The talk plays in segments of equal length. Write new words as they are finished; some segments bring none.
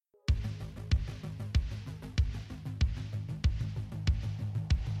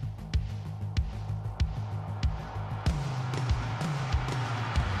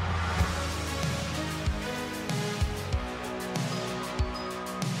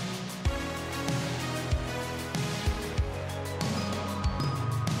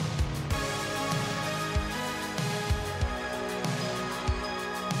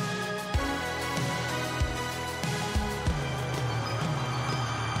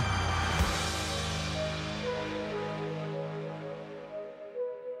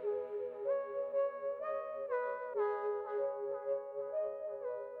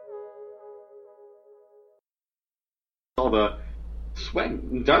the sweat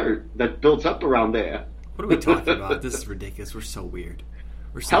and dirt that builds up around there. What are we talking about? This is ridiculous. We're so weird.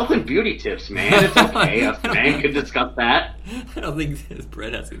 We're so Health and beauty tips, man. It's okay. Us men can discuss that. I don't think this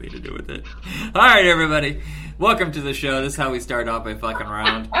bread has anything to do with it. All right, everybody. Welcome to the show. This is how we start off by fucking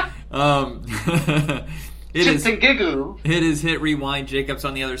around. Chits and giggle. It is Hit Rewind. Jacob's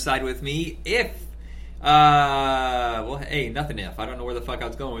on the other side with me. Nothing if. I don't know where the fuck I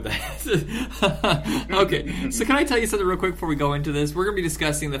was going with that. Okay, so can I tell you something real quick before we go into this? We're going to be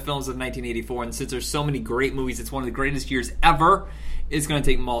discussing the films of 1984, and since there's so many great movies, it's one of the greatest years ever. It's going to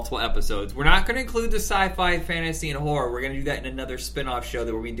take multiple episodes. We're not going to include the sci-fi, fantasy, and horror. We're going to do that in another spin-off show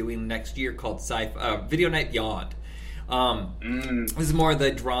that we'll be doing next year called Video Night Beyond. This is more of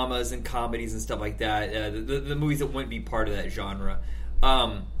the dramas and comedies and stuff like that. The movies that wouldn't be part of that genre.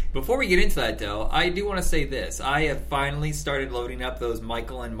 Before we get into that, though, I do want to say this. I have finally started loading up those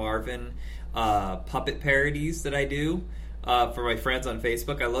Michael and Marvin puppet parodies that I do for my friends on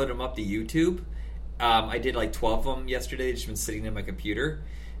Facebook. I loaded them up to YouTube. I did like 12 of them yesterday. They've just been sitting in my computer.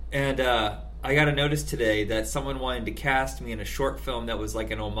 And I got a notice today that someone wanted to cast me in a short film that was like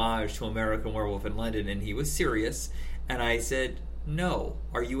an homage to American Werewolf in London, and he was serious. And I said, no.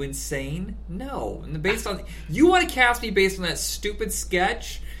 Are you insane? No. And you want to cast me based on that stupid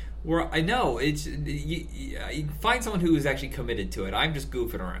sketch? Where I know it's you find someone who is actually committed to it. I'm just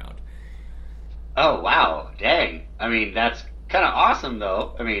goofing around. Oh wow, dang! I mean, that's kind of awesome,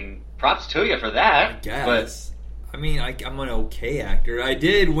 though. I mean, props to you for that. I guess. But... I mean, I'm an okay actor. I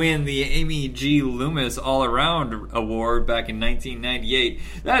did win the Amy G. Loomis All Around Award back in 1998.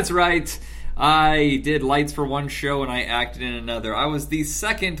 That's right. I did lights for one show and I acted in another. I was the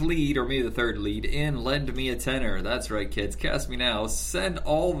second lead, or maybe the third lead, in Lend Me a Tenor. That's right, kids. Cast me now. Send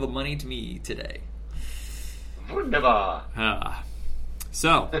all the money to me today. Wunderbar.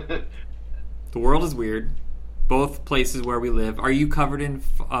 So, the world is weird. Both places where we live. Are you covered in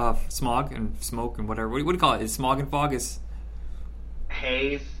smog and smoke and whatever? What do you call it? Is smog and fog?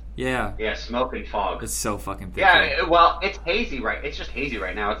 Haze. Yeah. Yeah, smoke and fog. It's so fucking thick. Yeah, well, it's hazy, right? It's just hazy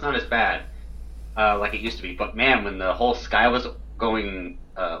right now. It's not as bad like it used to be. But man, when the whole sky was going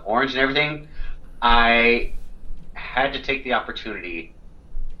orange and everything, I had to take the opportunity.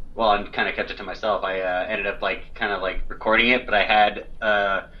 Well, I kind of kept it to myself. I ended up recording it, but I had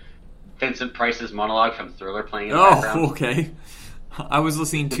Vincent Price's monologue from Thriller playing in the background. Oh, okay. I was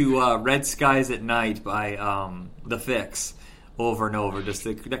listening to Red Skies at Night by The Fix over and over. Just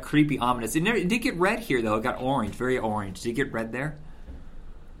that creepy, ominous. It did get red here, though. It got orange, very orange. Did it get red there?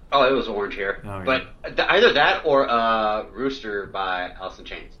 Oh, it was orange here. Oh, yeah. But either that or Rooster by Alice in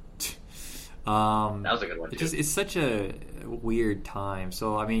Chains. That was a good one, too. It's such a weird time.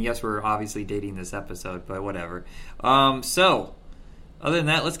 So, I mean, yes, we're obviously dating this episode, but whatever. So, other than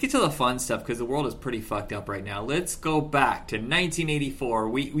that, let's get to the fun stuff because the world is pretty fucked up right now. Let's go back to 1984.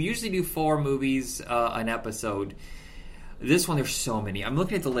 We usually do 4 movies an episode. This one, there's so many. I'm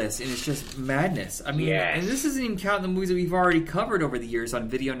looking at the list, and it's just madness. I mean, yes. And this isn't even counting the movies that we've already covered over the years on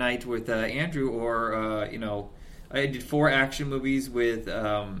Video Night with Andrew, or, I did 4 action movies with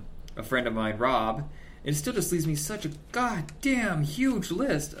a friend of mine, Rob. It still just leaves me such a goddamn huge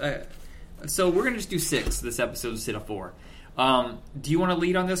list. So we're going to just do 6 this episode instead of 4. Do you want to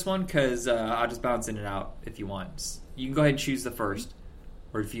lead on this one? Because I'll just bounce in and out if you want. You can go ahead and choose the first.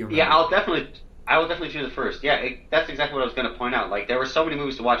 Or if you remember. Yeah, I will definitely choose the first. Yeah, that's exactly what I was going to point out. Like, there were so many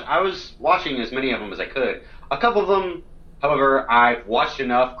movies to watch. I was watching as many of them as I could. A couple of them, however, I've watched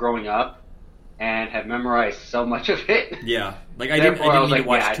enough growing up and have memorized so much of it. Yeah. Like, I didn't need to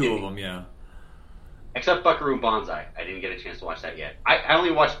watch 2 of them, yeah. Except Buckaroo Banzai. I didn't get a chance to watch that yet. I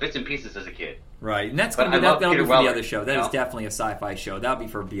only watched bits and pieces as a kid. Right. And that's going to be, that'll be for the other show. That is definitely a sci-fi show. That'll be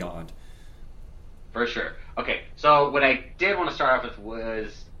for Beyond. For sure. Okay, so what I did want to start off with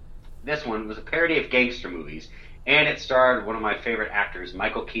was... This one was a parody of gangster movies, and it starred one of my favorite actors,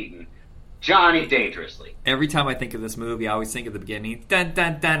 Michael Keaton, Johnny Dangerously. Every time I think of this movie, I always think of the beginning. Dun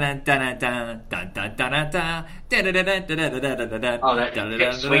dun dun dun dun dun dun dun dun dun dun. Oh,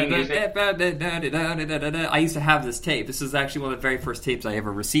 that swing music. I used to have this tape. This is actually one of the very first tapes I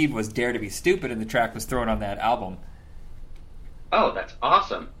ever received. Was Dare to Be Stupid, and the track was thrown on that album. Oh, that's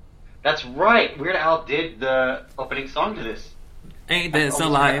awesome. That's right. Weird Al did the opening song to this. Ain't this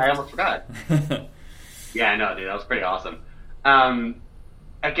alive? I almost forgot. Yeah, I know, dude. That was pretty awesome.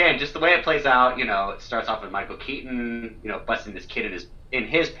 Again, just the way it plays out, it starts off with Michael Keaton, busting this kid in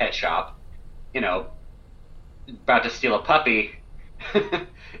his pet shop, about to steal a puppy.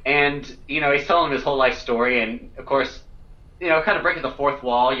 And, he's telling him his whole life story, and, of course, kind of breaking the fourth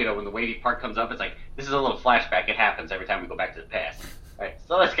wall, when the wavy part comes up, it's like, this is a little flashback. It happens every time we go back to the past. All right,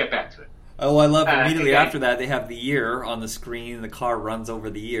 so let's get back to it. Oh, I love immediately after that they have the year on the screen. The car runs over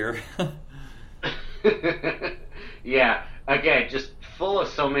the year. Yeah, again, just full of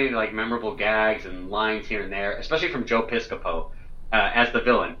so many like memorable gags and lines here and there, especially from Joe Piscopo as the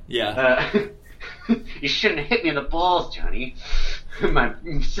villain. Yeah. You shouldn't have hit me in the balls, Johnny. My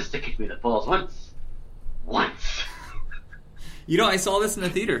sister kicked me in the balls once. You know, I saw this in the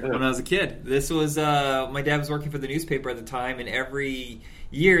theater when I was a kid. This was my dad was working for the newspaper at the time, and every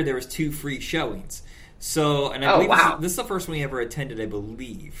year there was 2 free showings. So, and I believe this is the first one he ever attended, I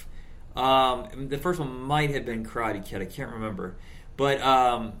believe. The first one might have been Karate Kid. I can't remember,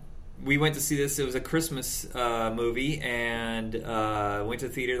 but we went to see this. It was a Christmas movie, and went to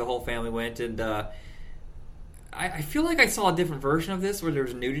the theater. The whole family went, and I feel like I saw a different version of this where there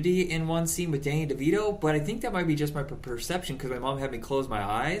was nudity in one scene with Danny DeVito, but I think that might be just my perception because my mom had me close my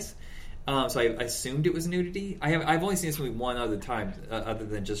eyes, so I assumed it was nudity. I've only seen this movie one other time, other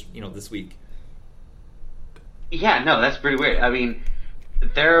than just this week. Yeah, no, that's pretty weird. I mean,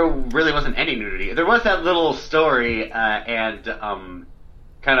 there really wasn't any nudity. There was that little story and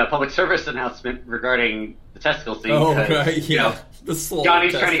kind of public service announcement regarding the testicle scene. Oh, right, yeah. The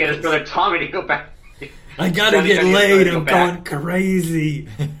Johnny's trying to get his brother Tommy to go back. I gotta get laid. I'm going crazy.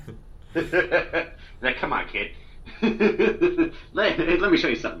 Like, come on, kid. let me show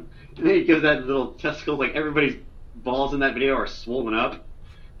you something. And then he gives that little testicle. Like everybody's balls in that video are swollen up.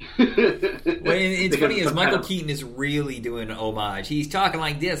 Well, it's funny is Michael Keaton is really doing an homage. He's talking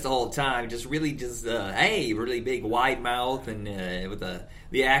like this the whole time, just really really big wide mouth and with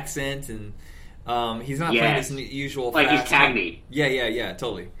the accent, and he's not playing his usual like fast he's Cagney. Yeah,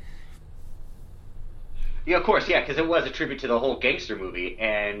 totally. Yeah, of course, yeah, because it was a tribute to the whole gangster movie,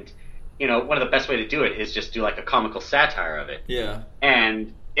 and one of the best way to do it is just do like a comical satire of it. Yeah,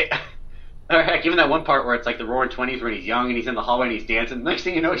 and heck, even that one part where it's like the Roaring '20s when he's young and he's in the hallway and he's dancing. Next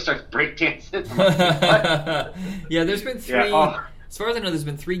thing you know, he starts breakdancing. Yeah, there's been 3. Yeah, as far as I know, there's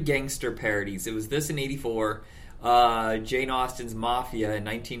been 3 gangster parodies. It was this in '84, Jane Austen's Mafia in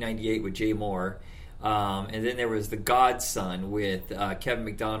 1998 with Jay Moore. And then there was The Godson with Kevin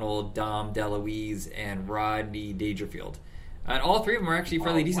McDonald, Dom DeLuise, and Rodney Dangerfield. And all 3 of them are actually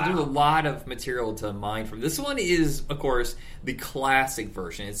fairly decent. Wow. There's a lot of material to mine from. This one is, of course, the classic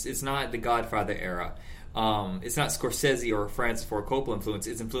version. It's not the Godfather era. It's not Scorsese or Francis Ford Coppola influence.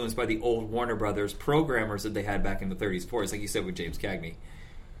 It's influenced by the old Warner Brothers programmers that they had back in the 30s, 40s, like you said with James Cagney.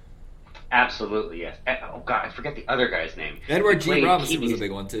 Absolutely, yes. Oh, God, I forget the other guy's name. Edward G. Robinson was a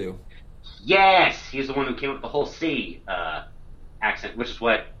big one, too. Yes, he's the one who came up with the whole C accent, which is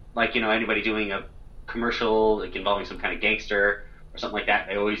what, anybody doing a commercial involving some kind of gangster or something like that,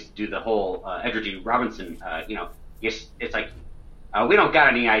 they always do the whole Edward G. Robinson. It's like we don't got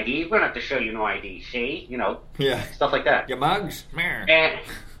any ID. We don't have to show you no ID. See, yeah, stuff like that. Your mugs, and,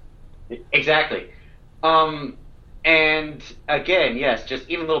 exactly. And again, yes, just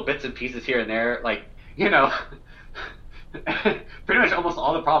even little bits and pieces here and there, pretty much almost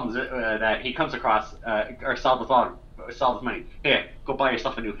all the problems that he comes across are solved with money. Here, go buy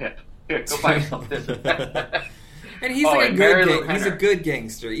yourself a new hip. Here, go buy yourself this. And he's he's a good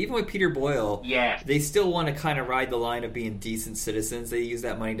gangster. Even with Peter Boyle, yes, they still want to kind of ride the line of being decent citizens. They use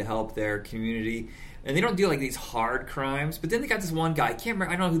that money to help their community, and they don't do like these hard crimes. But then they got this one guy. I can't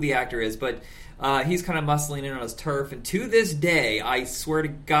remember. I don't know who the actor is, but he's kind of muscling in on his turf. And to this day, I swear to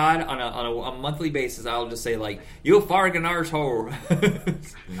God, on a monthly basis, I'll just say like, "You farting arsehole."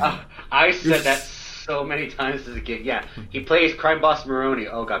 I said that so many times as a kid. Yeah, he plays crime boss Maroney.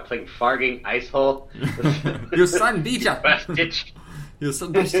 Oh God, playing farting icehole. Your son beat ya. Bastard. Your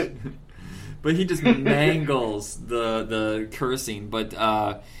son beat ya. But he just mangles the cursing. But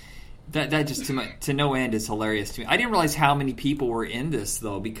that just to no end is hilarious to me. I didn't realize how many people were in this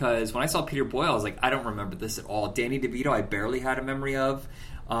though, because when I saw Peter Boyle, I was like, I don't remember this at all. Danny DeVito, I barely had a memory of.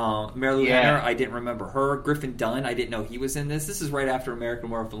 Mary Lou Henner, I didn't remember her. Griffin Dunne, I didn't know he was in this. This is right after American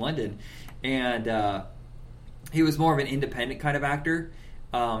Werewolf in London. And he was more of an independent kind of actor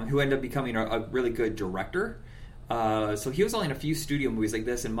who ended up becoming a really good director. So he was only in a few studio movies like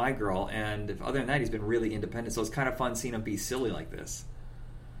this and My Girl, and other than that, he's been really independent. So it's kind of fun seeing him be silly like this.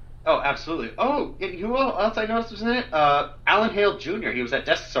 Oh, absolutely. Oh, who else I noticed was in it? Alan Hale Jr. He was that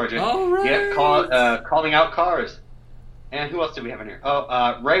desk sergeant. Oh, right. Yeah, calling out cars. And who else did we have in here?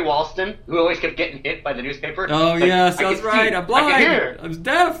 Ray Walston, who always kept getting hit by the newspaper. Oh, like, yes, that's right. I'm blind. I can hear. I'm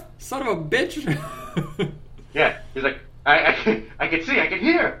deaf. Son of a bitch. Yeah, he's like, I can see, I can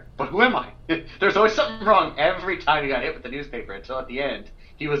hear, but who am I? There's always something wrong every time he got hit with the newspaper until at the end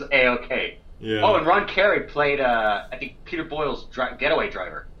he was A-okay. Yeah. Oh, and Ron Carey played, I think, Peter Boyle's getaway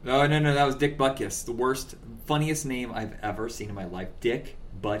driver. No, that was Dick Butkus. The worst, funniest name I've ever seen in my life. Dick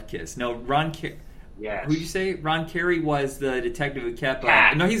Butkus. No, Yes. Who'd you say? Ron Carey was the detective who kept...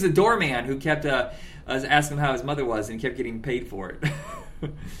 Cat. no, he's the doorman who kept asking him how his mother was and kept getting paid for it.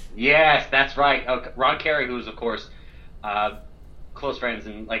 Yes, that's right. Ron Carey, who's, of course, close friends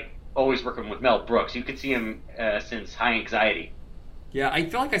and, like, always working with Mel Brooks. You could see him since High Anxiety. Yeah, I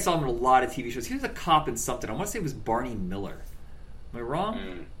feel like I saw him in a lot of TV shows. He was a cop in something. I want to say it was Barney Miller. Am I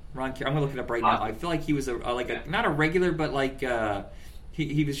wrong? Ron Carey. I'm going to look it up right now. I feel like he was not a regular, but like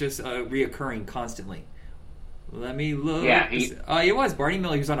he was just reoccurring constantly. Let me look. Yeah, it was Barney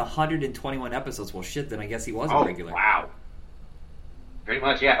Miller. He was on 121 episodes. Well, shit, then I guess he was a regular. Wow. Pretty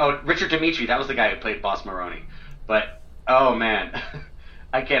much, yeah. Oh, Richard Dimitri, that was the guy who played Boss Maroney. But, oh man,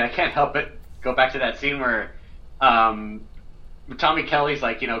 I can't help it. Go back to that scene where Tommy Kelly's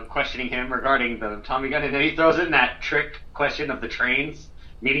like, questioning him regarding the Tommy gun, and then he throws in that trick question of the trains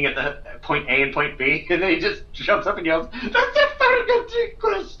meeting at the point A and point B, and then he just jumps up and yells, "That's a Farragut trick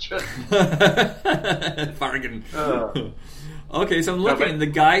question!" Farragut. Okay, so I'm looking. The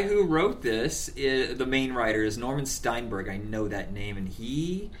guy who wrote this, the main writer, is Norman Steinberg. I know that name, and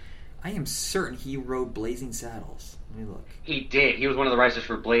I am certain he wrote Blazing Saddles. Let me look. He did. He was one of the writers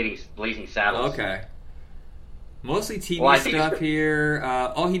for Blazing Saddles. Okay. Mostly TV stuff here.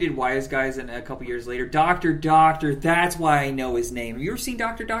 He did Wise Guys and a couple years later. Dr. Doctor, that's why I know his name. Have you ever seen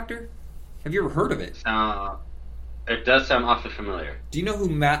Dr. Doctor? Have you ever heard of it? It does sound awfully familiar. Do you know who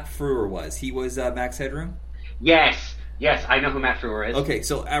Matt Frewer was? He was Max Headroom? Yes, I know who Matt Frewer is. Okay,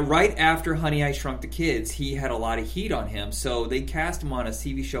 so right after Honey, I Shrunk the Kids, he had a lot of heat on him, so they cast him on a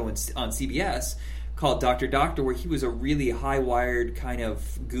TV show on CBS called Dr. Doctor, where he was a really high-wired kind of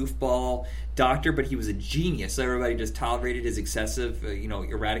goofball doctor, but he was a genius. So everybody just tolerated his excessive,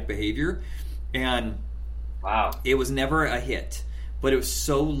 erratic behavior. And wow, it was never a hit, but it was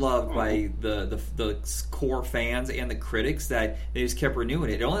so loved by the core fans and the critics that they just kept renewing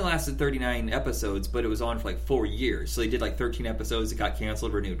it. It only lasted 39 episodes, but it was on for like 4 years. So they did like 13 episodes. It got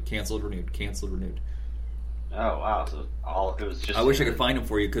canceled, renewed, canceled, renewed, canceled, renewed. Oh wow! So it was just. I wish I could find them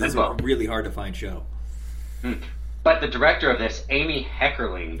for you because it's a really hard to find show. But the director of this, Amy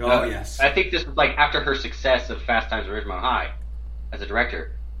Heckerling. Oh yes. I think this was like after her success of Fast Times at Ridgemont High as a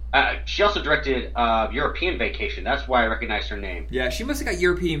director. She also directed European Vacation. That's why I recognized her name. Yeah, she must have got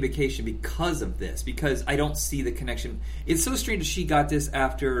European Vacation because of this, because I don't see the connection. It's so strange that she got this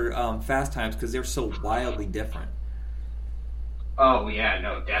after Fast Times because they're so wildly different. Oh, yeah,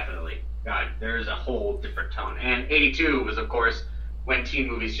 no, definitely. God, there's a whole different tone. And 82 was, of course, when teen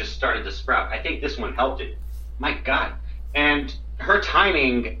movies just started to sprout. I think this one helped it. My God. And her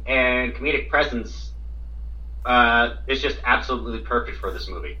timing and comedic presence is just absolutely perfect for this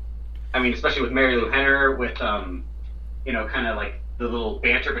movie. I mean, especially with Mary Lou Henner, with, kind of like the little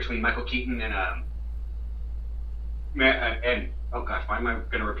banter between Michael Keaton and oh gosh, why am I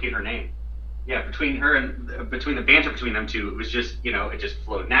going to repeat her name? Yeah, between the banter between them two, it was just, it just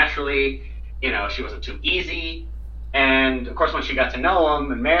flowed naturally. She wasn't too easy. And, of course, when she got to know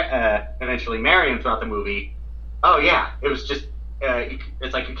him and eventually marry him throughout the movie, oh, yeah, it was just,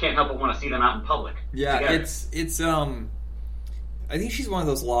 it's like you can't help but want to see them out in public. Yeah, together. it's I think she's one of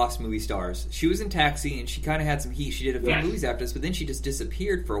those lost movie stars. She was in Taxi, and she kind of had some heat. She did a few movies after this, but then she just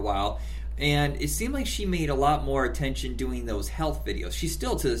disappeared for a while. And it seemed like she made a lot more attention doing those health videos. She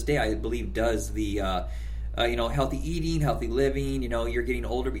still, to this day, I believe, does the, healthy eating, healthy living. You're getting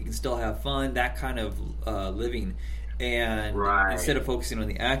older, but you can still have fun. That kind of living. And instead of focusing on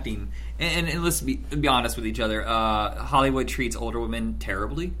the acting, and let's be honest with each other, Hollywood treats older women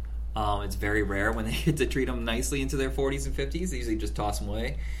terribly. It's very rare when they get to treat them nicely into their 40s and 50s. They usually just toss them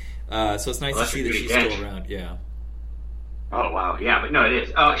away. So it's nice to see that she's still around. Yeah. Oh, wow. Yeah, but no, it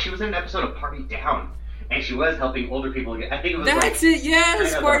is. She was in an episode of Party Down, and she was helping older people get... I think it was That's it,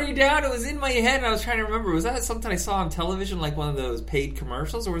 yes! Party Down. It was in my head, and I was trying to remember. Was that something I saw on television, like one of those paid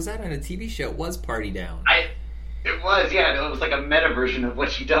commercials, or was that on a TV show? It was Party Down. It was, yeah. It was like a meta version of what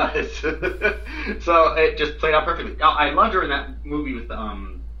she does. So it just played out perfectly. I loved her in that movie with...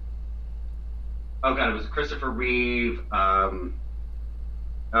 oh, God, it was Christopher Reeve. Oh,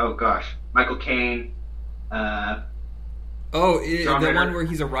 gosh. Michael Caine. The one where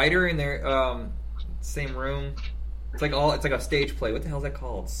he's a writer in their same room. It's like a stage play. What the hell is that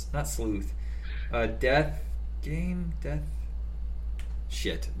called? It's not Sleuth. Death Game.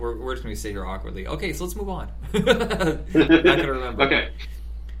 Shit. We're just gonna say here awkwardly. Okay, so let's move on. Not gonna remember. Okay.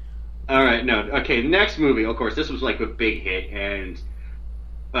 All right. No. Okay. Next movie. Of course, this was like a big hit, and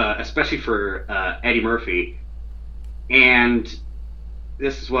especially for Eddie Murphy. And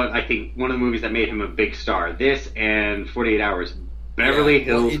this is what I think one of the movies that made him a big star. This and 48 Hours. Beverly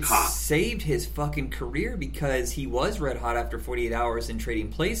Hills it Cop. saved his fucking career because he was red hot after 48 Hours and Trading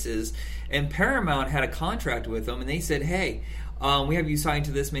Places, and Paramount had a contract with him, and they said, hey, we have you signed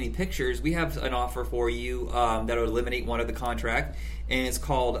to this many pictures. We have an offer for you that would eliminate one of the contract, and it's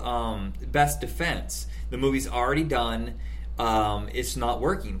called Best Defense. The movie's already done. It's not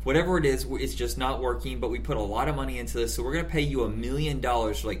working. Whatever it is, it's just not working, but we put a lot of money into this, so we're going to pay you $1 million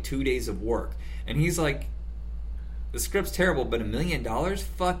for like 2 days of work. And he's like, the script's terrible, but $1 million?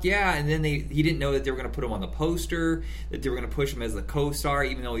 Fuck yeah. And then he didn't know that they were going to put him on the poster, that they were going to push him as the co-star,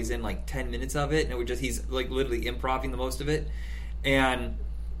 even though he's in like 10 minutes of it, and it was just, he's like literally improvising the most of it. And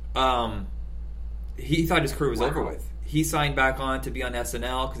he thought his career was over with. He signed back on to be on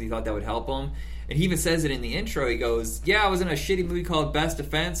SNL because he thought that would help him. And he even says it in the intro. He goes, yeah, I was in a shitty movie called Best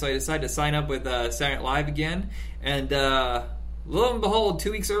Defense, so I decided to sign up with Saturday Night Live again. And lo and behold,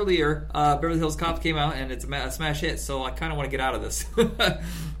 2 weeks earlier, Beverly Hills Cop came out, and it's a smash hit, so I kind of want to get out of this.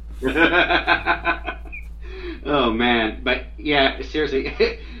 Oh, man. But, yeah, seriously,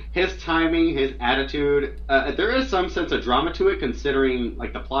 his timing, his attitude, there is some sense of drama to it, considering,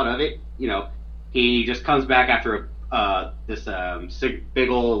 like, the plot of it. You know, he just comes back after this big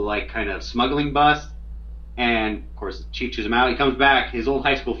old, like, kind of smuggling bust, and, of course, Chief chews him out. He comes back, his old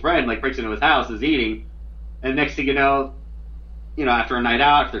high school friend, like, breaks into his house, is eating, and next thing you know, after a night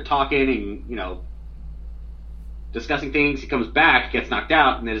out, if they're talking and, discussing things, he comes back, gets knocked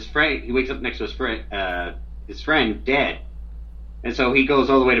out, and then he wakes up next to his friend, dead. And so he goes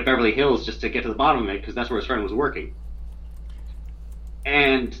all the way to Beverly Hills just to get to the bottom of it, because that's where his friend was working.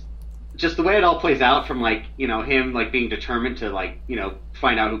 And just the way it all plays out from, like, him, like, being determined to, like,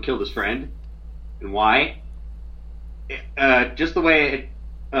 find out who killed his friend and why. Just the way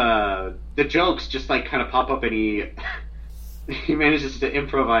the jokes just, like, kind of pop up, and he manages to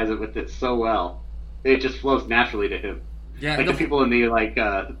improvise it with it so well. It just flows naturally to him. Yeah, like the people in the, like,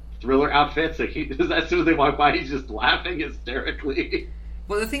 thriller outfits, like, as soon as they walk by, he's just laughing hysterically.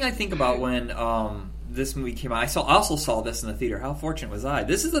 Well, the thing I think about when this movie came out, I also saw this in the theater. How fortunate was I?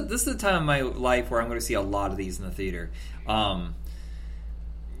 This is the time in my life where I'm going to see a lot of these in the theater.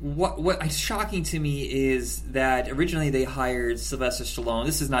 What is shocking to me is that originally they hired Sylvester Stallone.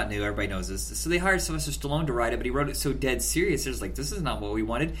 This is not new; everybody knows this. So they hired Sylvester Stallone to write it, but he wrote it so dead serious. It was like, this is not what we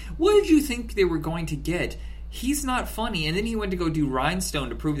wanted. What did you think they were going to get? He's not funny, and then he went to go do Rhinestone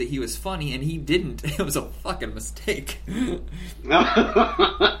to prove that he was funny, and he didn't. It was a fucking mistake. Dang,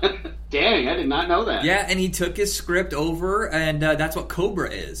 I did not know that. Yeah, and he took his script over, and that's what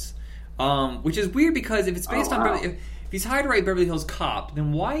Cobra is. Which is weird because if it's based on Beverly, if he's hired to write Beverly Hills Cop,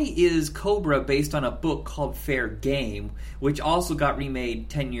 then why is Cobra based on a book called Fair Game, which also got remade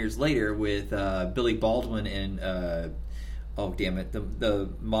 10 years later with Billy Baldwin and the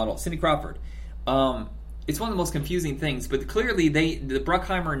model Cindy Crawford. It's one of the most confusing things, but clearly the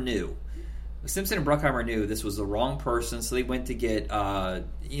Bruckheimer knew. Simpson and Bruckheimer knew this was the wrong person, so they went to get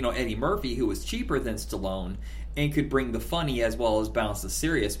Eddie Murphy, who was cheaper than Stallone and could bring the funny as well as balance the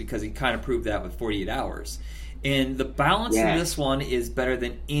serious, because he kind of proved that with 48 Hours. And the balance in this one is better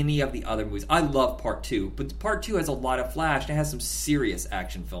than any of the other movies. I love Part 2, but Part 2 has a lot of flash and it has some serious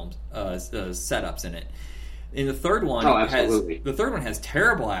action films setups in it. And the third one has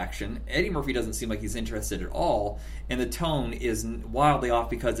terrible action. Eddie Murphy doesn't seem like he's interested at all, and the tone is wildly off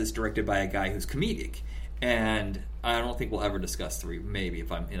because it's directed by a guy who's comedic. And I don't think we'll ever discuss 3, maybe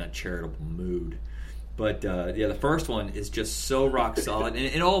if I'm in a charitable mood. But the first one is just so rock solid.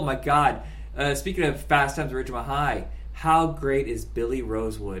 And oh my God, speaking of Fast Times at Ridgemont High, how great is Billy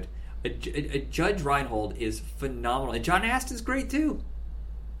Rosewood? Judge Reinhold is phenomenal, and John Astin's great too.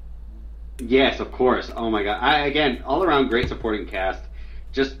 Yes, of course. Oh my God! Again, all around great supporting cast.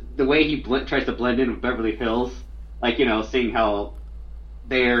 Just the way he tries to blend in with Beverly Hills, like, seeing how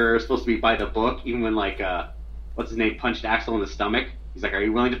they're supposed to be by the book, even when, like, what's his name punched Axel in the stomach. He's like, "Are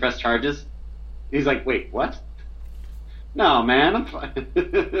you willing to press charges?" He's like, "Wait, what?" No, man, I'm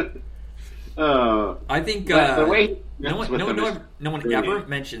fine. I think the way no one ever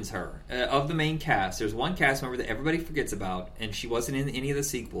mentions her. Of the main cast, there's one cast member that everybody forgets about, and she wasn't in any of the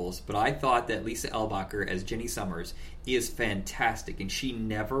sequels, but I thought that Lisa Elbacher as Jenny Summers is fantastic, and she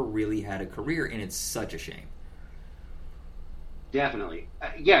never really had a career, and it's such a shame. Definitely.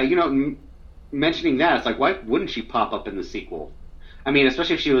 Mentioning that, it's like, why wouldn't she pop up in the sequel? I mean,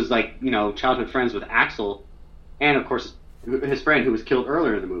 especially if she was, like, childhood friends with Axel, and, of course, his friend who was killed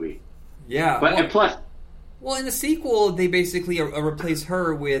earlier in the movie. Yeah. And plus... Well, in the sequel, they basically replace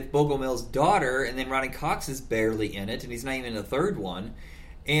her with Bogomil's daughter, and then Ronnie Cox is barely in it, and he's not even in the third one.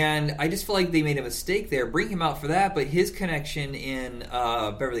 And I just feel like they made a mistake there. Bring him out for that, but his connection in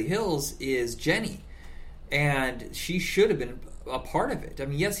Beverly Hills is Jenny. And she should have been a part of it. I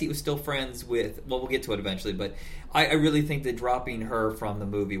mean, yes, he was still friends with. Well, we'll get to it eventually, but I really think that dropping her from the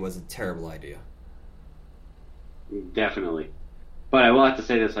movie was a terrible idea. Definitely. But I will have to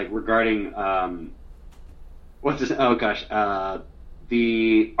say this, like, regarding what's this? Oh gosh,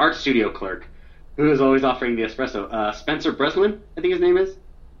 the art studio clerk who is always offering the espresso. Spencer Breslin, I think his name is.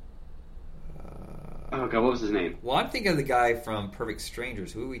 Oh god, what was his name? Well, I'm thinking of the guy from Perfect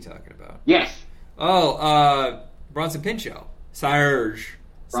Strangers. Who are we talking about? Yes. Oh, Bronson Pinchot. Sarge.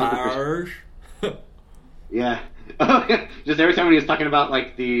 Yeah. Just every time when he was talking about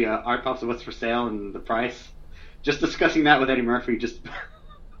like the art pops of what's for sale and the price, just discussing that with Eddie Murphy, just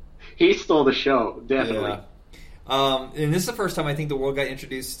he stole the show, definitely. Yeah. And this is the first time I think the world got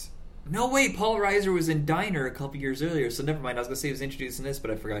introduced. No, wait, Paul Reiser was in Diner a couple years earlier, so never mind. I was going to say he was introduced in this,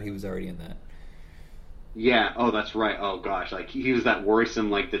 but I forgot he was already in that. Yeah, oh, that's right. Oh, gosh. Like, he was that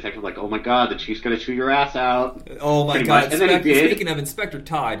worrisome, like, detective, like, oh, my God, the chief's going to chew your ass out. Oh, my God. And then he did. Speaking of Inspector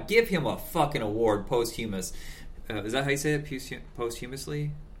Todd, give him a fucking award posthumous. Is that how you say it?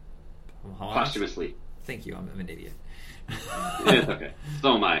 Posthumously? Posthumously. Thank you. I'm an idiot. It's okay.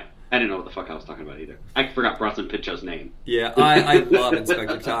 So am I. I didn't know what the fuck I was talking about either. I forgot Bronson Pinchot's name. Yeah, I love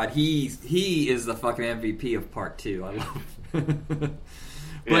Inspector Todd. He is the fucking MVP of Part 2. I love him.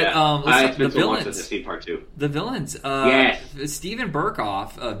 But yeah. It's been the so villains, long since I've seen Part 2. The villains. Yes. Steven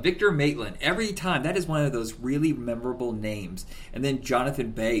Berkoff, Victor Maitland. Every time, that is one of those really memorable names. And then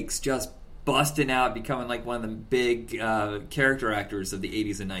Jonathan Bakes just busting out, becoming like one of the big character actors of the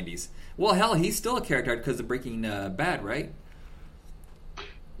 80s and 90s. Well, hell, he's still a character actor because of Breaking Bad, right?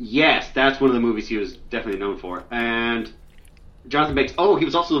 Yes, that's one of the movies he was definitely known for. And Jonathan Bakes, oh, he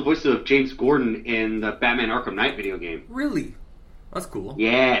was also the voice of James Gordon in the Batman Arkham Knight video game. Really? That's cool.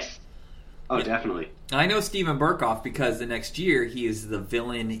 Yes. Oh, yeah. Definitely. I know Steven Berkoff because the next year he is the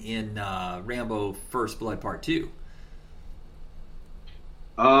villain in Rambo First Blood Part 2.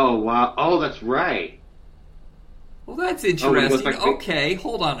 Oh, wow. Oh, that's right. Well, that's interesting. Okay,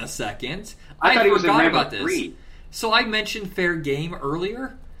 hold on a second. I thought he was in Rambo about this. 3. So I mentioned Fair Game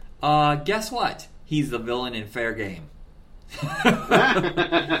earlier. Guess what? He's the villain in Fair Game.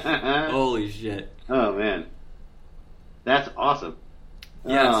 Holy shit. Oh, man. That's awesome.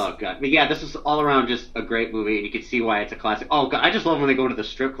 Yes. Oh, God. But yeah, this is all around just a great movie, and you can see why it's a classic. Oh, God, I just love when they go to the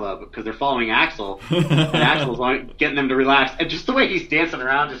strip club, because they're following Axel, and Axel's getting them to relax. And just the way he's dancing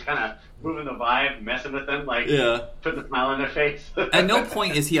around, just kind of moving the vibe, messing with them, like, putting a smile on their face. At no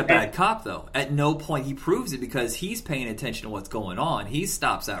point is he a bad cop, though. At no point he proves it, because he's paying attention to what's going on. He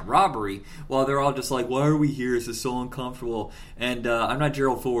stops that robbery, while they're all just like, why are we here? This is so uncomfortable. And I'm not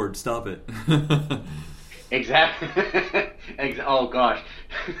Gerald Ford. Stop it. Exactly. Oh, gosh.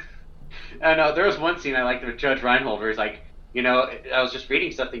 I know, there was one scene I liked with Judge Reinhold where he's like, you know, I was just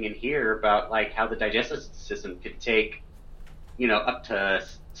reading something in here about, like, how the digestive system could take, you know, up to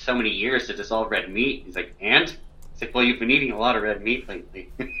so many years to dissolve red meat. He's like, and? He's like, well, you've been eating a lot of red meat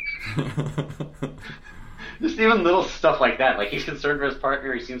lately. Just even little stuff like that. Like, he's concerned for his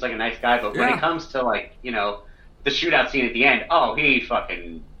partner, he seems like a nice guy, but when it comes to, like, you know, the shootout scene at the end, oh, he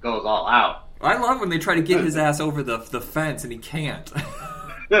fucking goes all out. I love when they try to get his ass over the fence and he can't.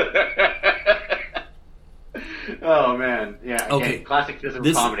 Oh, man. Yeah, again, okay. Classic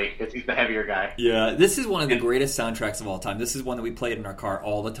physical comedy, because he's the heavier guy. Yeah, this is one of the greatest soundtracks of all time. This is one that we played in our car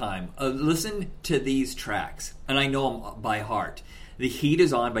all the time. Listen to these tracks, and I know them by heart. The Heat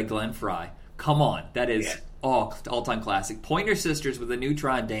Is On by Glenn Frey. Come on, that is all-time classic. Pointer Sisters with a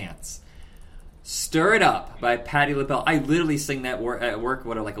Neutron Dance. Stir It Up by Patti LaBelle. I literally sang that at work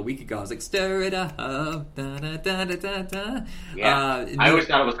like a week ago. I was like, stir it up. Da, da, da, da, da. Yeah. I always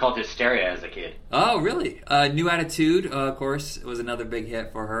thought it was called Hysteria as a kid. Oh, really? New Attitude, of course, was another big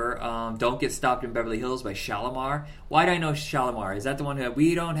hit for her. Don't Get Stopped in Beverly Hills by Shalimar. Why do I know Shalimar? Is that the one that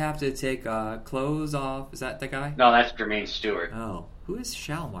we don't have to take clothes off? Is that the guy? No, that's Jermaine Stewart. Oh, who is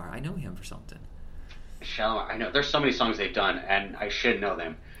Shalimar? I know him for something. Shalimar, I know. There's so many songs they've done, and I should know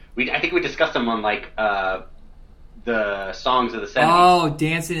them. I think we discussed them on, like, the songs of the 70s. Oh,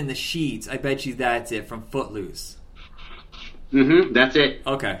 Dancing in the Sheets. I bet you that's it, from Footloose. Mm-hmm, that's it.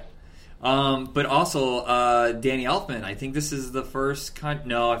 Okay. But also, Danny Elfman. I think this is the first...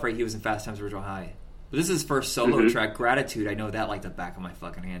 No, I'm afraid he was in Fast Times at Ridgemont High. But this is his first solo track, Gratitude. I know that like the back of my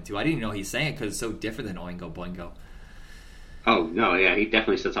fucking hand, too. I didn't even know he sang it because it's so different than Oingo Boingo. Oh, no, yeah. He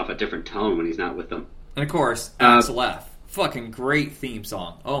definitely sets off a different tone when he's not with them. And, of course, Axel F. Fucking great theme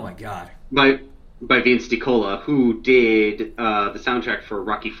song. Oh my god. By Vince DiCola, who did the soundtrack for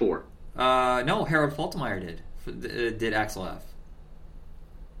Rocky IV. No, Harold Faltermeyer did Axel F.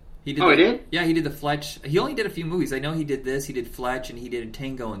 He did he did? Yeah, he did the Fletch. He only did a few movies. I know he did this, he did Fletch, and he did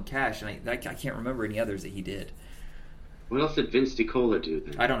Tango and Cash, and I can't remember any others that he did. What else did Vince DiCola do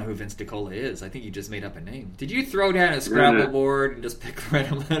then? I don't know who Vince DiCola is. I think you just made up a name. Did you throw down a Scrabble board and just pick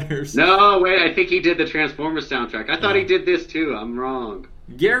random letters? No, wait, I think he did the Transformers soundtrack. I thought he did this too. I'm wrong.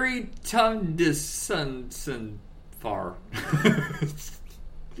 Gary Tundison Far.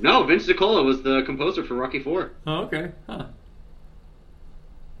 No, Vince DiCola was the composer for Rocky IV. Oh, okay. Huh.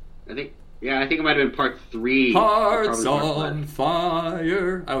 I think it might have been part 3. Hearts on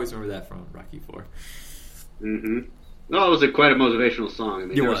Fire. I always remember that from Rocky IV. Mm-hmm. No, it was quite a motivational song. I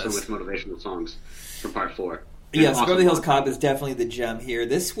mean, there were was. so much motivational songs from part 4. Yes, Beverly Hills Cop is definitely the gem here.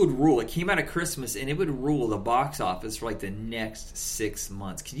 This would rule. It came out at Christmas, and it would rule the box office for like the next 6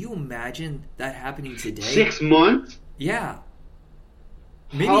 months. Can you imagine that happening today? 6 months? Yeah.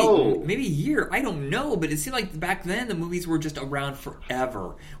 Maybe a year. I don't know, but it seemed like back then the movies were just around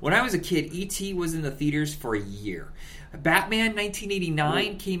forever. When I was a kid, E.T. was in the theaters for a year. Batman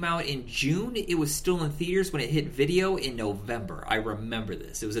 1989 came out in June. It was still in theaters when it hit video in November. I remember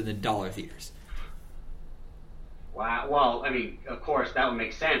this. It was in the dollar theaters. Wow. Well, I mean, of course, that would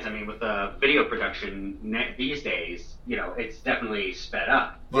make sense. I mean, with the video production these days, it's definitely sped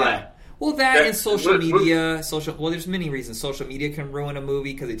up. But yeah. Well, that and social media. Well, there's many reasons. Social media can ruin a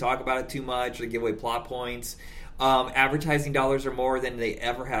movie because they talk about it too much or they give away plot points. Advertising dollars are more than they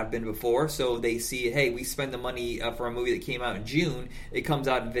ever have been before. So they see, hey, we spend the money for a movie that came out in June. It comes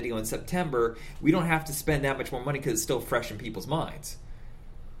out in video in September. We don't have to spend that much more money because it's still fresh in people's minds.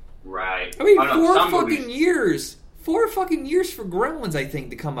 Right. I mean, 4 fucking years. 4 fucking years for Gremlins, I think,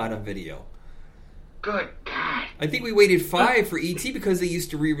 to come out on video. Good God. I think we waited 5 for E.T. because they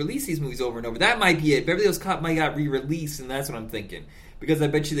used to re-release these movies over and over. That might be it. Beverly Hills Cop might got re-released, and that's what I'm thinking. Because I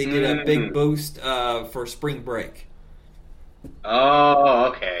bet you they did a big boost for spring break.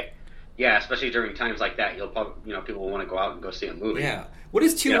 Oh, okay. Yeah, especially during times like that, you'll probably, people will want to go out and go see a movie. Yeah. What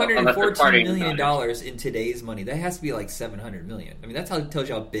is $214 million in today's money? That has to be like $700 million. I mean, that tells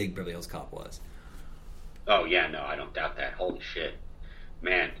you how big Beverly Hills Cop was. Oh, yeah, no, I don't doubt that. Holy shit.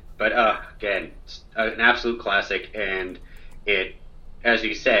 Man. But, again, an absolute classic, and it, as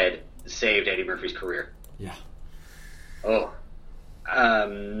you said, saved Eddie Murphy's career. Yeah. Oh.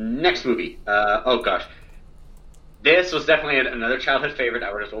 Next movie. Oh, gosh. This was definitely another childhood favorite.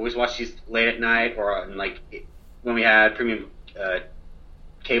 I would have always watched these late at night or when we had premium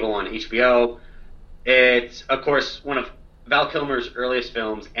cable on HBO. It's, of course, one of Val Kilmer's earliest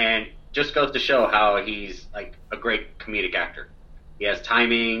films, and just goes to show how he's like a great comedic actor. He has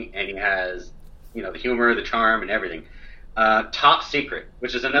timing, and he has, the humor, the charm, and everything. Top Secret,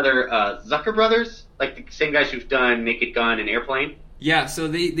 which is another Zucker Brothers, like the same guys who've done Naked Gun and Airplane. Yeah, so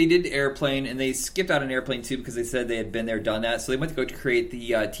they did Airplane, and they skipped out on Airplane too because they said they had been there, done that. So they went to go create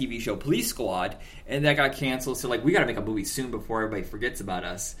the TV show Police Squad, and that got canceled. So we got to make a movie soon before everybody forgets about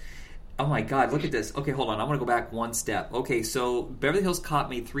us. Oh my God, look at this. Okay, hold on. I want to go back one step. Okay, so Beverly Hills Cop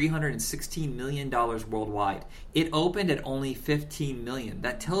made $316 million worldwide. It opened at only $15 million.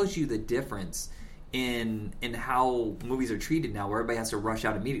 That tells you the difference in how movies are treated now, where everybody has to rush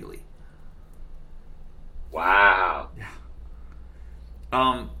out immediately. Wow. Yeah.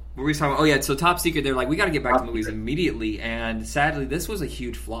 What were we talking about? Oh yeah, so Top Secret, they're like, we got to get back to movies immediately, and sadly, this was a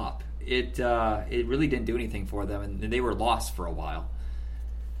huge flop. It really didn't do anything for them, and they were lost for a while.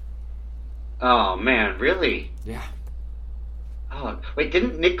 Oh, man, really? Yeah. Oh, wait,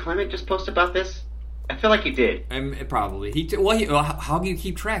 didn't Nick Clement just post about this? I feel like he did. Probably. How do you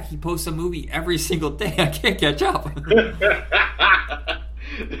keep track? He posts a movie every single day. I can't catch up.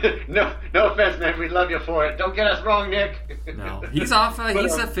 No offense, man. We love you for it. Don't get us wrong, Nick. No. He's off.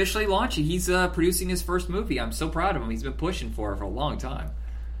 He's officially launching. He's producing his first movie. I'm so proud of him. He's been pushing for it for a long time.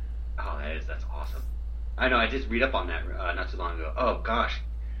 Oh, that's awesome. I know. I did read up on that not too long ago. Oh, gosh.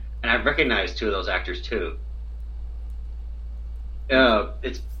 And I recognize 2 of those actors, too.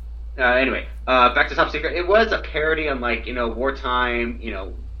 Anyway, back to Top Secret. It was a parody on, wartime,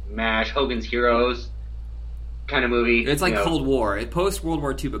 MASH, Hogan's Heroes kind of movie. It's like Cold War. It post World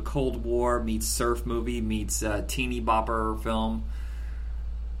War II, but Cold War meets surf movie meets teeny bopper film.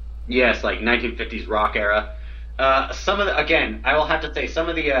 Yes, like 1950s rock era. Some of the, again, I will have to say, some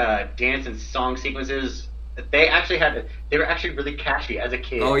of the dance and song sequences, they were actually really catchy as a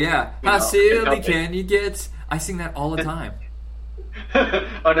kid. Oh yeah, how silly can you get? I sing that all the time.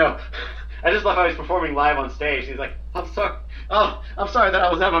 Oh no, I just love how he's performing live on stage. He's like, I'm sorry that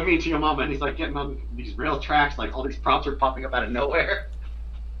I was ever mean to your mama. And he's like getting on these rail tracks, like all these props are popping up out of nowhere.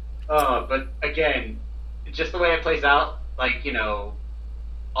 But again, just the way it plays out,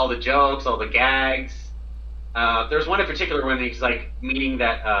 all the jokes, all the gags. There's one in particular when he's like meeting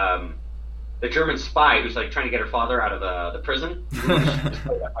that the German spy who's like trying to get her father out of the prison.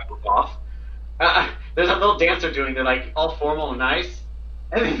 Off. there's a little dance they're doing. They're like all formal and nice,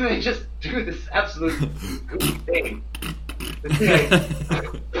 and then they just do this absolute goofy thing.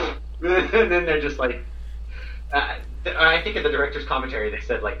 And then they're just like, I think in the director's commentary they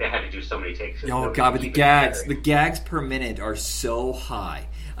said like they had to do so many takes. Oh god, but the gags per minute are so high.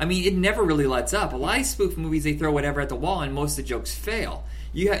 I mean, it never really lets up. A lot of spoof movies, they throw whatever at the wall, and most of the jokes fail.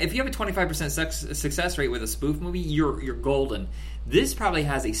 If you have a 25% success rate with a spoof movie, you're golden. This probably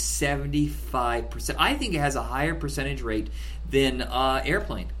has a 75%. I think it has a higher percentage rate than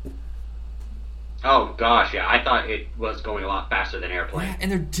Airplane. Oh gosh, yeah, I thought it was going a lot faster than Airplane. Yeah,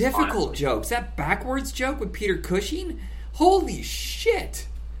 and they're difficult honestly. Jokes. That backwards joke with Peter Cushing, holy shit!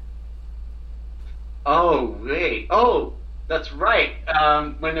 Oh wait, that's right.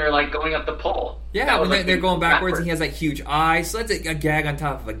 When they're like going up the pole. Yeah, when they're going backwards, and he has that huge eye. So that's a gag on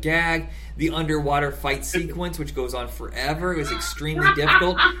top of a gag. The underwater fight sequence, which goes on forever, is extremely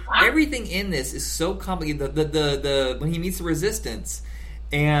difficult. Everything in this is so complicated. The when he meets the Resistance.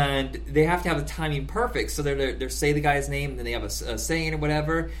 And they have to have the timing perfect, so they're say the guy's name, and then they have a saying or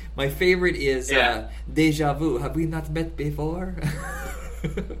whatever. My favorite is "Deja vu." Have we not met before?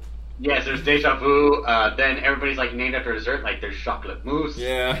 Yes, there's deja vu. Then everybody's like named after a dessert, like there's chocolate mousse.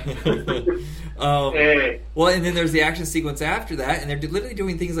 Yeah. Well, and then there's the action sequence after that, and they're literally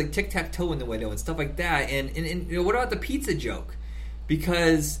doing things like tic-tac-toe in the window and stuff like that. And you know, what about the pizza joke?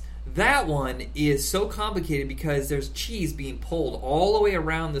 Because that one is so complicated because there's cheese being pulled all the way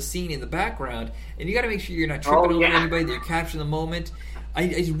around the scene in the background, and you got to make sure you're not tripping over anybody, that you're capturing the moment.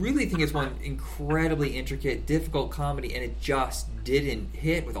 I really think it's one incredibly intricate, difficult comedy, and it just didn't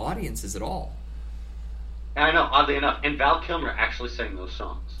hit with audiences at all. I know, oddly enough. And Val Kilmer actually sang those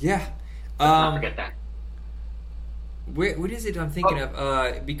songs. Yeah. Let's not forget that. What is it I'm thinking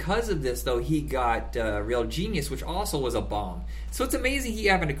of? Because of this, though, he got Real Genius, which also was a bomb. So it's amazing he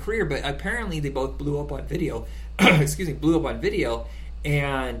having a career, but apparently they both blew up on video. Blew up on video,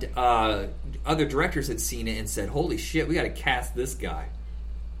 and other directors had seen it and said, "Holy shit, we got to cast this guy."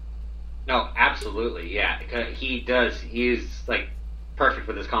 No, absolutely, yeah. He does. He's like perfect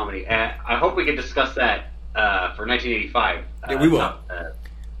with his comedy. I hope we can discuss that for 1985. Yeah, we will.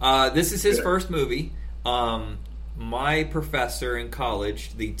 This is his first movie. My professor in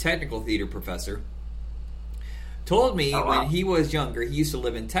college, the technical theater professor, told me when he was younger, he used to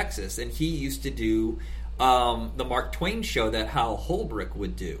live in Texas, and he used to do the Mark Twain show that Hal Holbrook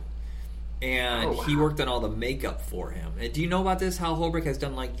would do. And he worked on all the makeup for him. And do you know about this? Hal Holbrook has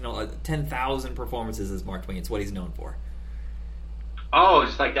done 10,000 performances as Mark Twain. It's what he's known for. Oh,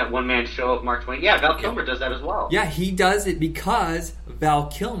 just like that one-man show of Mark Twain. Yeah, Val Kilmer does that as well. Yeah, he does it because Val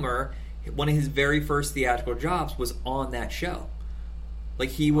Kilmer, one of his very first theatrical jobs was on that show. Like,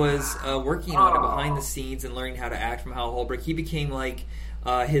 he was working on it behind the scenes and learning how to act from Hal Holbrook. He became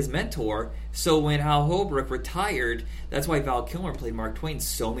his mentor. So when Hal Holbrook retired, that's why Val Kilmer played Mark Twain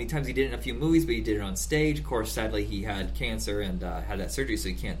so many times. He did it in a few movies, but he did it on stage. Of course, sadly, he had cancer and had that surgery, so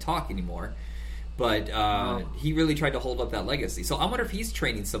he can't talk anymore. But he really tried to hold up that legacy. So I wonder if he's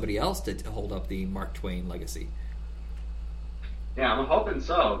training somebody else to hold up the Mark Twain legacy. Yeah, I'm hoping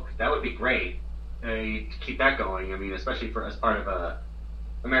so. That would be great to keep that going. I mean, especially as part of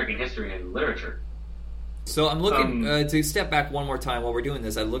American history and literature. So I'm looking to step back one more time while we're doing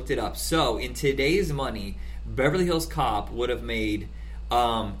this. I looked it up. So in today's money, Beverly Hills Cop would have made,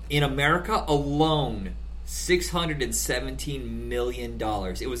 in America alone, $617 million.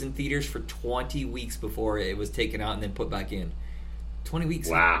 It was in theaters for 20 weeks before it was taken out and then put back in. 20 weeks.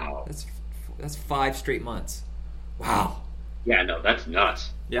 Wow. That's 5 straight months. Wow. Yeah, no, that's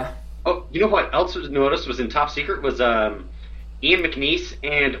nuts. Yeah. Oh, you know what else was noticed was in Top Secret was Ian McNeice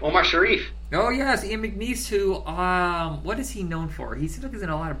and Omar Sharif. Oh, yes, Ian McNeice, who, what is he known for? He seems like he's in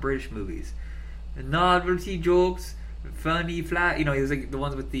a lot of British movies. Novelty jokes, funny, flat, he was like the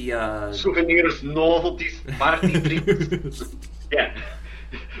ones with the... Souvenirs, novelties, party tricks. Yeah.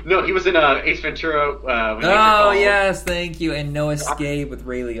 No, he was in Ace Ventura. Yes, thank you. And No Escape with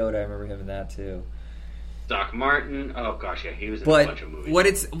Ray Liotta. I remember him in that, too. Doc Martin. Oh gosh, yeah, he was in a bunch of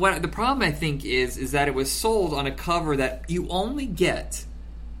movies. What the problem I think is that it was sold on a cover that you only get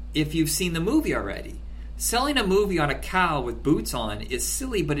if you've seen the movie already. Selling a movie on a cow with boots on is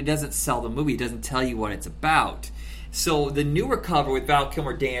silly, but it doesn't sell the movie. It doesn't tell you what it's about. So the newer cover with Val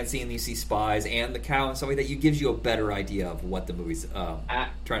Kilmer dancing and you see spies and the cow and stuff like that, gives you a better idea of what the movie's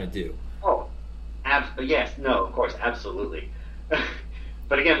trying to do. Oh, yes, no, of course, absolutely.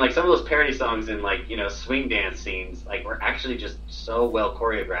 But again, like some of those parody songs and swing dance scenes, were actually just so well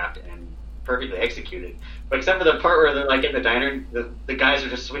choreographed and perfectly executed. But except for the part where they're in the diner, the guys are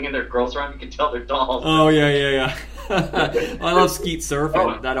just swinging their girls around. You can tell they're dolls. Oh yeah. I love skeet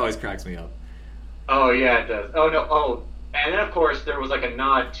surfing. That always cracks me up. Oh yeah, it does. Oh no. Oh, and then of course there was like a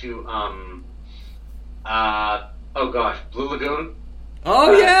nod to oh gosh, Blue Lagoon.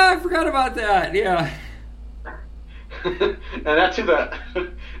 Oh yeah, I forgot about that. Yeah. And that's who the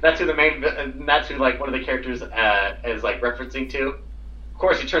that's who the main that's who like one of the characters is like referencing to. Of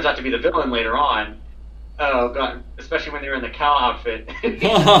course, he turns out to be the villain later on. Oh god, especially when they're in the cow outfit.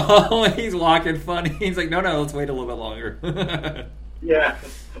 Oh, he's walking funny. He's like, no, let's wait a little bit longer. Yeah.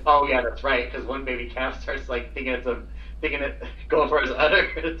 Oh yeah, that's right. Because one baby calf starts like going for his udder.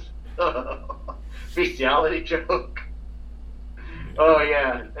 It's bestiality joke. Oh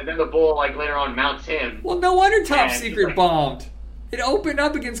yeah, and then the bull like later on mounts him. Well, no wonder Top And Secret like- bombed. It opened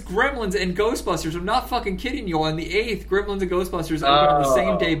up against Gremlins and Ghostbusters. I'm not fucking kidding you. On the 8th, Gremlins and Ghostbusters opened on the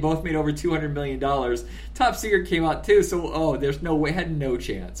same day. Both made over $200 million. Top Secret came out too, so there's no way, had no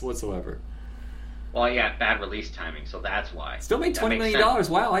chance whatsoever. Well, yeah, bad release timing, so that's why. Still made That $20 makes million. sense.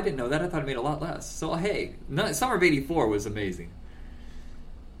 Wow, I didn't know that. I thought it made a lot less. So hey, Summer of '84 was amazing.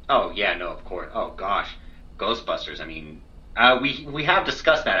 Oh yeah, no, of course. Oh gosh, Ghostbusters. I mean, we have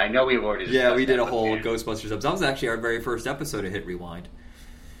discussed that. I know we've already discussed Yeah, we did that, a whole but, man. Ghostbusters episode. That was actually our very first episode of Hit Rewind.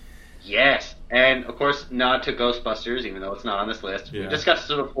 Yes, and of course, nod to Ghostbusters, even though it's not on this list. Yeah. We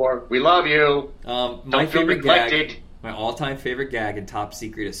discussed it before. We love you. My Don't feel favorite gag. neglected. My all-time favorite gag in Top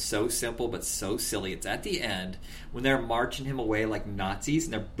Secret is so simple but so silly. It's at the end when they're marching him away like Nazis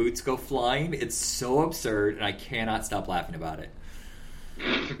and their boots go flying. It's so absurd, and I cannot stop laughing about it.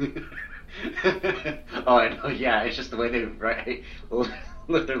 Oh, I know. Yeah, it's just the way they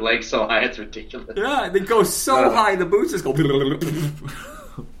lift their legs so high. It's ridiculous. Yeah, they go so high, the boots just go... And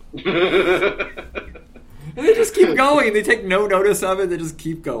they just keep going. They take no notice of it. They just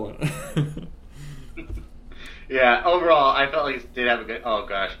keep going. Yeah, overall, I felt like it did have a good. Oh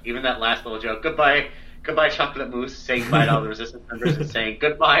gosh, even that last little joke. Goodbye, chocolate mousse. Saying goodbye to all the resistance members and saying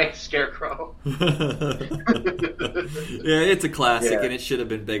goodbye, scarecrow. Yeah, it's a classic, Yeah. and it should have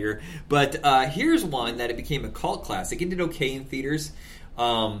been bigger. But here's one that it became a cult classic. It did okay in theaters.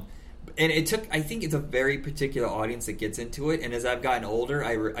 And it took, I think it's a very particular audience that gets into it. And as I've gotten older,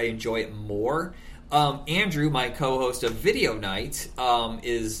 I enjoy it more. Andrew, my co-host of Video Night,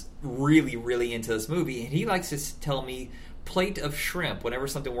 is really, really into this movie. And he likes to tell me plate of shrimp whenever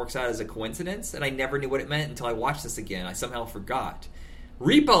something works out as a coincidence. And I never knew what it meant until I watched this again. I somehow forgot.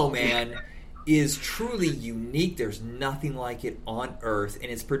 Repo Man is truly unique. There's nothing like it on Earth. And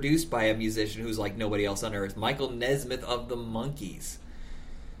it's produced by a musician who's like nobody else on Earth. Michael Nesmith of the Monkees.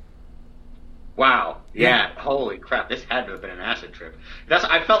 Wow. Yeah. Holy crap! This had to have been an acid trip.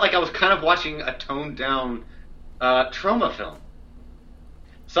 I felt like I was kind of watching a toned down trauma film.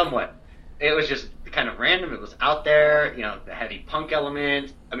 Somewhat. It was just kind of random. It was out there. You know, the heavy punk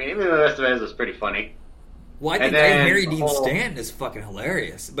element. I mean, even the rest of it was pretty funny. Well, I think And then Harry the Dean whole- Stanton is fucking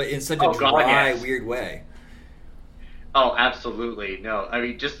hilarious, but in such a Oh, God, dry, yes. weird way. Oh, absolutely. No, I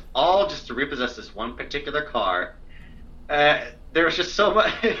mean, just to repossess this one particular car. There was just so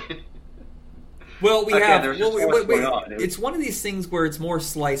much. Well, we Okay, have. there's Well, just so much going on. it's one of these things where it's more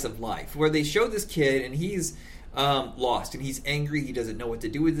slice of life, where they show this kid and he's lost and he's angry. He doesn't know what to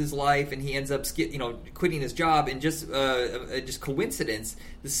do with his life, and he ends up quitting his job. And just coincidence,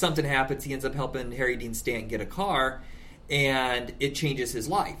 something happens. He ends up helping Harry Dean Stanton get a car, and it changes his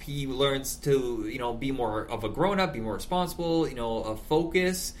life. He learns to be more of a grown up, be more responsible, a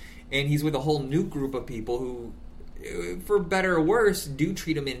focus, and he's with a whole new group of people who, for better or worse, do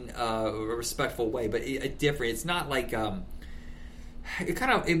treat him in a respectful way, but different. It's not like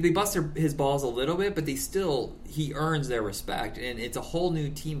they bust his balls a little bit, but he earns their respect, and it's a whole new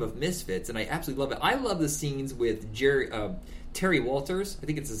team of misfits, and I absolutely love it. I love the scenes with Terry Walters. I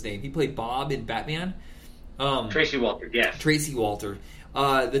think it's his name. He played Bob in Batman. Tracy Walter, yes. Tracy Walter.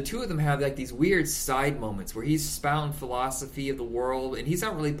 The two of them have like these weird side moments where he's spouting philosophy of the world, and he's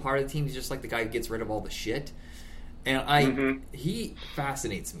not really part of the team. He's just like the guy who gets rid of all the shit. And he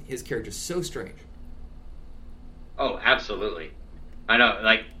fascinates me. His character's so strange. Oh, absolutely. I know.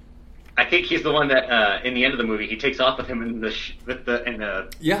 Like, I think he's the one that in the end of the movie he takes off with him in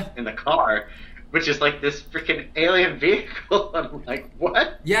the car, which is like this freaking alien vehicle. I'm like,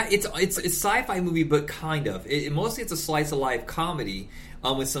 what? Yeah, it's a sci-fi movie, but kind of. Mostly it's a slice of life comedy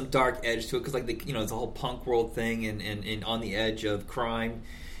with some dark edge to it, because it's a whole punk world thing and on the edge of crime,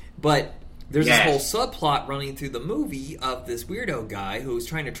 but. There's this whole subplot running through the movie of this weirdo guy who's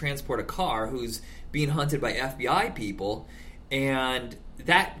trying to transport a car, who's being hunted by FBI people, and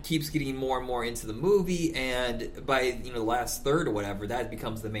that keeps getting more and more into the movie, and by the last third or whatever, that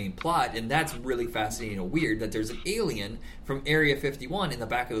becomes the main plot, and that's really fascinating and weird that there's an alien from Area 51 in the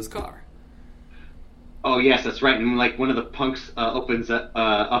back of this car. Oh yes, that's right. And like one of the punks opens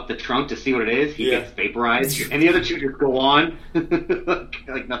up the trunk to see what it is, he gets vaporized, and the other two just go on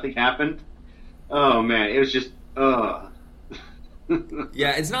like nothing happened. Oh man, it was just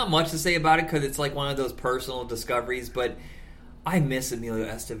Yeah, it's not much to say about it because it's like one of those personal discoveries, but I miss Emilio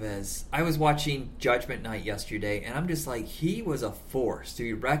Estevez. I was watching Judgment Night yesterday, and I'm just like, he was a force to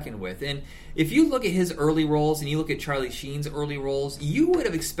be reckoned with. And if you look at his early roles and you look at Charlie Sheen's early roles, you would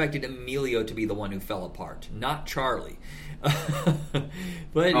have expected Emilio to be the one who fell apart, not Charlie.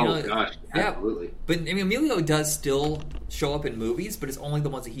 But gosh, yeah, absolutely. But I mean, Emilio does still show up in movies, but it's only the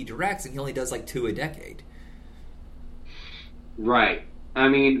ones that he directs, and he only does like 2 a decade. Right. I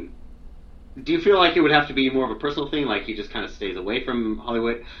mean, do you feel like it would have to be more of a personal thing, like he just kind of stays away from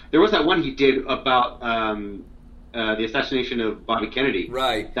Hollywood? There was that one he did about the assassination of Bobby Kennedy.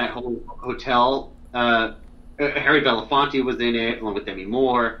 Right. That whole hotel. Harry Belafonte was in it, along with Demi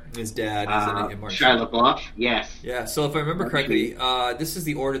Moore. His dad is in it. And Shia LaBeouf, yes. Yeah, so if I remember correctly, this is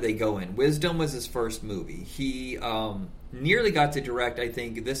the order they go in. Wisdom was his first movie. He nearly got to direct, I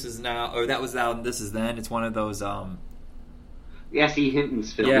think, This Is Now, or that was Now and This Is Then. It's one of those... S.E.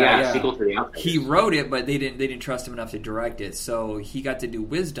 Hinton's film, sequel to The Outsiders. He wrote it, but they didn't trust him enough to direct it, so he got to do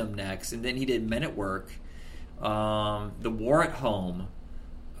Wisdom next, and then he did Men at Work, The War at Home,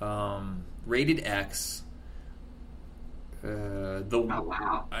 Rated X.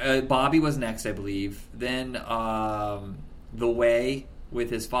 Bobby was next, I believe. Then The Way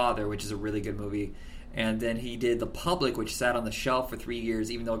with his father, which is a really good movie. And then he did The Public, which sat on the shelf for 3 years,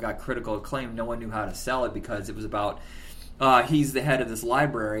 even though it got critical acclaim. No one knew how to sell it because it was about he's the head of this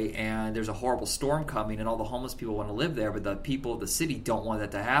library, and there's a horrible storm coming, and all the homeless people want to live there, but the people of the city don't want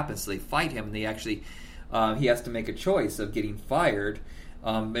that to happen, so they fight him, and they actually he has to make a choice of getting fired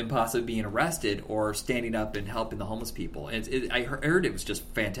and possibly being arrested or standing up and helping the homeless people. And I heard it was just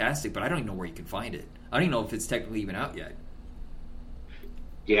fantastic, but I don't even know where you can find it. I don't even know if it's technically even out yet.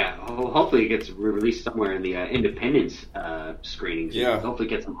 Yeah, hopefully it gets released somewhere in the Independence screenings. Yeah. Hopefully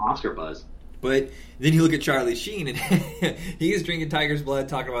get some Oscar buzz. But then you look at Charlie Sheen, and he's drinking tiger's blood,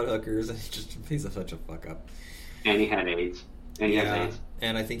 talking about hookers, and he's such a fuck up. And he had AIDS. And he has AIDS.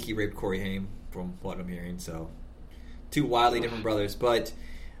 And I think he raped Corey Haim, from what I'm hearing. So, 2 wildly different brothers. But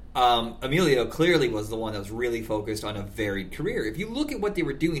Emilio clearly was the one that was really focused on a varied career. If you look at what they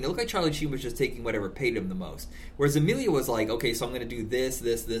were doing, it looked like Charlie Sheen was just taking whatever paid him the most. Whereas Emilio was like, okay, so I'm going to do this,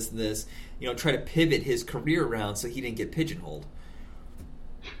 this, this, and this. Try to pivot his career around so he didn't get pigeonholed.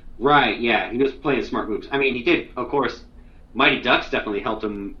 Right, yeah. He was playing smart moves. I mean, he did, of course. Mighty Ducks definitely helped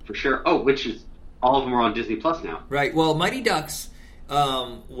him for sure. Oh, which is, all of them are on Disney Plus now. Right. Well, Mighty Ducks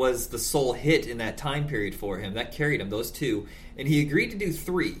was the sole hit in that time period for him. That carried him, those 2. And he agreed to do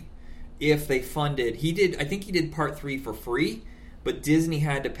 3 if they funded. I think he did part 3 for free, but Disney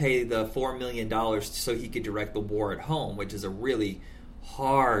had to pay the $4 million so he could direct The War at Home, which is a really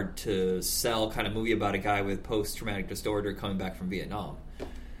hard to sell kind of movie about a guy with post-traumatic disorder coming back from Vietnam.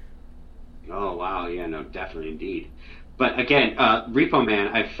 Oh, wow. Yeah, no, definitely, indeed. But again, Repo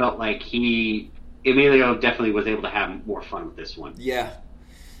Man, I felt like Emilio definitely was able to have more fun with this one. Yeah.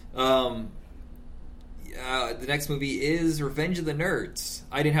 The next movie is Revenge of the Nerds.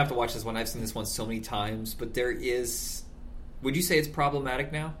 I didn't have to watch this one. I've seen this one so many times. But there is... Would you say it's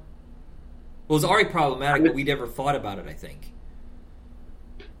problematic now? Well, it's already problematic, but we never thought about it, I think.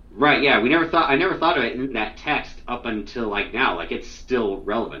 Right, yeah. I never thought of it in that text up until, like, now. Like, it's still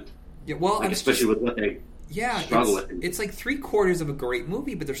relevant. Yeah, well, especially with what they struggle with. It's like 3/4 of a great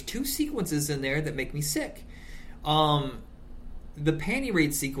movie, but there's 2 sequences in there that make me sick. The panty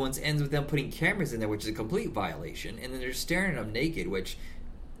raid sequence ends with them putting cameras in there, which is a complete violation, and then they're staring at him naked, which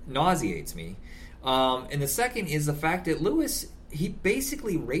nauseates me. And the second is the fact that Lewis, he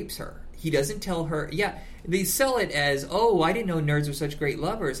basically rapes her. He doesn't tell her. Yeah, they sell it as, oh, I didn't know nerds were such great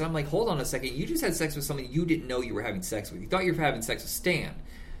lovers. And I'm like, hold on a second. You just had sex with somebody you didn't know you were having sex with. You thought you were having sex with Stan.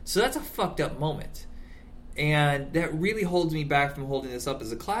 So that's a fucked up moment. And that really holds me back from holding this up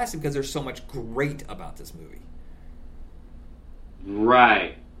as a classic because there's so much great about this movie.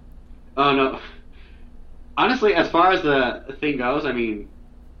 Right. Oh, no. Honestly, as far as the thing goes, I mean,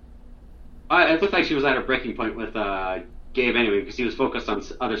 it looked like she was at a breaking point with Gabe anyway because he was focused on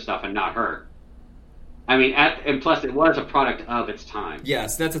other stuff and not her. I mean, and plus it was a product of its time.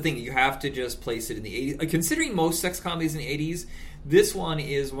 Yes, that's the thing. You have to just place it in the 80s. Considering most sex comedies in the 80s, this one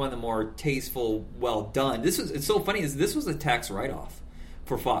is one of the more tasteful, well done. It's so funny is this was a tax write-off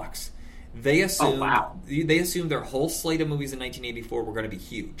for Fox. They assumed they assumed their whole slate of movies in 1984 were going to be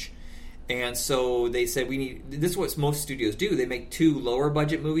huge. And so they said this is what most studios do. They make 2 lower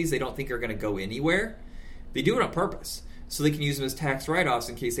budget movies they don't think are going to go anywhere. They do it on purpose so they can use them as tax write-offs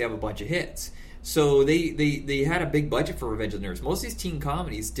in case they have a bunch of hits. So they had a big budget for Revenge of the Nerds. Most of these teen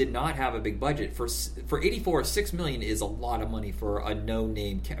comedies did not have a big budget. For 84, $6 million is a lot of money for a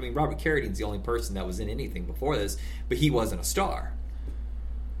no-name. I mean, Robert Carradine's the only person that was in anything before this, but he wasn't a star.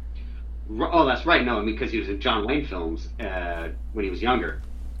 Oh, that's right. No, I mean, because he was in John Wayne films when he was younger.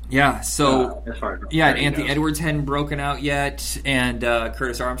 Yeah, so as far as and Anthony Edwards hadn't broken out yet, and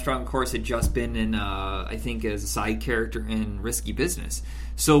Curtis Armstrong, of course, had just been in, I think, as a side character in Risky Business.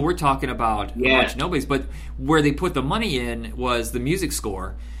 So we're talking about a bunch of nobodies, but where they put the money in was the music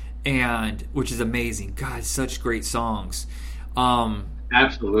score, and which is amazing. God, such great songs.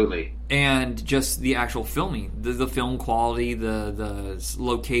 Absolutely. And just the actual filming, the film quality, the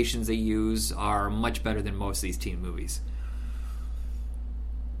locations they use are much better than most of these teen movies.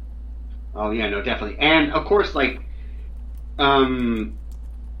 Oh yeah, no, definitely, and of course, like,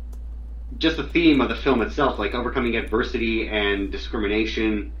 just the theme of the film itself, like overcoming adversity and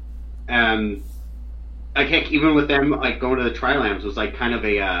discrimination. I can't even with them like going to the Tri-Lambs was like kind of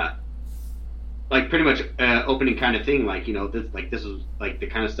a like pretty much opening kind of thing. Like, you know, this was like the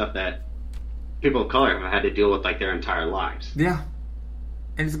kind of stuff that people of color have had to deal with like their entire lives. Yeah.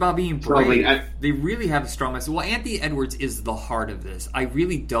 And it's about being brave. They really have a strong message. Well, Anthony Edwards is the heart of this. I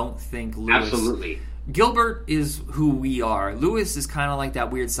really don't think Lewis... Absolutely. Gilbert is who we are. Lewis is kind of like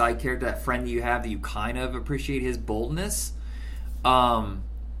that weird side character, that friend that you have that you kind of appreciate his boldness. And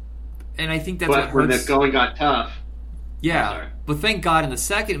I think that's what hurts. When the going got tough... Yeah, but thank God in the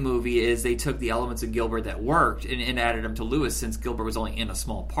second movie is they took the elements of Gilbert that worked and added them to Lewis, since Gilbert was only in a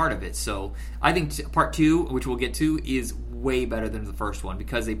small part of it. So I think part 2, which we'll get to, is way better than the first one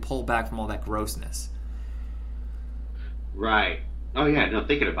because they pull back from all that grossness. Right. Oh yeah, no,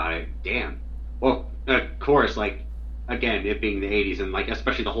 thinking about it, damn. Well, of course, like, again, it being the 80s and like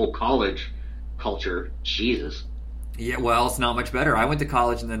especially the whole college culture, Jesus. Yeah, well, it's not much better. I went to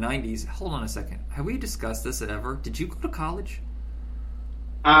college in the 90s. Hold on a second. Have we discussed this ever? Did you go to college?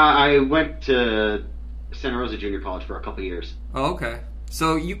 I went to Santa Rosa Junior College for a couple years. Oh, okay.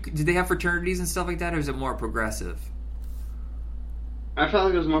 So did they have fraternities and stuff like that, or is it more progressive? I felt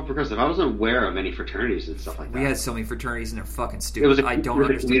like it was more progressive. I wasn't aware of any fraternities and stuff like that. We had so many fraternities and they're fucking stupid. It was I don't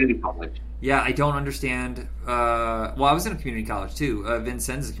understand. Community college. Yeah, I don't understand. Well, I was in a community college too.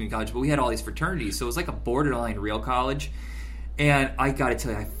 Vincennes is a community college, but we had all these fraternities, so it was like a borderline real college. And I gotta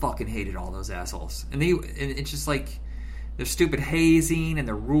tell you, I fucking hated all those assholes. And it's just like their stupid hazing and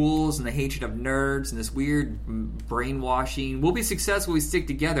the rules and the hatred of nerds and this weird brainwashing. We'll be successful. We stick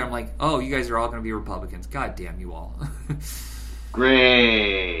together. I'm like, oh, you guys are all gonna be Republicans. God damn you all.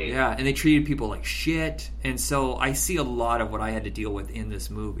 Great. Yeah, and they treated people like shit. And so I see a lot of what I had to deal with in this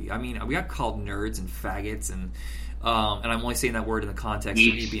movie. I mean, we got called nerds and faggots, and I'm only saying that word in the context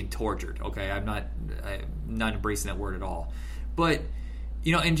of me being tortured. Okay, I'm not embracing that word at all. But,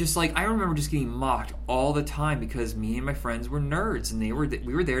 you know, and just like, I remember just getting mocked all the time because me and my friends were nerds, and we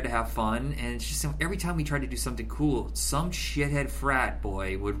were there to have fun. And it's just every time we tried to do something cool, some shithead frat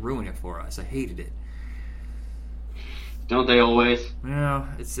boy would ruin it for us. I hated it. Don't they always? Yeah,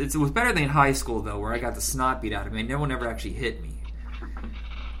 it was better than in high school, though, where I got the snot beat out of me. No one ever actually hit me.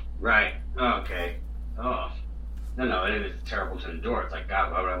 Right. Okay. Oh. No, it is terrible to endure. It's like,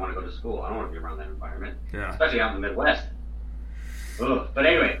 God, why would I want to go to school? I don't want to be around that environment. Yeah. Especially out in the Midwest. Ugh. But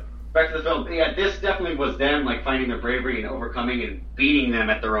anyway, back to the film. Yeah, this definitely was them, like, finding their bravery and overcoming and beating them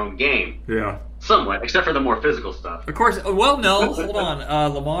at their own game. Yeah. Somewhat, except for the more physical stuff. Of course. Well, no. Hold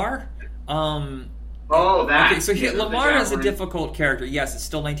on. Lamar? Oh, that. Okay, so Lamar is a difficult character. Yes, it's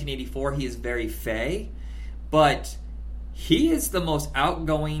still 1984. He is very fey, but he is the most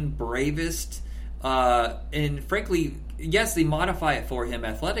outgoing, bravest, and frankly, yes, they modify it for him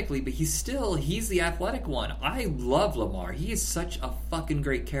athletically, but he's the athletic one. I love Lamar. He is such a fucking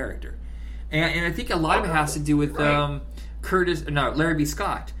great character, and I think a lot of it has to do with Larry B.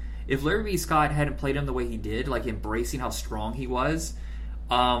 Scott. If Larry B. Scott hadn't played him the way he did, like embracing how strong he was,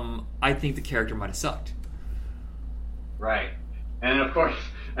 I think the character might have sucked. Right. And of course,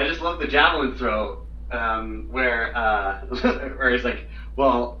 I just love the javelin throw, where he's like,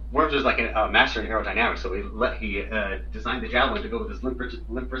 well, Worms is like a master in aerodynamics, so he designed the javelin to go with his limp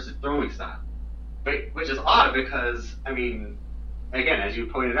versus throwing style. Which is odd because, I mean, again, as you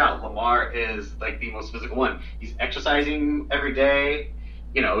pointed out, Lamar is like the most physical one. He's exercising every day,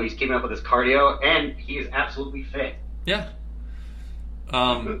 you know, he's keeping up with his cardio, and he is absolutely fit. Yeah.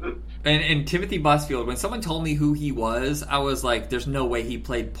 And Timothy Busfield, when someone told me who he was, I was like, there's no way he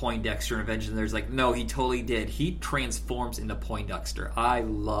played Poindexter in Avengers. And there's like, no, he totally did. He transforms into Poindexter. I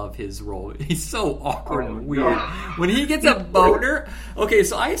love his role. He's so awkward and weird. When he gets a boner. Okay,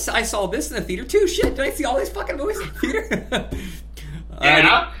 so I saw this in the theater too. Shit, did I see all these fucking movies in the theater?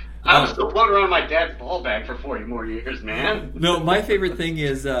 Yeah. I was still floating around my dad's ball bag for 40 more years, man. No, my favorite thing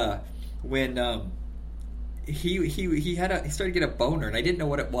is when he started to get a boner, and I didn't know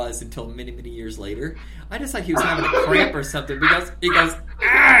what it was until many years later. I just thought he was having a cramp or something because he goes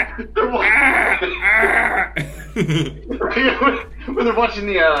ah, ah, ah. When they're watching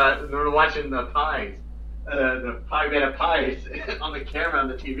the pies. The pie made of pies on the camera on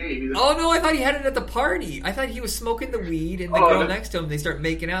the TV. Oh no, I thought he had it at the party. I thought he was smoking the weed, and the girl next to him, they start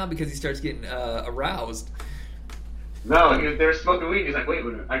making out because he starts getting aroused. No, they were smoking weed. He's like, wait,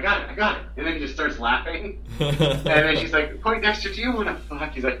 I got it. And then he just starts laughing. And then she's like, Poindexter, do you want to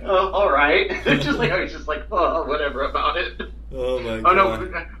fuck? He's like, oh, all right. He's just like, oh, whatever about it. Oh my god. Oh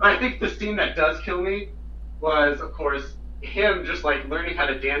no, I think the scene that does kill me was, of course, him just like learning how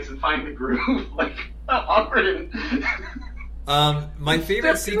to dance and find the groove. Like, awkward and my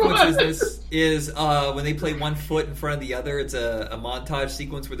favorite sequence is when they play One Foot in Front of the Other. It's a montage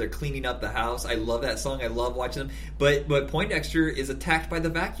sequence where they're cleaning up the house. I love that song. I love watching them. But Poindexter is attacked by the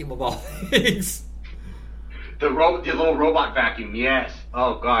vacuum of all things. The little robot vacuum, yes.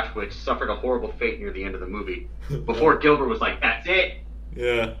 Oh gosh, which suffered a horrible fate near the end of the movie. Before Gilbert was like, that's it.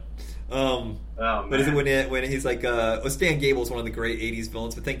 Yeah. But is it when he's like, Stan Gable's one of the great 80s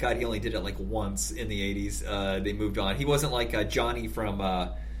villains, but thank God he only did it like once in the 80s. They moved on. He wasn't like Johnny from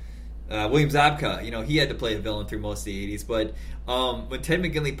William Zabka. You know, he had to play a villain through most of the 80s. But when Ted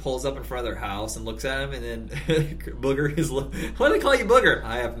McGinley pulls up in front of their house and looks at him, and then Booger is, why do they call you Booger?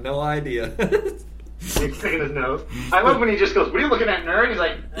 I have no idea. He's picking his nose. I love when he just goes, what are you looking at, nerd? He's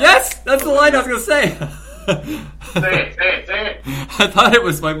like, yes, that's the line I was going to say. Say it. I thought it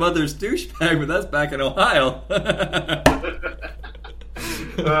was my mother's douchebag, but that's back in Ohio.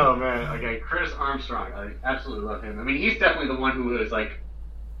 Oh man, okay, Chris Armstrong, I absolutely love him. I mean, he's definitely the one who is like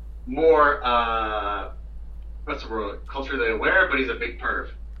more what's the word, culturally aware, but he's a big perv.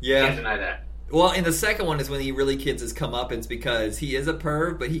 Yeah, can't deny that. Well, and the second one is when he really kids his comeuppance because he is a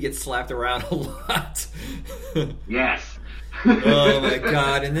perv, but he gets slapped around a lot. Yes. Oh my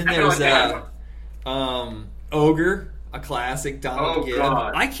god! And then there's Ogre, a classic. Donald Gibb.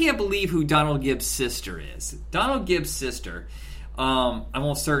 God. I can't believe who Donald Gibb's sister is. Donald Gibb's sister, I'm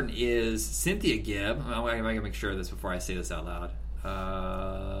almost certain, is Cynthia Gibb. I gotta make sure of this before I say this out loud.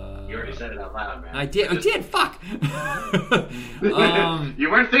 You already said it out loud, man. I did. Fuck. You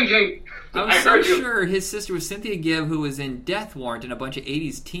weren't thinking. I'm so sure his sister was Cynthia Gibb, who was in Death Warrant and a bunch of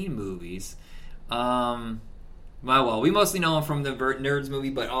 80s teen movies. Well, we mostly know him from the Nerds movie,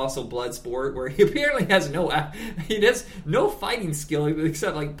 but also Bloodsport, where he apparently has no fighting skill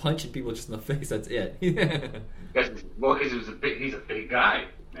except like punching people just in the face. That's it. Well, because he's a big guy,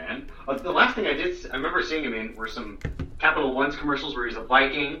 man. The last thing I remember seeing him in were some Capital One's commercials where he's a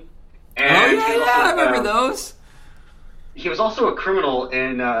Viking. And I remember those. He was also a criminal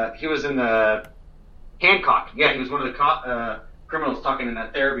he was in the Hancock. Yeah, he was one of the criminals talking in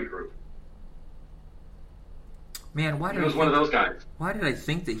that therapy group. Man, he was one of those guys. Why did I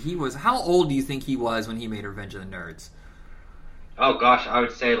think that he was? How old do you think he was when he made Revenge of the Nerds? Oh gosh, I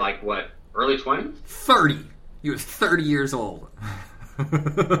would say like what, early 20s? 30. He was 30 years old.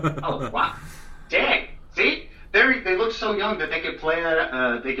 Oh wow, dang! See, they look so young that they could play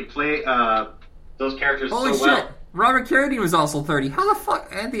those characters. Holy so shit! Well. Robert Carradine was also 30. How the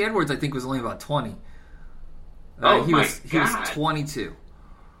fuck? Anthony Edwards, I think, was only about 20. He was 22.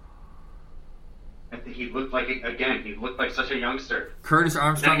 I think he looked like such a youngster. Curtis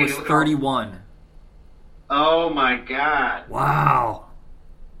Armstrong was 31. Oh my god. Wow.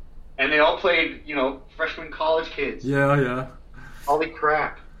 And they all played, freshman college kids. Yeah. Holy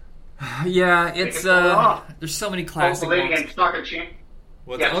crap. Yeah, it's there's so many classic ones. Yeah,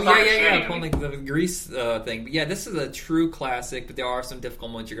 pulling the Grease thing. But yeah, this is a true classic, but there are some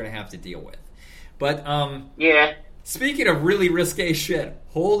difficult ones you're going to have to deal with. But yeah. Speaking of really risque shit,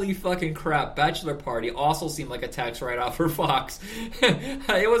 holy fucking crap, Bachelor Party also seemed like a tax write-off for Fox.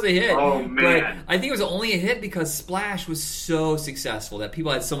 It was a hit. Oh, man. But I think it was only a hit because Splash was so successful that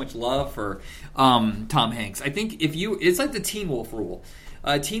people had so much love for Tom Hanks. I think it's like the Teen Wolf rule.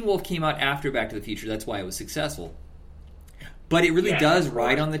 Teen Wolf came out after Back to the Future, that's why it was successful. But it really does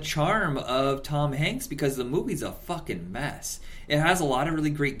ride on the charm of Tom Hanks because the movie's a fucking mess. It has a lot of really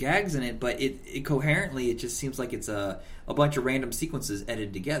great gags in it, but it coherently, it just seems like it's a bunch of random sequences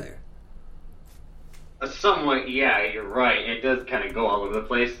edited together. Somewhat, yeah, you're right. It does kind of go all over the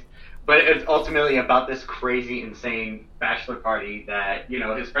place. But it's ultimately about this crazy, insane bachelor party that,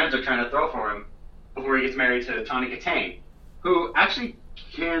 his friends are trying to throw for him before he gets married to Tawny Katane, who actually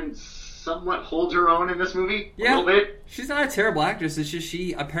can somewhat hold her own in this movie a little bit. She's not a terrible actress. It's just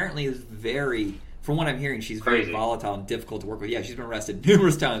she apparently is very, from what I'm hearing, she's very Crazy. volatile and difficult to work with. Yeah, she's been arrested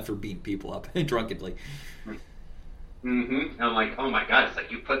numerous times for beating people up drunkenly. And I'm like, oh my god, it's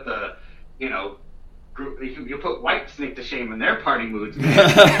like you put the, you put Whitesnake to shame in their party moods,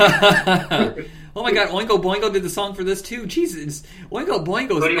 man. Oh my god, Oingo Boingo did the song for this too. Jesus, Oingo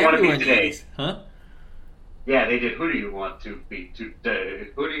Boingo's Who do you want to be everywhere in the today? 80s. Huh? Yeah, they did. Who do you want to be today?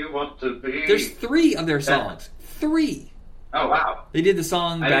 Who do you want to be? There's 3 of their songs. 3. Oh wow. They did the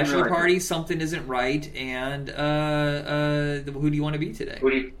song I didn't Bachelor realize Party, Something Isn't Right, and Who Do You Want to Be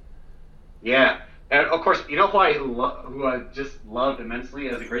Today? Yeah. And of course, you know who I just loved immensely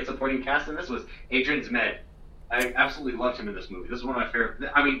as a great supporting cast in this was Adrian Zmed. I absolutely loved him in this movie. This is one of my favorite.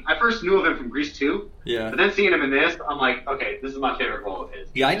 I mean, I first knew of him from Grease 2, Yeah. but then seeing him in this, I'm like, okay, this is my favorite role of his.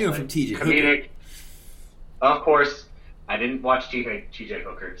 Yeah, I knew him Like, from TJ Hooker. comedic. Of course, I didn't watch TJ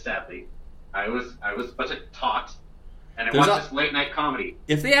Hooker. Sadly, I was a bunch of tot, and I There's watched this late night comedy.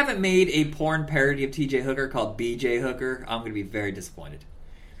 If they haven't made a porn parody of TJ Hooker called BJ Hooker, I'm going to be very disappointed.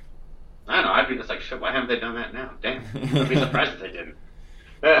 I don't know. I'd be just like, shit. Why haven't they done that now? Damn, I'd be surprised if they didn't.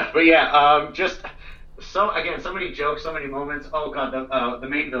 But yeah, just so many jokes, so many moments. Oh god, the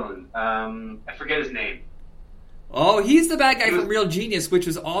main villain. I forget his name. Oh, he's the bad guy from Real Genius, which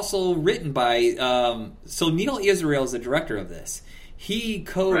was also written by... so Neil Israel is the director of this. He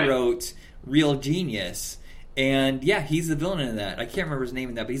co-wrote Real Genius, and yeah, he's the villain in that. I can't remember his name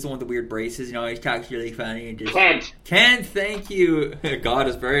in that, but he's the one with the weird braces. You know, he talks really funny. And just... Kent. Kent, thank you. God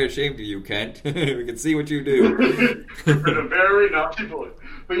is very ashamed of you, Kent. We can see what you do. With a very naughty boy.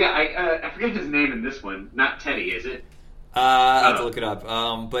 But yeah, I forget his name in this one. Not Teddy, is it? I have to look it up.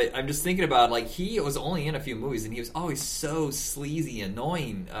 But I'm just thinking about, like, he was only in a few movies, and he was always so sleazy,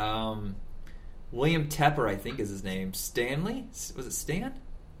 annoying. William Tepper, I think, is his name. Stanley? Was it Stan?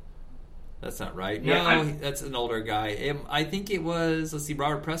 That's not right. Yeah, No, that's an older guy. I think it was, let's see,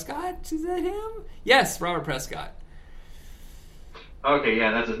 Robert Prescott? Is that him? Yes, Robert Prescott. Okay,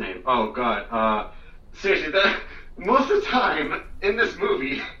 yeah, that's his name. Oh god. Seriously, most of the time in this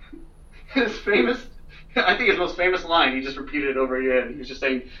movie, I think his most famous line, he just repeated it over again. He was just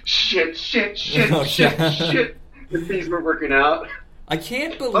saying, shit, shit, shit, Oh, shit, yeah. shit. The things were working out. I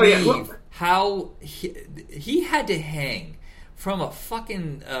can't believe look. how he had to hang from a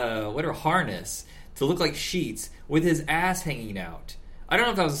fucking harness to look like sheets with his ass hanging out. I don't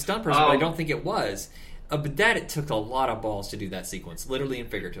know if that was a stunt person, but I don't think it was. But it took a lot of balls to do that sequence, literally and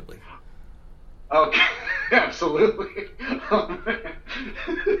figuratively. Okay, absolutely.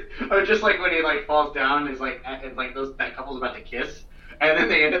 Or just like when he like falls down, is like that couple's about to kiss, and then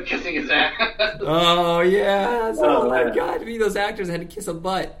they end up kissing his ass. Oh yes! Oh my man. god! To me, those actors had to kiss a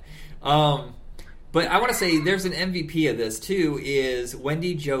butt. But I want to say there's an MVP of this too. Is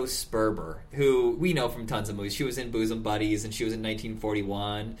Wendy Jo Sperber, who we know from tons of movies. She was in Bosom Buddies, and she was in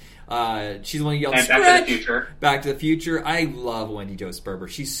 1941. She's the one who yelled And "Stretch!" Back to the Future. Back to the Future. I love Wendy Jo Sperber.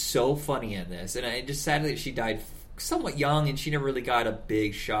 She's so funny in this, and I just sadly she died somewhat young, and she never really got a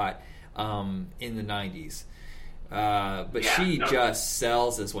big shot in the 90s. But Yeah, she no. just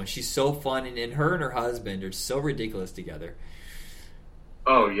sells this one. She's so fun, and her and her husband are so ridiculous together.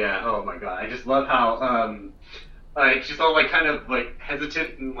 Oh yeah. Oh my god. I just love how like she's all like kind of like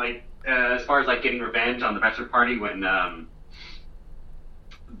hesitant and like as far as like getting revenge on the bachelor party when the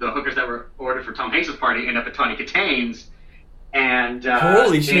hookers that were ordered for Tom Hanks' party end up at Tawny Kitane's. And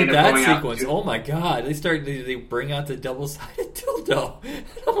Holy they shit, end up that going out sequence. to- Oh my god. They bring out the double-sided dildo.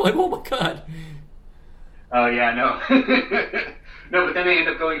 I'm like, oh my god. Oh yeah, no. No, but then they end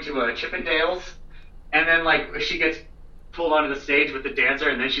up going to Chippendales, and then like she gets pulled onto the stage with the dancer,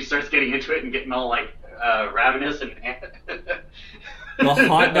 and then she starts getting into it and getting all like ravenous and The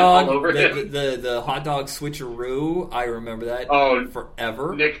hot dog, all over him. the hot dog switcheroo, I remember that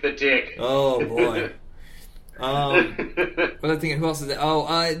forever. Nick the Dick. Oh boy. What other thing? Who else is that?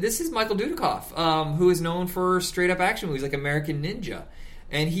 Oh, this is Michael Dudikoff, who is known for straight up action movies like American Ninja.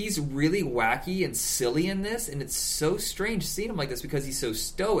 And he's really wacky and silly in this, and it's so strange seeing him like this because he's so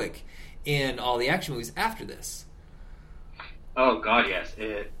stoic in all the action movies after this. Oh god, yes,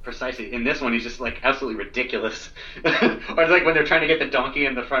 precisely. In this one, he's just like absolutely ridiculous. Or like when they're trying to get the donkey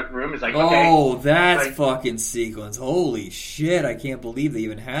in the front room, it's like, okay. Oh, that like, fucking sequence! Holy shit! I can't believe they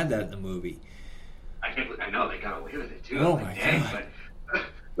even had that in the movie. I know they got away with it too. Oh I'm like, my dang, God. But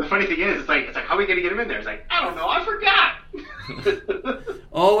the funny thing is, it's like how are we gonna get him in there? It's like I don't know, I forgot.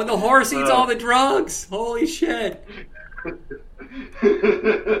 Oh, and the horse eats all the drugs! Holy shit!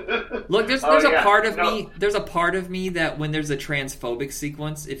 Look, there's a part of me. There's a part of me that when there's a transphobic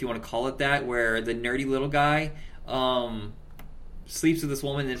sequence, if you want to call it that, where the nerdy little guy sleeps with this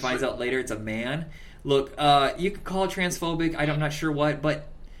woman and then finds out later it's a man. Look, you could call it transphobic. I'm not sure what, but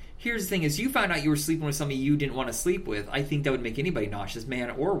Here's the thing: is you found out you were sleeping with somebody you didn't want to sleep with. I think that would make anybody nauseous, man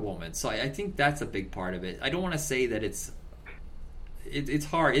or woman. So I think that's a big part of it. I don't want to say that it's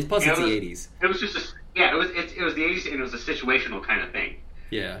hard. Plus, it's the '80s. It was just it was the '80s, and it was a situational kind of thing.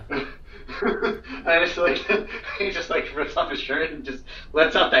 Yeah. I just like he just like rips off his shirt and just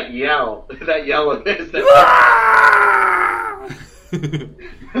lets out that yell of his.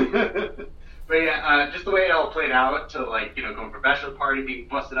 But yeah, just the way it all played out to like going from bachelor party, being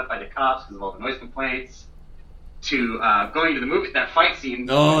busted up by the cops because of all the noise complaints, to going to the movie, that fight scene.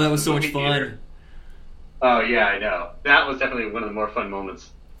 Oh, that was so much fun. Oh yeah, I know. That was definitely one of the more fun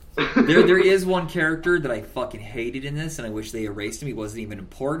moments. there is one character that I fucking hated in this, and I wish they erased him. He wasn't even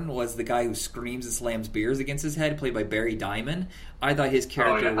important. Was the guy who screams and slams beers against his head, played by Barry Diamond. I thought his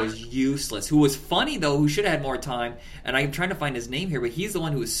character was useless. Who was funny though, who should have had more time. And I'm trying to find his name here, but he's the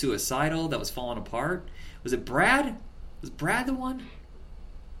one who was suicidal, that was falling apart. Was it Brad? Was Brad the one?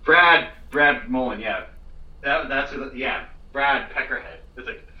 Brad Mullen, yeah. That's Brad Peckerhead. It's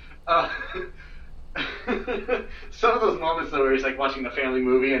like, some of those moments though where he's like watching the family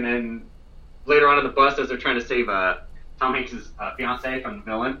movie and then later on in the bus as they're trying to save Tom Hanks' fiance from the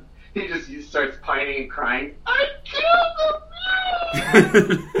villain, he starts pining and crying, I killed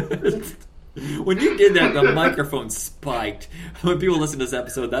him! When you did that, the microphone spiked. When people listen to this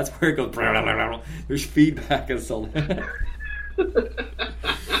episode, that's where it goes. There's feedback and so.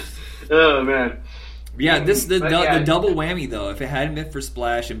 Oh man. Yeah, the double whammy though. If it hadn't been for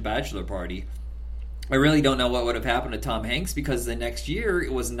Splash and Bachelor Party, I really don't know what would have happened to Tom Hanks, because the next year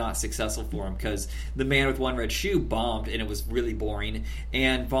it was not successful for him because The Man with One Red Shoe bombed and it was really boring,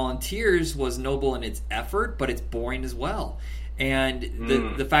 and Volunteers was noble in its effort, but it's boring as well. And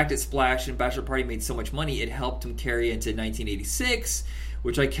the fact that Splash and Bachelor Party made so much money, it helped him carry into 1986,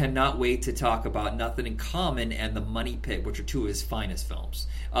 which I cannot wait to talk about. Nothing in Common and The Money Pit, which are two of his finest films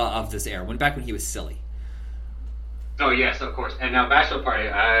of this era, back when he was silly. Oh yes, of course. And now Bachelor Party,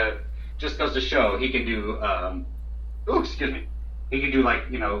 just goes to show he can do. He can do like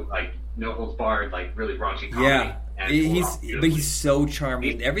no holds barred, like really raunchy comedy. Yeah, he's so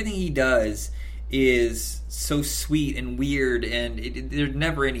charming. Everything he does is so sweet and weird, and there's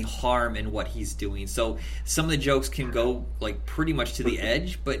never any harm in what he's doing. So some of the jokes can go like pretty much to the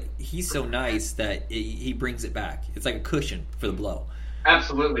edge, but he's so nice that he brings it back. It's like a cushion for the blow.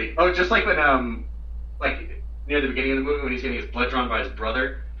 Absolutely. Oh, just like when like near the beginning of the movie when he's getting his blood drawn by his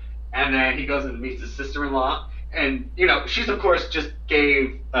brother, and then he goes and meets his sister-in-law, and she's of course just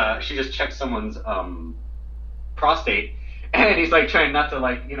she just checked someone's prostate. And he's like trying not to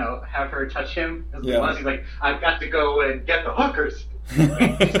have her touch him. Yeah. He's like, I've got to go and get the hookers. Did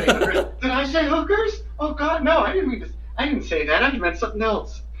I say hookers? Oh God, no! I didn't mean to. I didn't say that. I meant something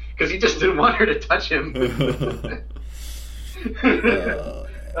else. Because he just didn't want her to touch him.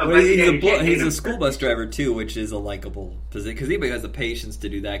 He's a school bus driver too, which is a likable position. Because anybody who has the patience to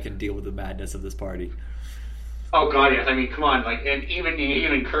do that can deal with the madness of this party. Oh God, yes. I mean, come on. And even he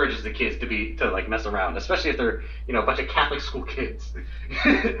encourages the kids to mess around, especially if they're a bunch of Catholic school kids.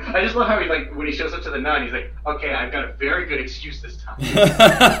 I just love how he when he shows up to the nun, he's like, "Okay, I've got a very good excuse this time."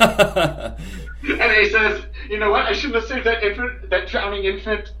 And then he says, "You know what? I shouldn't have saved that drowning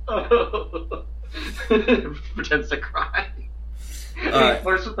infant." Pretends to cry. He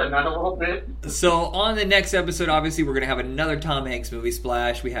flirts with the nun a little bit. So on the next episode, obviously, we're going to have another Tom Hanks movie,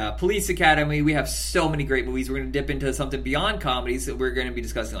 Splash. We have Police Academy. We have so many great movies. We're going to dip into something beyond comedies. So we're going to be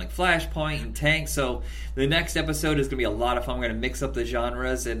discussing like Flashpoint and Tank. So the next episode is going to be a lot of fun. We're going to mix up the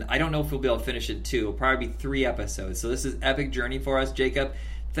genres, and I don't know if we'll be able to finish it in 2. It'll probably be 3 episodes. So this is an epic journey for us. Jacob,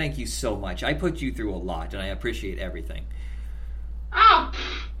 thank you so much. I put you through a lot, and I appreciate everything. Oh,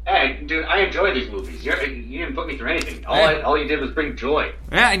 hey, dude, I enjoy these movies. You didn't put me through anything. All you did was bring joy.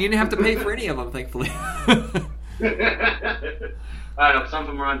 Yeah, and you didn't have to pay for any of them, thankfully. I know, some of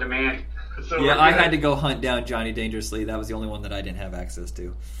them were on demand. So yeah, I had to go hunt down Johnny Dangerously. That was the only one that I didn't have access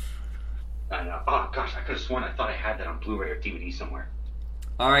to. I know. Oh, gosh, I could have sworn I thought I had that on Blu-ray or DVD somewhere.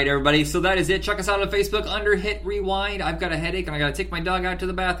 All right, everybody. So that is it. Check us out on Facebook under Hit Rewind. I've got a headache, and I got to take my dog out to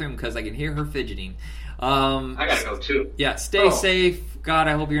the bathroom because I can hear her fidgeting. I gotta go too. Yeah, stay safe. God,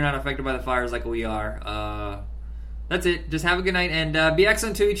 I hope you're not affected by the fires like we are. That's it. Just have a good night and be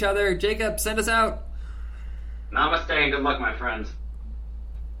excellent to each other. Jacob, send us out. Namaste and good luck, my friends.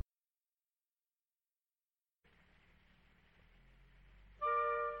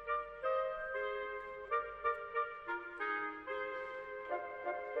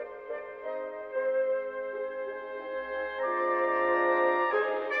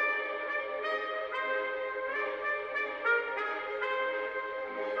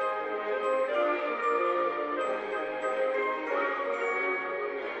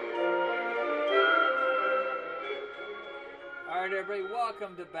 everybody.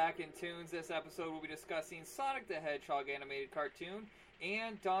 Welcome to Back in Tunes. This episode we'll be discussing Sonic the Hedgehog animated cartoon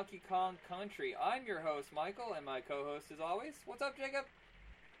and Donkey Kong Country. I'm your host, Michael, and my co-host, as always, what's up, Jacob?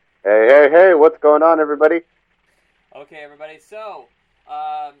 Hey, what's going on, everybody? Okay, everybody, so,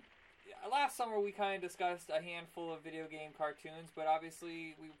 last summer we kind of discussed a handful of video game cartoons, but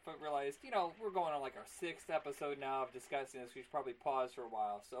obviously we realized, we're going on like our 6th episode now of discussing this. We should probably pause for a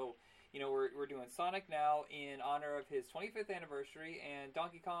while, so... we're doing Sonic now in honor of his 25th anniversary, and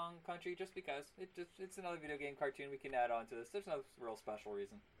Donkey Kong Country just because it's another video game cartoon we can add on to this. There's no real special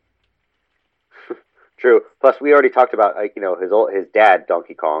reason. True. Plus, we already talked about his dad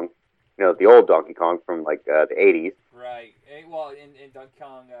Donkey Kong, the old Donkey Kong from like the 80s. Right. Well, in Donkey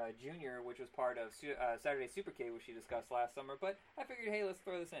Kong Jr., which was part of Saturday Supercade, which we discussed last summer. But I figured, hey, let's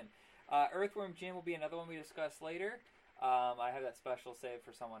throw this in. Earthworm Jim will be another one we discuss later. I have that special saved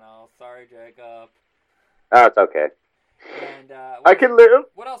for someone else. Sorry, Jacob. Oh, it's okay. And I can live.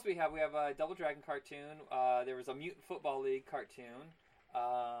 What else we have? We have a Double Dragon cartoon. There was a Mutant Football League cartoon.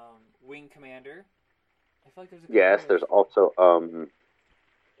 Wing Commander. I feel like there's a yes. There's also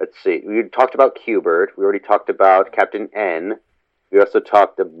let's see. We talked about Q*bert. We already talked about Captain N. We also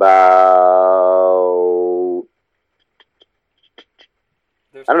talked about.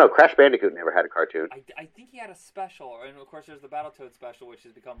 I don't know. Crash Bandicoot never had a cartoon. I think he had a special, and of course there's the Battletoads special, which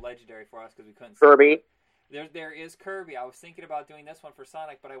has become legendary for us because we couldn't. Kirby. There is Kirby. I was thinking about doing this one for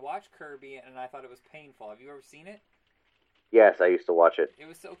Sonic, but I watched Kirby and I thought it was painful. Have you ever seen it? Yes, I used to watch it. It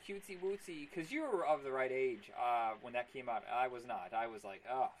was so cutesy wootsy because you were of the right age when that came out. I was not. I was like,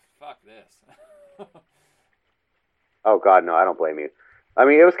 oh fuck this. Oh God, no! I don't blame you. I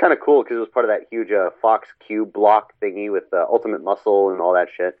mean, it was kind of cool because it was part of that huge Fox Cube block thingy with Ultimate Muscle and all that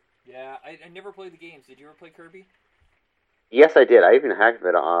shit. Yeah, I never played the games. Did you ever play Kirby? Yes, I did. I even hacked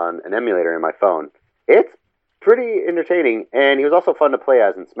it on an emulator in my phone. It's pretty entertaining, and he was also fun to play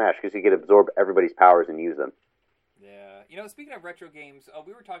as in Smash because you could absorb everybody's powers and use them. Yeah. Speaking of retro games,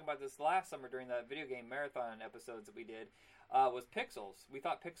 we were talking about this last summer during the video game marathon episodes that we did, was Pixels. We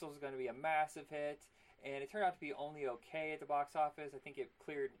thought Pixels was going to be a massive hit. And it turned out to be only okay at the box office. I think it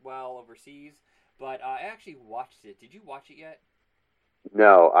cleared well overseas. But I actually watched it. Did you watch it yet?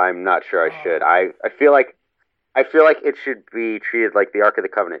 No, I'm not sure I should. I feel like it should be treated like the Ark of the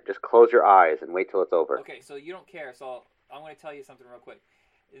Covenant. Just close your eyes and wait till it's over. Okay, so you don't care. So I'm going to tell you something real quick.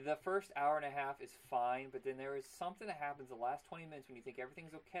 The first hour and a half is fine, but then there is something that happens the last 20 minutes when you think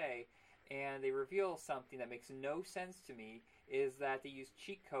everything's okay, and they reveal something that makes no sense to me, is that they use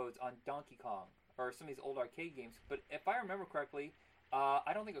cheat codes on Donkey Kong. Or some of these old arcade games, but if I remember correctly,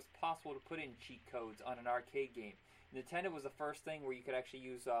 I don't think it was possible to put in cheat codes on an arcade game. Nintendo was the first thing where you could actually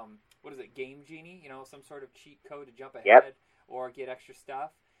use, Game Genie, some sort of cheat code to jump ahead or get extra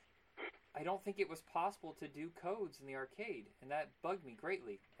stuff. I don't think it was possible to do codes in the arcade, and that bugged me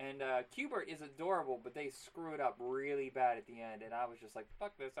greatly. And Q*bert is adorable, but they screw it up really bad at the end, and I was just like,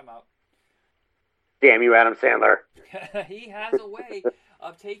 fuck this, I'm out. Damn you, Adam Sandler. He has a way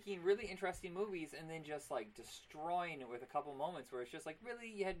of taking really interesting movies and then just like destroying it with a couple moments where it's just like, really,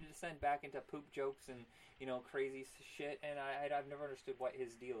 you had to descend back into poop jokes and crazy shit, and I've never understood what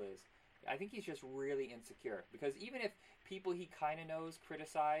his deal is. I think he's just really insecure because even if people he kind of knows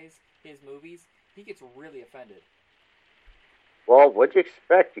criticize his movies, he gets really offended. Well, what'd you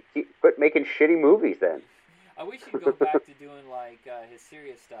expect? You quit making shitty movies then. I wish he'd go back to doing like his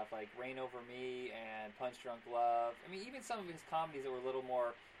serious stuff, like Reign Over Me and Punch Drunk Love. I mean, even some of his comedies that were a little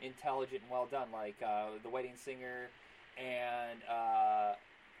more intelligent and well done, like The Wedding Singer and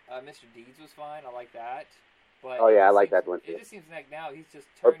Mr. Deeds was fine. I like that. But oh yeah, I like that one too. It just seems like now he's just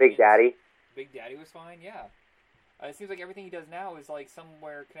or Big Daddy. Big Daddy was fine. Yeah. It seems like everything he does now is like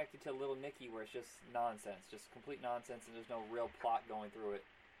somewhere connected to Little Nicky, where it's just nonsense, just complete nonsense, and there's no real plot going through it.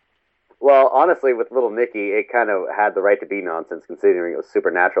 Well, honestly, with Little Nicky, it kind of had the right to be nonsense, considering it was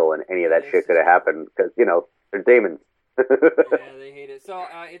supernatural and any of that shit could have happened, because, they're demons. Yeah, they hate it. So,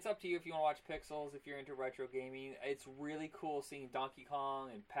 it's up to you if you want to watch Pixels, if you're into retro gaming. It's really cool seeing Donkey Kong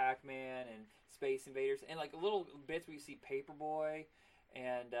and Pac-Man and Space Invaders, and, like, little bits where you see Paperboy,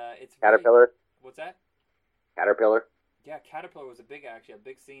 and it's Caterpillar. Really... What's that? Caterpillar. Yeah, Caterpillar was a big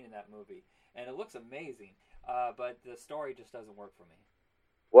scene in that movie, and it looks amazing, but the story just doesn't work for me.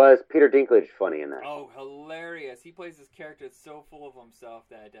 Was Peter Dinklage funny in that? Oh, hilarious. He plays this character that's so full of himself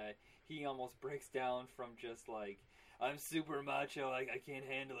that he almost breaks down from just like, I'm super macho, I can't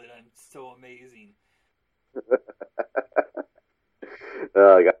handle it, I'm so amazing.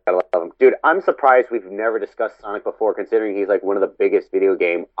 Oh, I gotta love him. Dude, I'm surprised we've never discussed Sonic before, considering he's like one of the biggest video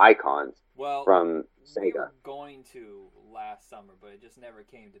game icons from Sega. We were going to last summer, but it just never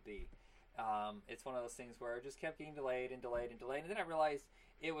came to be. It's one of those things where it just kept getting delayed and delayed and delayed, and then I realized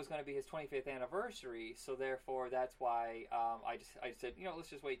it was going to be his 25th anniversary, so therefore that's why I said, let's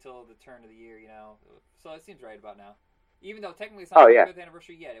just wait till the turn of the year, So it seems right about now. Even though technically it's not the 25th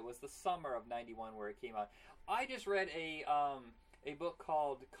anniversary yet, it was the summer of '91 where it came out. I just read a book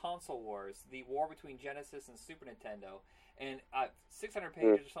called Console Wars: The War Between Genesis and Super Nintendo, and 600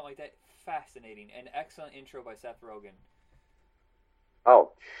 pages or something like that. Fascinating, and excellent intro by Seth Rogen.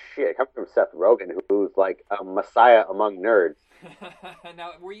 Oh shit! Coming from Seth Rogen, who's like a messiah among nerds.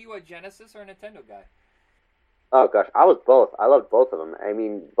 Now, were you a Genesis or a Nintendo guy? Oh gosh, I was both. I loved both of them. I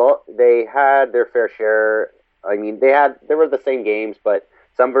mean, they had their fair share. I mean, they were the same games, but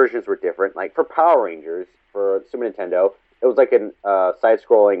some versions were different. Like for Power Rangers for Super Nintendo, it was like a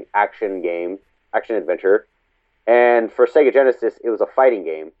side-scrolling action adventure, and for Sega Genesis, it was a fighting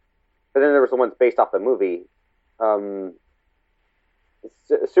game. But then there was the ones based off the movie. Super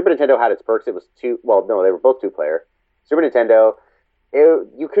Nintendo had its perks. It was they were both two-player. Super Nintendo,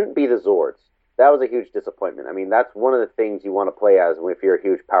 you couldn't be the Zords. That was a huge disappointment. I mean, that's one of the things you want to play as if you're a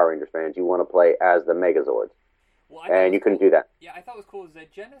huge Power Rangers fan. You want to play as the Megazords. Well, and you couldn't do that. Yeah, I thought it was cool is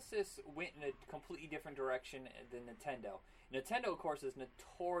that Genesis went in a completely different direction than Nintendo. Nintendo, of course, is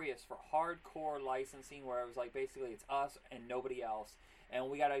notorious for hardcore licensing, where it was like basically it's us and nobody else, and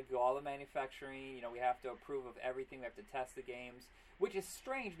we got to do all the manufacturing. We have to approve of everything. We have to test the games, which is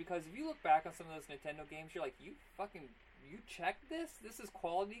strange because if you look back on some of those Nintendo games, you're like, you checked this? This is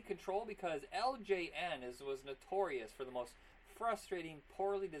quality control? Because LJN was notorious for the most frustrating,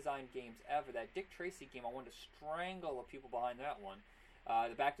 poorly designed games ever. That Dick Tracy game, I wanted to strangle the people behind that one.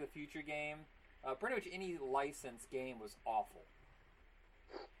 The Back to the Future game, pretty much any licensed game was awful.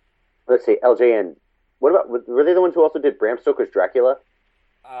 Let's see, LJN. What about, were they the ones who also did Bram Stoker's Dracula?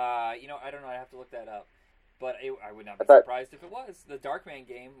 I don't know. I have to look that up. But I would not be surprised if it was. The Darkman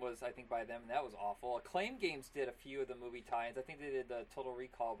game was, I think, by them, and that was awful. Acclaim Games did a few of the movie tie-ins. I think they did the Total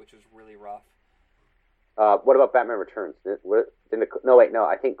Recall, which was really rough. What about Batman Returns? I think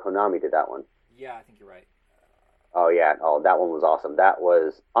Konami did that one. Yeah, I think you're right. Oh yeah, that one was awesome. That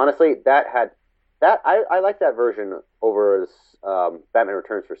was honestly I like that version over Batman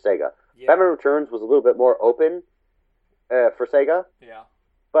Returns for Sega. Yeah. Batman Returns was a little bit more open for Sega. Yeah.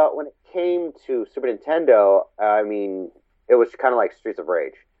 But when it came to Super Nintendo, I mean, it was kind of like Streets of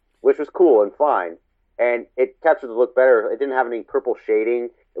Rage, which was cool and fine, and it captured the look better. It didn't have any purple shading.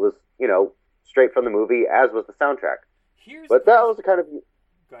 It was straight from the movie, as was the soundtrack. That was kind of.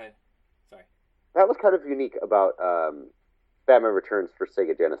 Go ahead. Sorry. That was kind of unique about Batman Returns for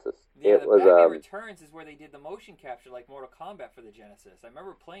Sega Genesis. Yeah, Batman Returns is where they did the motion capture like Mortal Kombat for the Genesis. I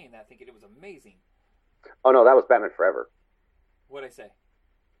remember playing that, thinking it was amazing. Oh no, that was Batman Forever. What'd I say?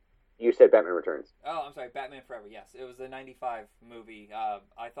 You said Batman Returns. Oh, I'm sorry, Batman Forever. Yes, it was the '95 movie.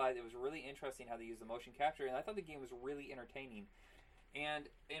 I thought it was really interesting how they used the motion capture, and I thought the game was really entertaining. And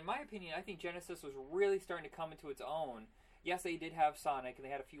in my opinion, I think Genesis was really starting to come into its own. Yes, they did have Sonic, and they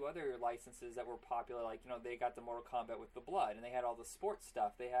had a few other licenses that were popular. Like, they got the Mortal Kombat with the blood, and they had all the sports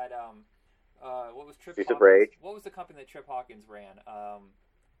stuff. They had what was Trip Hawkins? Rage. What was the company that Trip Hawkins ran?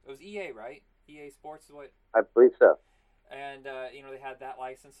 It was EA, right? EA Sports is what? I believe so. And they had that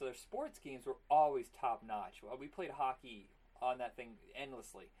license, so their sports games were always top notch. We played hockey on that thing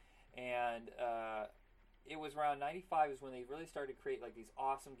endlessly, and it was around '95 is when they really started to create like these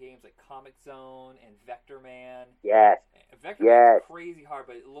awesome games like Comic Zone and Vector Man. Yes. Vector Man's crazy hard,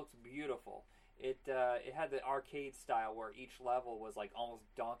 but it looks beautiful. It had the arcade style where each level was like almost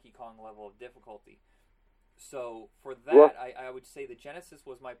Donkey Kong level of difficulty. So for that, I would say the Genesis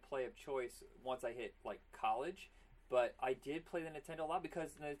was my play of choice once I hit like college. But I did play the Nintendo a lot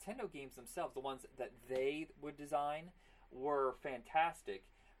because the Nintendo games themselves, the ones that they would design, were fantastic.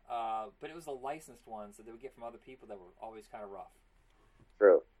 But it was the licensed ones that they would get from other people that were always kind of rough.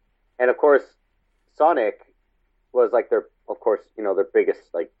 True. And of course, Sonic was like their biggest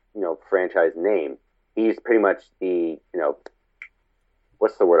franchise name. He's pretty much the,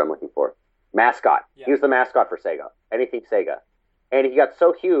 what's the word I'm looking for? Mascot. Yeah. He was the mascot for Sega. Anything Sega. And he got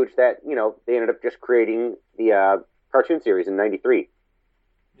so huge that, they ended up just creating the cartoon series in '93.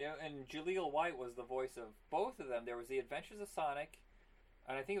 Yeah, and Jaleel White was the voice of both of them. There was The Adventures of Sonic,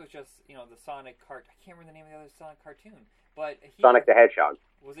 and I think it was just, the Sonic I can't remember the name of the other Sonic cartoon. But Sonic the Hedgehog.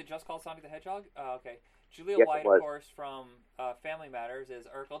 Was it just called Sonic the Hedgehog? Okay. Jaleel White, of course, from Family Matters is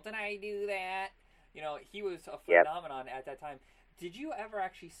Urkel. Did I do that? He was a phenomenon at that time. Did you ever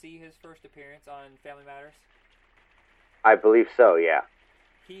actually see his first appearance on Family Matters? I believe so, yeah.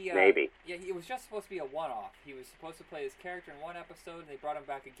 Maybe. Yeah, he was just supposed to be a one-off. He was supposed to play his character in one episode, and they brought him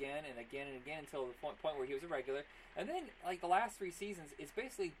back again and again and again until the point where he was a regular. And then, like, the last 3 seasons, it's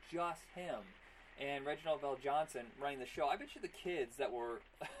basically just him and Reginald Vell Johnson running the show. I bet you the kids that were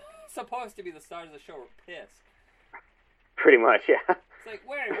supposed to be the stars of the show were pissed. Pretty much, yeah. It's like,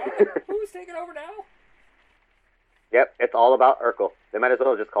 wait, what? Who's taking over now? Yep, it's all about Urkel. They might as well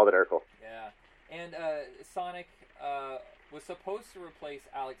have just called it Urkel. Yeah. And Sonic was supposed to replace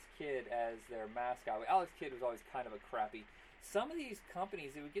Alex Kidd as their mascot. Alex Kidd was always kind of a crappy. Some of these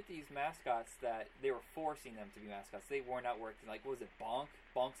companies, they would get these mascots that they were forcing them to be mascots. They were not working. Like, what was it, Bonk?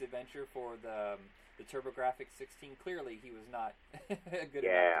 Bonk's Adventure for the TurboGrafx 16. Clearly, he was not good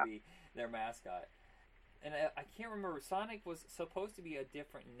enough to be their mascot. And I can't remember. Sonic was supposed to be a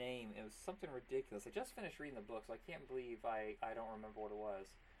different name. It was something ridiculous. I just finished reading the book, so I can't believe I don't remember what it was.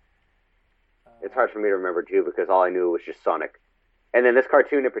 It's hard for me to remember too because all I knew was just Sonic. And then this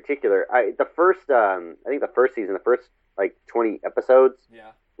cartoon in particular, I think the first season, the first like 20 episodes,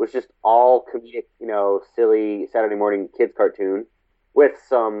 was just all comedic, silly Saturday morning kids cartoon with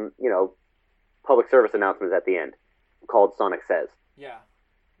some, public service announcements at the end called Sonic Says. Yeah.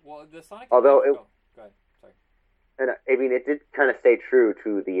 Well, the Sonic. Although go ahead. Sorry. And I mean, it did kind of stay true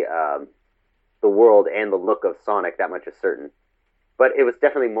to the world and the look of Sonic. That much is certain. But it was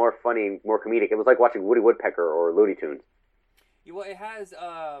definitely more funny, more comedic. It was like watching Woody Woodpecker or Looney Tunes. Yeah, well, it has,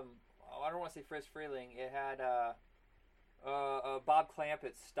 I don't want to say Friz Freleng. It had Bob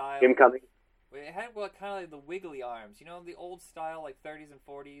Clampett style. Jim Cummings. It had kind of like the wiggly arms. The old style, like 30s and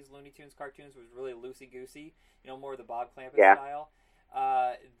 40s Looney Tunes cartoons was really loosey-goosey. More of the Bob Clampett style.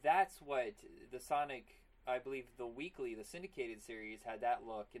 That's what the Sonic, I believe, the weekly, the syndicated series had that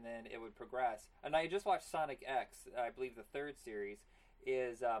look, and then it would progress. And I just watched Sonic X, I believe the 3rd series,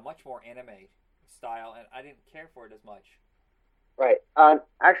 is much more anime style, and I didn't care for it as much. Right.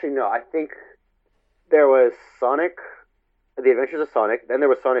 Actually, no. I think there was Sonic, The Adventures of Sonic. Then there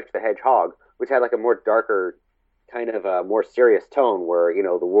was Sonic the Hedgehog, which had like a more darker, kind of a more serious tone, where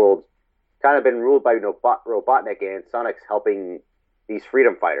the world's kind of been ruled by Robotnik, and Sonic's helping these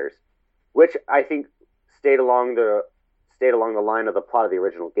freedom fighters, which I think stayed along the line of the plot of the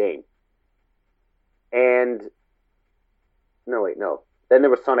original game. And no. Then there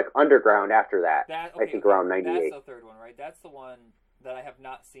was Sonic Underground after that. I think around 98. That's the 3rd one, right? That's the one that I have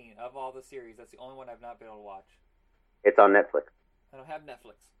not seen. Of all the series, that's the only one I've not been able to watch. It's on Netflix. I don't have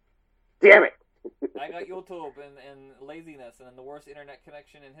Netflix. Damn it! I got YouTube and laziness and the worst internet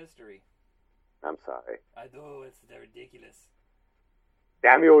connection in history. I'm sorry. I do. They're ridiculous.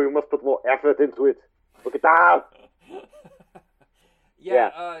 Damn you must put more effort into it. Look at that!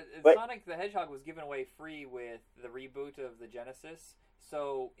 But Sonic the Hedgehog was given away free with the reboot of the Genesis,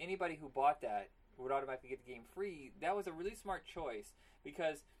 so anybody who bought that would automatically get the game free. That was a really smart choice,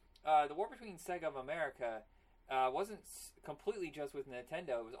 because the war between Sega of America wasn't completely just with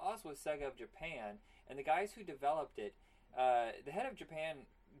Nintendo. It was also with Sega of Japan, and the guys who developed it, the head of Japan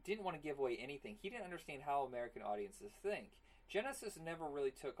didn't want to give away anything. He didn't understand how American audiences think. Genesis never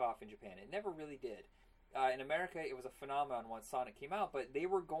really took off in Japan. It never really did. In America, it was a phenomenon once Sonic came out, but they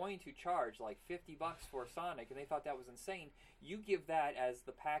were going to charge like $50 for Sonic, and they thought that was insane. You give that as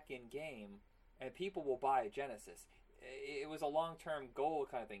the pack-in game, and people will buy a Genesis. It was a long-term goal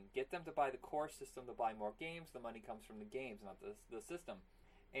kind of thing. Get them to buy the core system to buy more games. The money comes from the games, not the system.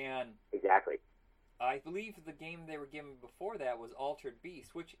 And exactly. I believe the game they were given before that was Altered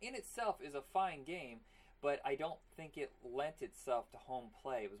Beast, which in itself is a fine game, but I don't think it lent itself to home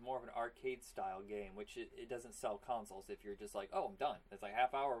play. It was more of an arcade-style game, which it doesn't sell consoles if you're just like, oh, I'm done. It's like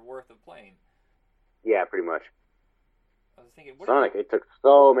half hour worth of playing. Yeah, pretty much. I was thinking, Sonic, it took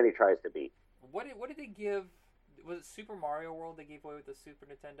so many tries to beat. What did they give? Was it Super Mario World they gave away with the Super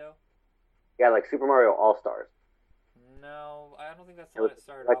Nintendo? Yeah, like Super Mario All-Stars. No, I don't think that's the one it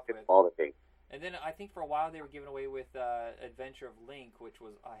started like off with. All the thing. And then I think for a while they were giving away with Adventure of Link, which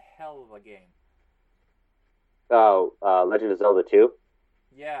was a hell of a game. Oh, Legend of Zelda 2?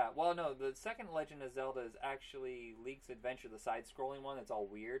 Yeah, well, no, the second Legend of Zelda is actually Link's Adventure, the side-scrolling one that's all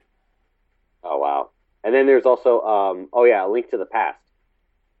weird. Oh, wow. And then there's also, A Link to the Past.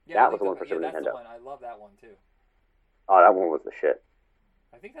 Yeah, that was the one for Super that's Nintendo. The one. I love that one, too. Oh, that one was the shit.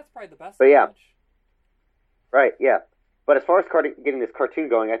 I think that's probably the best bunch. Right, yeah. But as far as getting this cartoon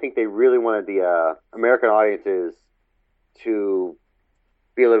going, I think they really wanted the American audiences to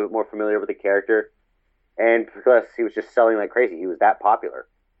be a little bit more familiar with the character. And because he was just selling like crazy, he was that popular.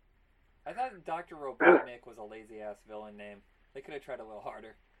 I thought Dr. Robotnik was a lazy-ass villain name. They could have tried a little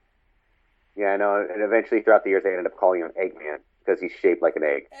harder. Yeah, I know. And eventually, throughout the years, they ended up calling him Eggman because he's shaped like an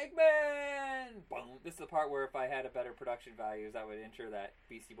egg. Eggman! Eggman! Boom. This is the part where if I had a better production values, I would enter that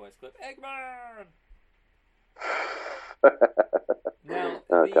Beastie Boys clip. Eggman! Now,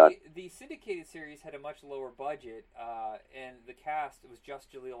 the syndicated series had a much lower budget, and the cast was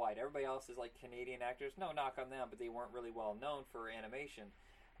just Jaleel White. Everybody else is like Canadian actors. No knock on them, but they weren't really well known for animation.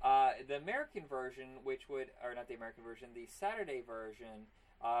 The American version, not the American version, the Saturday version,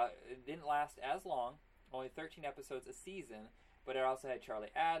 didn't last as long, only 13 episodes a season, but it also had Charlie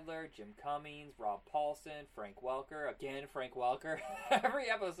Adler, Jim Cummings, Rob Paulson, Frank Welker. Again, Frank Welker. Every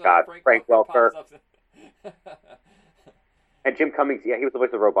episode, Frank Welker pops up. And Jim Cummings, yeah, he was the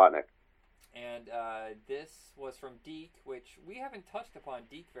voice of Robotnik. And this was from Deke, which we haven't touched upon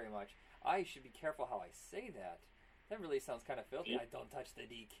Deke very much. I should be careful how I say that. That really sounds kind of filthy. I don't touch the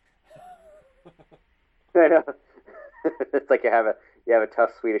Deke. I know. It's like you have a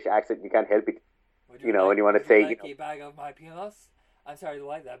tough Swedish accent. You can't help it. When you want to say, a bag of my peanuts? I'm sorry,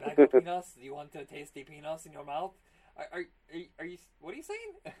 what? That bag of peanuts? Do you want to taste the peanuts in your mouth? Are you? What are you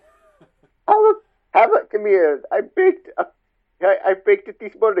saying? Come here. I baked it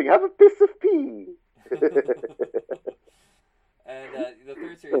this morning. Have a piece of pea. And the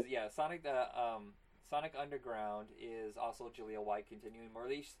third series, yeah, Sonic Underground is also Jaleel White continuing.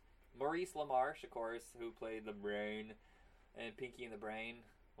 Maurice LaMarche, of course, who played the Brain, and Pinky and the Brain.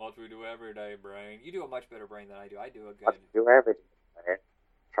 What we do every day, Brain. You do a much better Brain than I do. I do a good. What we do every day.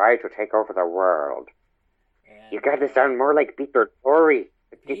 Try to take over the world. And, you gotta sound more like Peter Lorre.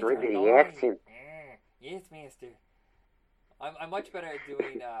 Get rid of the accent. Yes, master. I'm much better at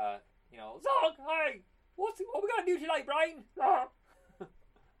doing, Zog, hey, what we gonna do tonight, Brian?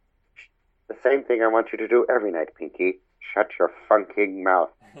 The same thing I want you to do every night, Pinky. Shut your funking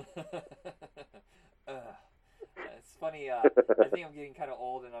mouth. It's funny, I think I'm getting kind of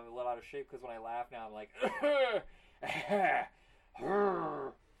old and I'm a little out of shape because when I laugh now, I'm like,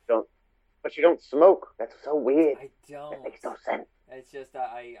 But you don't smoke. That's so weird. I don't. That makes no sense. It's just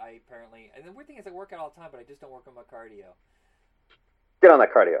I apparently, and the weird thing is I work out all the time, but I just don't work on my cardio. Get on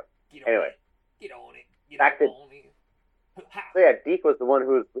that cardio. Anyway. Get on it. So yeah, Deke was the one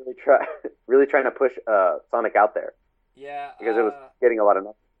who was really trying to push Sonic out there. Yeah. Because it was getting a lot of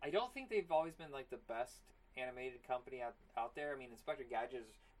nothing. I don't think they've always been like the best animated company out there. I mean, Inspector Gadget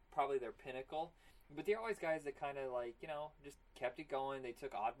is probably their pinnacle. But they're always guys that kind of like, just kept it going. They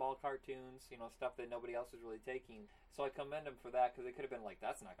took oddball cartoons, stuff that nobody else was really taking. So I commend them for that because they could have been like,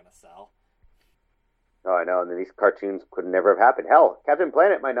 that's not going to sell. Oh, I know. And then these cartoons could never have happened. Hell, Captain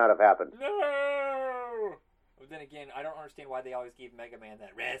Planet might not have happened. No! But then again, I don't understand why they always gave Mega Man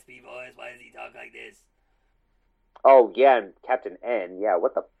that raspy voice. Why does he talk like this? Oh, yeah, and Captain N. Yeah,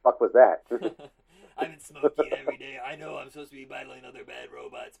 what the fuck was that? I've been smoking every day. I know I'm supposed to be battling other bad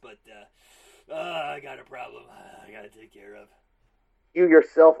robots, but I got a problem I gotta take care of. You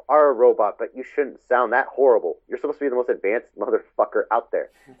yourself are a robot, but you shouldn't sound that horrible. You're supposed to be the most advanced motherfucker out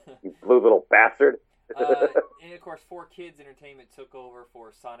there. You blue little bastard. And of course, 4Kids Entertainment took over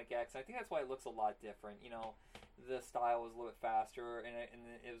for Sonic X. I think that's why it looks a lot different. The style was a little bit faster, and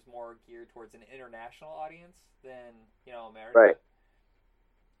it was more geared towards an international audience than America. Right.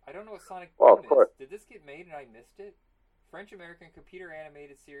 I don't know what Sonic Boom is. of course. Did this get made and I missed it? French-American computer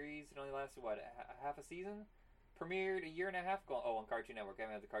animated series. It only lasted, half a season? Premiered a year and a half ago. Oh, on Cartoon Network. I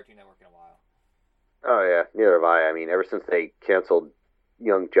haven't had the Cartoon Network in a while. Oh, yeah. Neither have I. I mean, ever since they canceled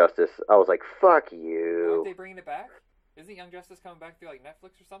Young Justice, I was like, fuck you. Aren't they bringing it back? Isn't Young Justice coming back through,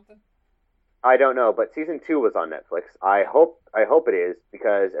 Netflix or something? I don't know, but season 2 was on Netflix. I hope it is,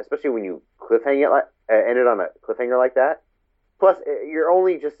 because especially when you end it on a cliffhanger like that. Plus, you're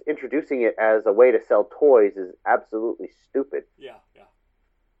only just introducing it as a way to sell toys is absolutely stupid. Yeah.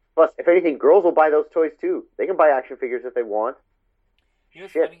 Plus, if anything, girls will buy those toys too. They can buy action figures if they want.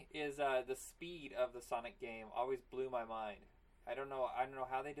 What's funny is the speed of the Sonic game always blew my mind. I don't know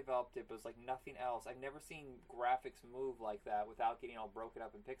how they developed it, but it was like nothing else. I've never seen graphics move like that without getting all broken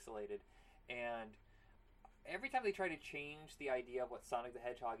up and pixelated. And every time they try to change the idea of what Sonic the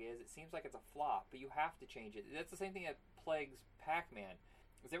Hedgehog is, it seems like it's a flop, but you have to change it. That's the same thing that plagues Pac-Man.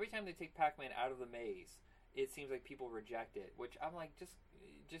 Because every time they take Pac-Man out of the maze, it seems like people reject it, which I'm like,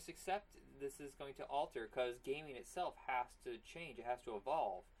 just accept this is going to alter, because gaming itself has to change. It has to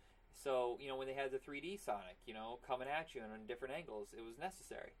evolve. So, when they had the 3D Sonic, coming at you and on different angles, it was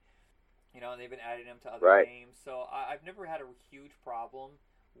necessary. And they've been adding them to other games. So I've never had a huge problem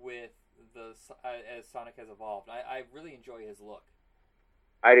with as Sonic has evolved. I really enjoy his look.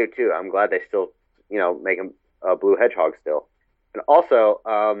 I do too. I'm glad they still, make him a blue hedgehog still. And also,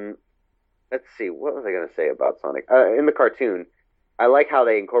 let's see, what was I going to say about Sonic? In the cartoon, I like how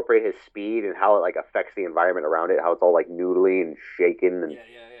they incorporate his speed and how it affects the environment around it. How it's all noodly and shaking. And Yeah.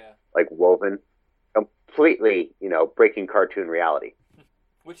 like woven, completely, breaking cartoon reality.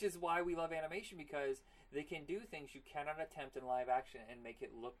 Which is why we love animation, because they can do things you cannot attempt in live action and make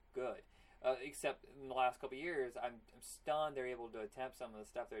it look good. Except in the last couple of years, I'm stunned they're able to attempt some of the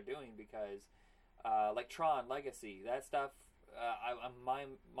stuff they're doing, because like Tron Legacy, that stuff, I'm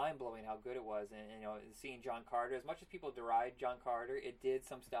mind blowing how good it was. And seeing John Carter, as much as people deride John Carter, it did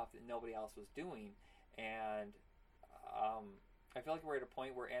some stuff that nobody else was doing. And I feel like we're at a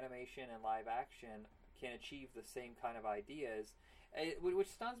point where animation and live action can achieve the same kind of ideas. Which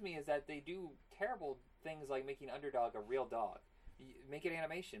stuns me is that they do terrible things like making Underdog a real dog. Make it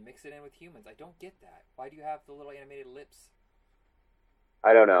animation, mix it in with humans. I don't get that. Why do you have the little animated lips?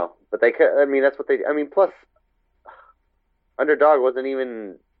 I don't know, but they could. I mean, that's what they. I mean, plus, Underdog wasn't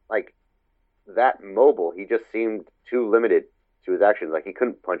even like that mobile. He just seemed too limited to his actions. Like he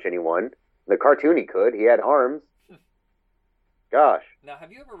couldn't punch anyone. The cartoon he could. He had arms. Gosh. Now,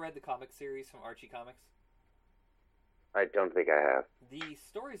 have you ever read the comic series from Archie Comics? I don't think I have. The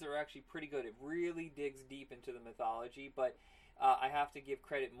stories are actually pretty good. It really digs deep into the mythology, but I have to give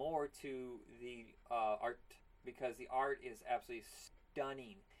credit more to the art, because the art is absolutely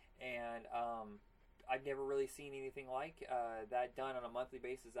stunning, and I've never really seen anything like that done on a monthly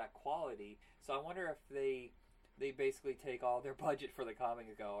basis, that quality. So I wonder if they basically take all their budget for the comic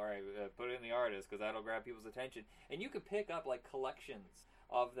and go, all right, put it in the artist, because that'll grab people's attention. And you can pick up like collections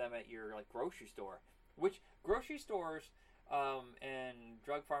of them at your like grocery store, which grocery stores and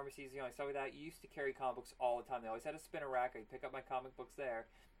drug pharmacies, stuff like that, you used to carry comic books all the time. They always had a spinner rack. I'd pick up my comic books there.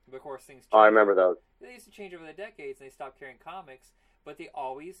 But of course, things change. Oh, I remember those. They used to change over the decades, and they stopped carrying comics. But they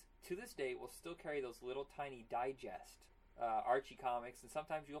always, to this day, will still carry those little tiny digest Archie comics. And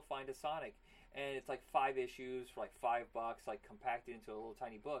sometimes you'll find a Sonic, and it's like 5 issues for like $5, like compacted into a little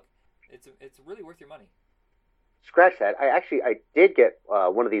tiny book. It's really worth your money. Scratch that. I did get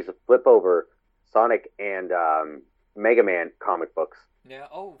one of these flip over Sonic and Mega Man comic books. Yeah.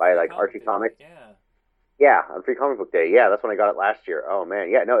 Oh. By like Archie Comics. Yeah. Yeah, on Free Comic Book Day. Yeah, that's when I got it last year. Oh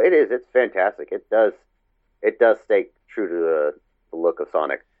man, yeah, no, it is. It's fantastic. It does stay true to the look of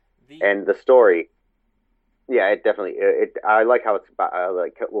Sonic and the story. Yeah, it definitely. I like how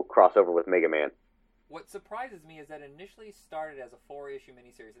will cross over with Mega Man. What surprises me is that it initially started as a 4-issue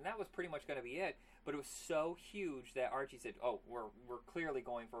miniseries, and that was pretty much going to be it. But it was so huge that Archie said, "Oh, we're clearly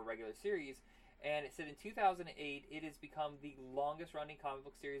going for a regular series." And it said in 2008, it has become the longest-running comic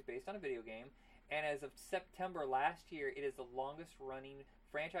book series based on a video game. And as of September last year, it is the longest-running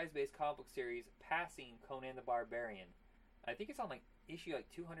franchise-based comic book series, passing Conan the Barbarian. I think it's on like issue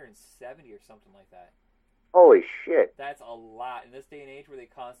like 270 or something like that. Holy shit! That's a lot in this day and age where they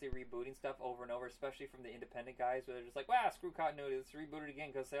constantly rebooting stuff over and over, especially from the independent guys, where they're just like, "Wow, screw continuity, let's reboot it again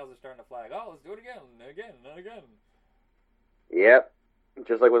because sales are starting to flag. Oh, let's do it again, and again." Yep,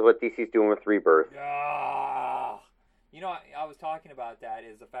 just like with what DC's doing with Rebirth. Ah. I was talking about that,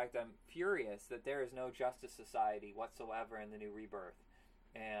 is the fact that I'm furious that there is no Justice Society whatsoever in the new Rebirth.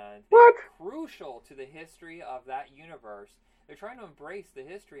 And what? Crucial to the history of that universe. They're trying to embrace the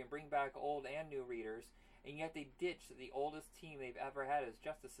history and bring back old and new readers, and yet they ditch the oldest team they've ever had as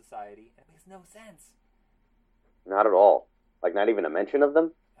Justice Society. It makes no sense. Not at all. Like, not even a mention of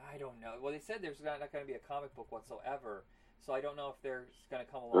them? I don't know. Well, they said there's not going to be a comic book whatsoever, so I don't know if they're going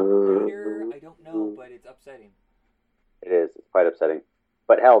to come along later. I don't know, but it's upsetting. It is. It's quite upsetting.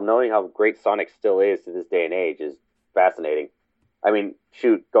 But hell, knowing how great Sonic still is to this day and age is fascinating. I mean,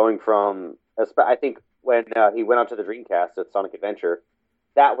 shoot, going from... I think when he went onto the Dreamcast at Sonic Adventure,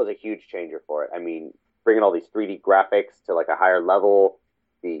 that was a huge changer for it. I mean, bringing all these 3D graphics to like a higher level,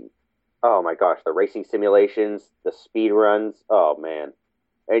 oh my gosh, the racing simulations, the speed runs, oh man.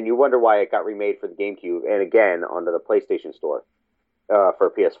 And you wonder why it got remade for the GameCube and again onto the PlayStation Store for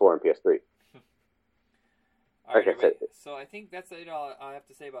PS4 and PS3. All right, so I think that's it all I have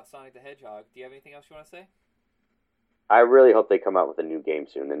to say about Sonic the Hedgehog. Do you have anything else you want to say? I really hope they come out with a new game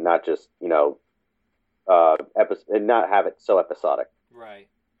soon and not just, and not have it so episodic. Right.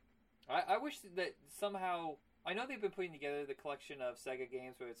 I wish that somehow... I know they've been putting together the collection of Sega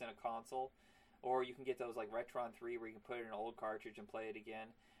games where it's in a console, or you can get those like Retron 3 where you can put it in an old cartridge and play it again.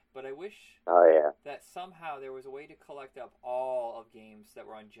 But I wish that somehow there was a way to collect up all of games that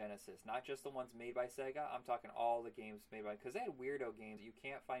were on Genesis, not just the ones made by Sega. I'm talking all the games made by... Because they had weirdo games that you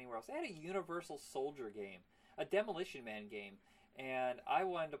can't find anywhere else. They had a Universal Soldier game, a Demolition Man game, and I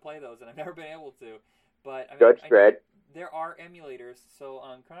wanted to play those, and I've never been able to. But I mean, Judge Dredd. There are emulators, so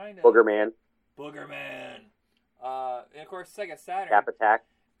I'm kind of... Boogerman. And of course, Sega Saturn. Cap Attack.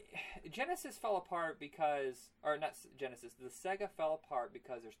 Genesis fell apart because... Or not Genesis. The Sega fell apart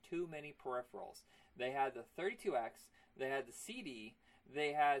because there's too many peripherals. They had the 32X, they had the CD,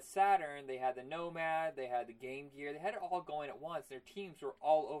 They had Saturn, they had the Nomad, they had the Game Gear. They had it all going at once. Their teams were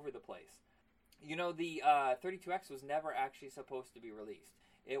all over the place. You know, the 32X was never actually supposed to be released.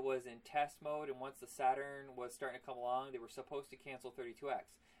 It was in test mode, and once the Saturn was starting to come along, they were supposed to cancel 32X.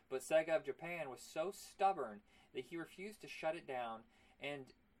 But Sega of Japan was so stubborn that he refused to shut it down and,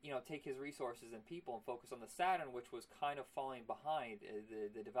 you know, take his resources and people and focus on the Saturn, which was kind of falling behind.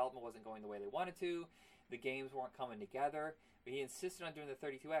 The development wasn't going the way they wanted to. The games weren't coming together. But he insisted on doing the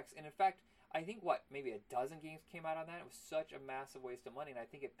 32X. And in fact, I think, maybe a dozen games came out on that? It was such a massive waste of money, and I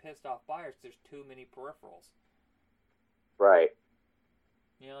think it pissed off buyers because there's too many peripherals. Right.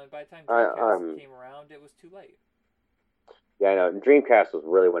 You know, and by the time Dreamcast came around, it was too late. Yeah, I know. Dreamcast was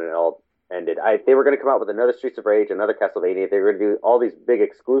really when it all ended. They were going to come out with another Streets of Rage, another Castlevania. They were going to do all these big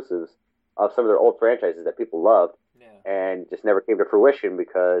exclusives of some of their old franchises that people loved, and just never came to fruition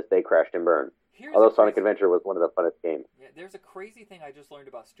because they crashed and burned. Although Sonic Adventure was one of the funnest games. Yeah, there's a crazy thing I just learned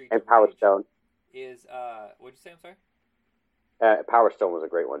about Streets and of Power Rage. Stone. Is what'd you say? I'm sorry. Power Stone was a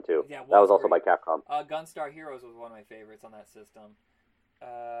great one too. Yeah, that was also by Capcom. Gunstar Heroes was one of my favorites on that system.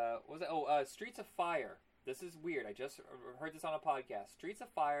 Was it? Streets of Fire. This is weird. I just heard this on a podcast. Streets of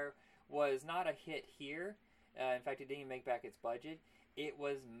Fire was not a hit here. In fact, it didn't even make back its budget. It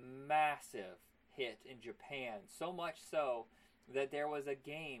was massive hit in Japan. So much so that there was a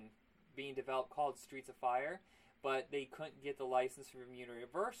game being developed called Streets of Fire, but they couldn't get the license from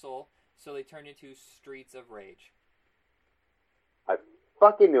Universal, so they turned into Streets of Rage. I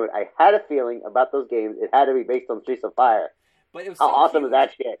fucking knew it. I had a feeling about those games. It had to be based on Streets of Fire. But it was how so awesome huge. is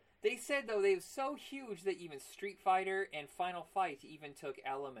that shit? They said, though, they were so huge that even Street Fighter and Final Fight even took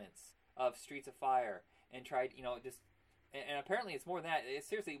elements of Streets of Fire and tried, you know, just... And apparently it's more than that.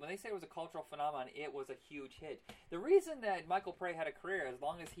 Seriously, when they say it was a cultural phenomenon, it was a huge hit. The reason that Michael Prey had a career as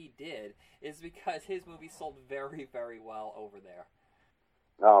long as he did is because his movies sold very, very well over there.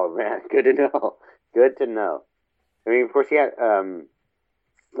 Oh, man. Good to know. Good to know. I mean, of course, yeah.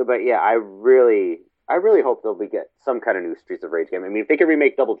 But, yeah, I really hope they'll get some kind of new Streets of Rage game. I mean, if they could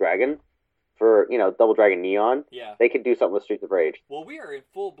remake Double Dragon for, you know, Double Dragon Neon, they could do something with Streets of Rage. Well, we are in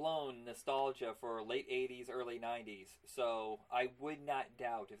full-blown nostalgia for late 80s, early 90s, so I would not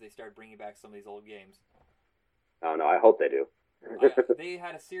doubt if they start bringing back some of these old games. Oh, no, I hope they do. They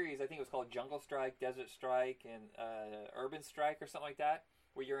had a series, I think it was called Jungle Strike, Desert Strike, and Urban Strike or something like that,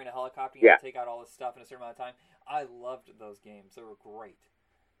 where you're in a helicopter and you take out all this stuff in a certain amount of time. I loved those games. They were great.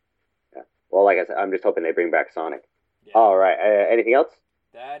 Yeah. Well, like I said, I'm just hoping they bring back Sonic. Yeah. All right. Anything else?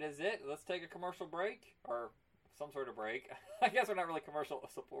 That is it. Let's take a commercial break, or some sort of break. I guess we're not really commercial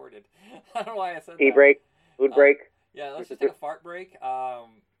supported. I don't know why I said that. Tea break? Food break? Yeah, let's just take a fart break,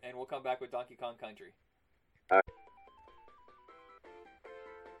 and we'll come back with Donkey Kong Country. Bring,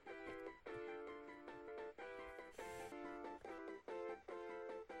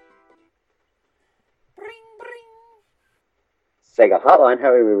 bring. Sega Hotline,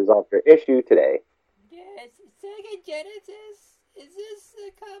 how may we resolve your issue today? Yes, Sega Genesis. Is this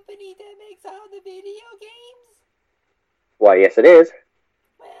the company that makes all the video games? Why, yes it is.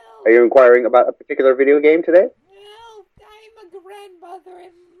 Well... Are you inquiring about a particular video game today? Well, I'm a grandmother,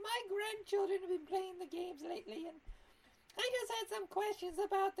 and my grandchildren have been playing the games lately, and I just had some questions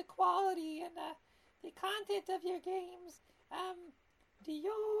about the quality and the content of your games. Do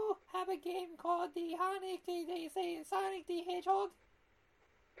you have a game called Sonic the Hedgehog?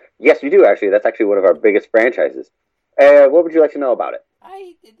 Yes, we do, actually. That's actually one of our biggest franchises. What would you like to know about it?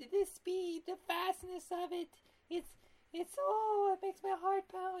 The speed, the fastness of it. It makes my heart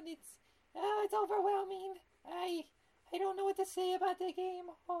pound. It's overwhelming. I don't know what to say about the game.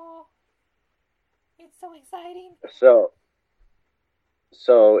 Oh, it's so exciting. So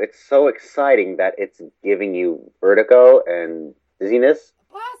it's so exciting that it's giving you vertigo and dizziness?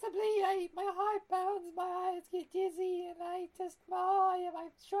 Possibly. My heart pounds, my eyes get dizzy, and I'm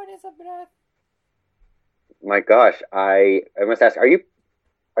shortness of breath. My gosh, I must ask, are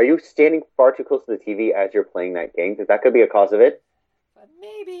you standing far too close to the TV as you're playing that game? Because that could be a cause of it.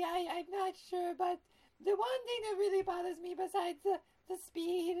 Maybe, I'm not sure, but the one thing that really bothers me besides the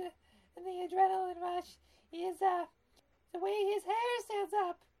speed and the adrenaline rush is the way his hair stands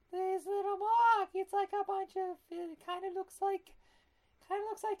up. His little mohawk, it's like a bunch of, it kind of looks like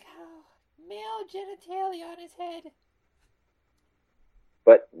male genitalia on his head.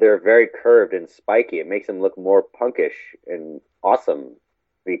 But they're very curved and spiky. It makes him look more punkish and awesome,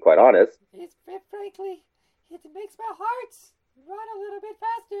 to be quite honest. Frankly, it makes my heart run a little bit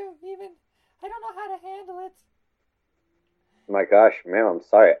faster, even. I don't know how to handle it. My gosh, man, I'm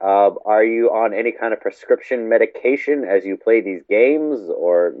sorry. Are you on any kind of prescription medication as you play these games,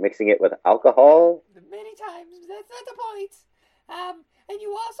 or mixing it with alcohol? Many times. That's not the point. And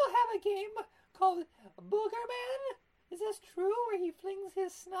you also have a game called Boogerman. Is this true, where he flings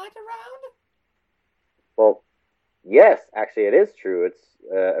his snot around? Well, yes, actually, it is true. It's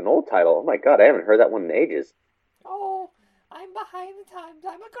an old title. Oh my god, I haven't heard that one in ages. Oh, I'm behind the times.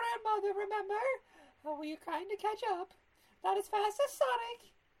 I'm a grandmother, remember? Oh, well, you're trying to catch up. Not as fast as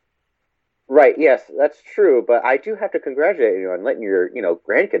Sonic. Right, yes, that's true, but I do have to congratulate you on letting your,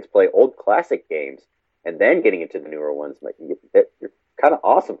 grandkids play old classic games and then getting into the newer ones. Like, you're kind of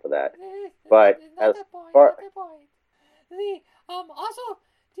awesome for that. But not as the point, far not the point. Also,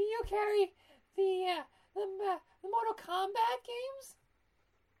 do you carry the Mortal Kombat games?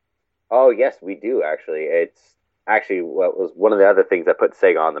 Oh, yes, we do, actually. It's actually what was one of the other things that put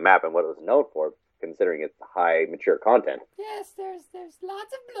Sega on the map and what it was known for, considering its high mature content. Yes, there's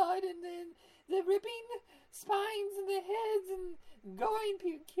lots of blood and then the ripping spines and the heads and going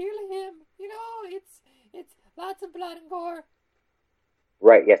to kill him. It's lots of blood and gore.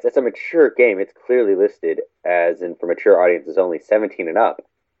 Right, yes, it's a mature game. It's clearly listed as in for mature audiences only 17 and up.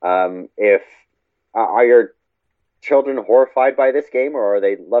 If Are your children horrified by this game, or are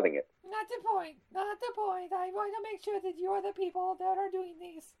they loving it? Not the point. Not the point. I want to make sure that you're the people that are doing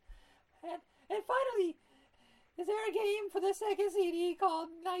this. And finally, is there a game for the Sega CD called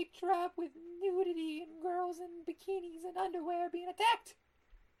Night Trap with nudity and girls in bikinis and underwear being attacked?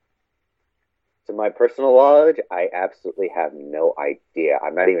 To my personal knowledge, I absolutely have no idea.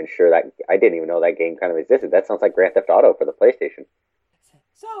 I'm not even sure that I didn't even know that game kind of existed. That sounds like Grand Theft Auto for the PlayStation.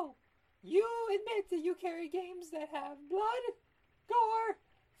 So, you admit that you carry games that have blood, gore,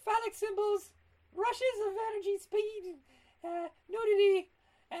 phallic symbols, rushes of energy speed, nudity,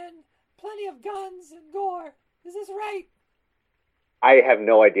 and plenty of guns and gore. Is this right? I have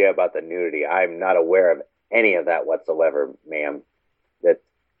no idea about the nudity. I'm not aware of any of that whatsoever, ma'am. That's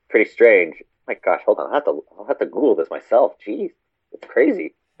pretty strange. My gosh, hold on. I'll have to Google this myself. Jeez, it's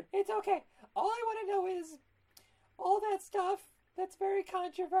crazy. It's okay. All I want to know is all that stuff that's very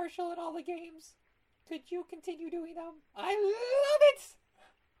controversial in all the games. Could you continue doing them? I love it!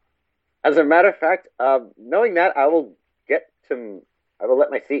 As a matter of fact, knowing that, I will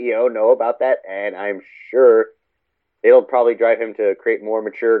let my CEO know about that, and I'm sure it'll probably drive him to create more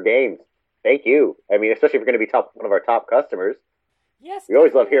mature games. Thank you. I mean, especially if you're going to be one of our top customers. Yes. We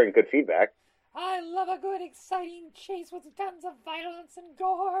always love hearing good feedback. I love a good, exciting chase with tons of violence and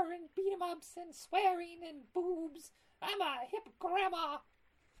gore and beat-em-ups and swearing and boobs. I'm a hip grandma.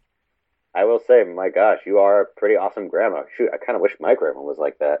 I will say, my gosh, you are a pretty awesome grandma. Shoot, I kind of wish my grandma was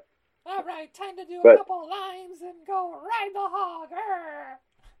like that. All right, time to do a couple lines and go ride the hog. Arr.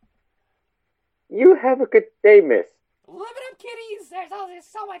 You have a good day, miss. Live it up, kiddies. There's always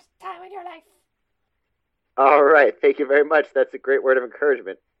so much time in your life. All right, thank you very much. That's a great word of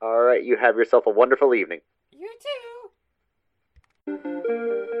encouragement. All right, you have yourself a wonderful evening. You too.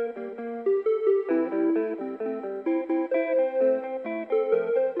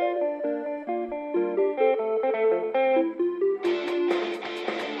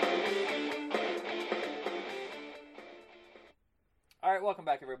 All right, welcome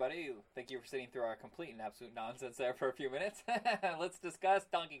back, everybody. Thank you for sitting through our complete and absolute nonsense there for a few minutes. Let's discuss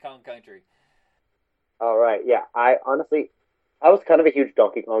Donkey Kong Country. All right, yeah. I was kind of a huge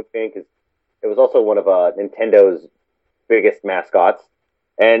Donkey Kong fan because it was also one of Nintendo's biggest mascots,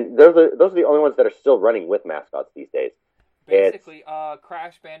 and those are the only ones that are still running with mascots these days. Basically,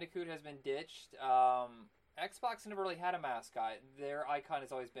 Crash Bandicoot has been ditched. Xbox never really had a mascot. Their icon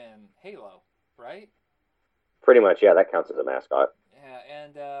has always been Halo, right? Pretty much, yeah. That counts as a mascot. Yeah,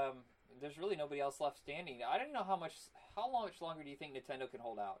 and there's really nobody else left standing. I don't know how much longer do you think Nintendo can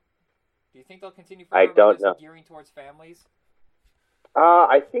hold out? Do you think they'll continue forever? I don't know. Gearing towards families?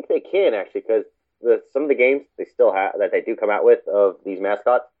 I think they can actually, because some of the games they still have that they do come out with of these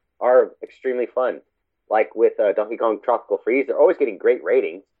mascots are extremely fun. Like with Donkey Kong Tropical Freeze, they're always getting great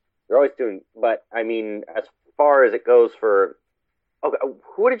ratings. They're always doing, but I mean, as far as it goes for, okay,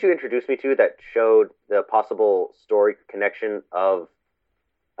 who did you introduce me to that showed the possible story connection of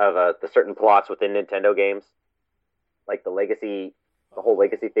the certain plots within Nintendo games, like the whole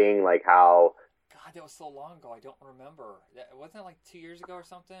legacy thing, like how. God, that was so long ago. I don't remember. Wasn't that like 2 years ago or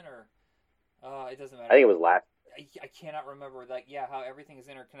something? Or it doesn't matter. I think it was last. I cannot remember that. Yeah, how everything is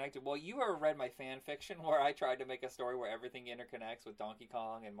interconnected. Well, you ever read my fan fiction where I tried to make a story where everything interconnects with Donkey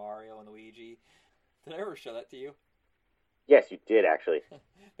Kong and Mario and Luigi? Did I ever show that to you? Yes, you did actually.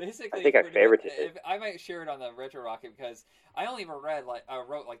 Basically, I think I favorited it. I might share it on the Retro Rocket because I only ever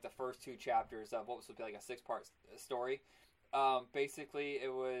wrote like the first 2 chapters of what was supposed to be like a 6-part story. Basically,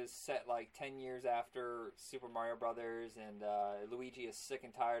 it was set like 10 years after Super Mario Brothers, and Luigi is sick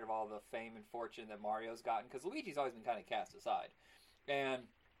and tired of all the fame and fortune that Mario's gotten, because Luigi's always been kind of cast aside. And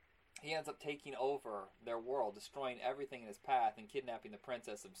he ends up taking over their world, destroying everything in his path, and kidnapping the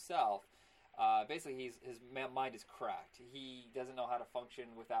princess himself. Basically, his mind is cracked. He doesn't know how to function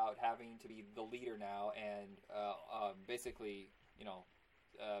without having to be the leader now, and basically,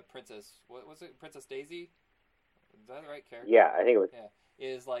 Princess, what was it? Princess Daisy? Is that the right character? Yeah, I think it was. Yeah,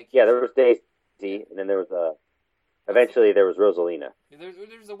 is like Yeah, there was Daisy, and then there was eventually there was Rosalina.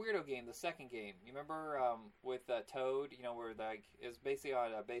 There's a weirdo game, the second game. You remember with Toad? Where like it was basically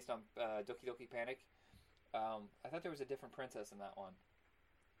based on Doki Doki Panic. I thought there was a different princess in that one.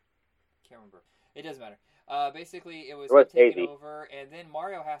 Can't remember. It doesn't matter. Basically, it was him taking over, and then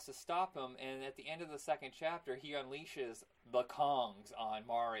Mario has to stop him. And at the end of the second chapter, he unleashes the Kongs on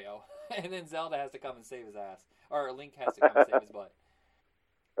Mario, and then Zelda has to come and save his ass, or Link has to come and save his butt.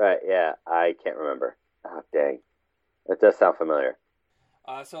 Right? Yeah, I can't remember. Oh, dang, that does sound familiar.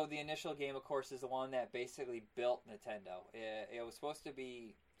 So the initial game, of course, is the one that basically built Nintendo. It was supposed to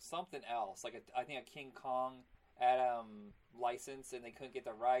be something else, like I think a King Kong license, and they couldn't get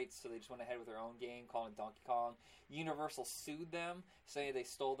the rights, so they just went ahead with their own game, calling it Donkey Kong. Universal sued them, saying they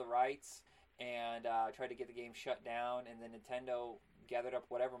stole the rights, and tried to get the game shut down, and then Nintendo gathered up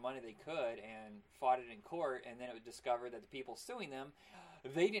whatever money they could and fought it in court, and then it was discovered that the people suing them,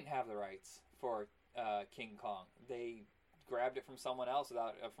 they didn't have the rights for King Kong. They grabbed it from someone else,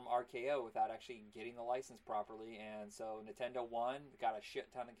 from RKO, without actually getting the license properly, and so Nintendo won, got a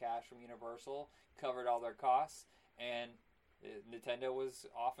shit ton of cash from Universal, covered all their costs, and Nintendo was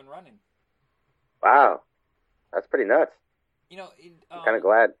off and running. Wow, that's pretty nuts. I'm kind of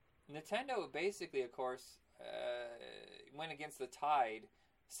glad. Nintendo basically, of course, went against the tide,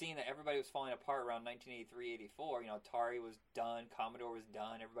 seeing that everybody was falling apart around 1983-84. Atari was done, Commodore was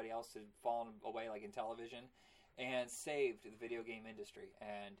done, everybody else had fallen away, like in television, and saved the video game industry.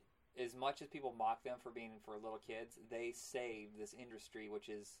 And as much as people mock them for being for little kids, they saved this industry, which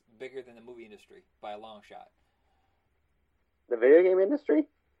is bigger than the movie industry by a long shot. The video game industry?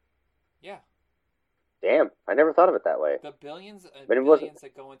 Yeah. Damn, I never thought of it that way. The billions and billions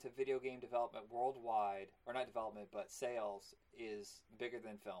that go into video game development worldwide, or not development, but sales, is bigger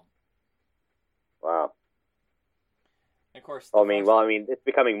than film. Wow. And of course, it's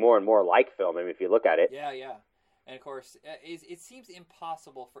becoming more and more like film. I mean, if you look at it. Yeah. And of course, it seems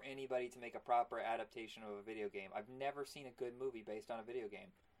impossible for anybody to make a proper adaptation of a video game. I've never seen a good movie based on a video game.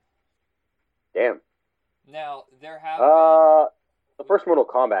 Damn. Now, there have the first Mortal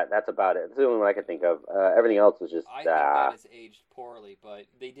Kombat, that's about it. That's the only one I can think of. Everything else was just... I think that has aged poorly, but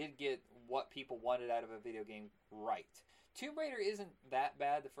they did get what people wanted out of a video game right. Tomb Raider isn't that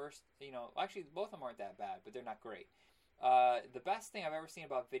bad. The first, actually, both of them aren't that bad, but they're not great. The best thing I've ever seen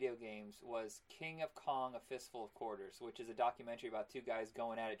about video games was King of Kong: A Fistful of Quarters, which is a documentary about two guys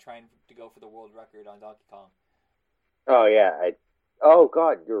going at it, trying to go for the world record on Donkey Kong. Oh, yeah. Oh,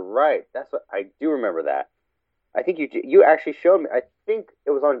 God, you're right. That's what I do remember that. I think you actually showed me. I think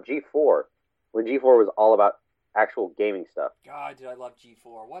it was on G4, when G4 was all about actual gaming stuff. God, did I love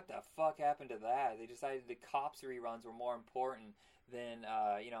G4. What the fuck happened to that? They decided the Cops reruns were more important than,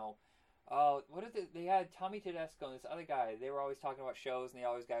 Oh, what is it? They had Tommy Tedesco and this other guy. They were always talking about shows, and they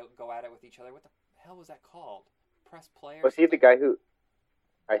always go at it with each other. What the hell was that called? Press Play? Was he the guy who...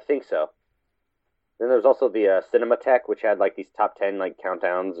 I think so. Then there's also the Cinematech, which had like these top 10 like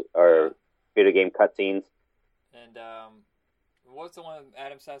countdowns or video game cutscenes. And what's the one with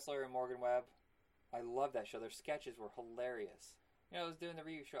Adam Sessler and Morgan Webb? I love that show. Their sketches were hilarious. I was doing the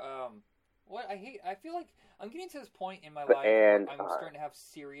review show. I feel like I'm getting to this point in my life where I'm starting to have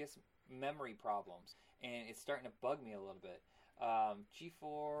serious memory problems, and it's starting to bug me a little bit.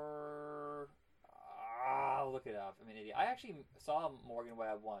 G4... I'll look it up. I'm an idiot. I actually saw Morgan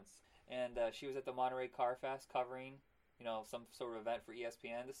Webb once, and she was at the Monterey Car Fest covering, some sort of event for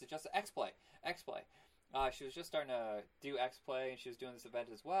ESPN. This is just X-Play. She was just starting to do X-Play, and she was doing this event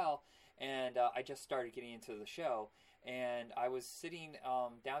as well, and I just started getting into the show, and I was sitting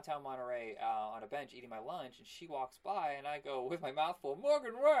downtown Monterey on a bench eating my lunch, and she walks by, and I go, with my mouth full,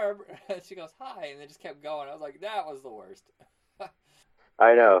 Morgan Webb, and she goes, hi, and it just kept going. I was like, that was the worst.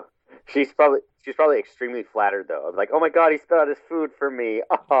 I know. She's probably extremely flattered, though. I'm like, oh my God, he spit out his food for me.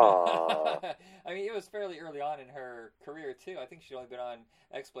 Oh. I mean, it was fairly early on in her career, too. I think she'd only been on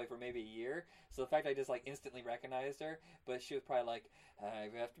X-Play for maybe a year. So the fact I just, instantly recognized her, but she was probably like, I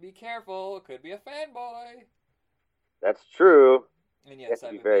have to be careful. Could be a fanboy. That's true. And yes,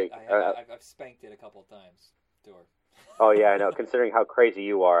 I've spanked it a couple of times to her. Oh yeah, I know. Considering how crazy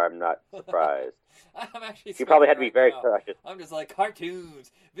you are, I'm not surprised. I'm actually. You probably had to be right very now. cautious. I'm just like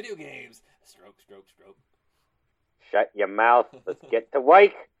cartoons, video games, stroke, stroke, stroke. Shut your mouth. Let's get to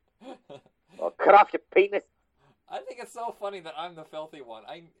work. Well, cut off your penis. I think it's so funny that I'm the filthy one.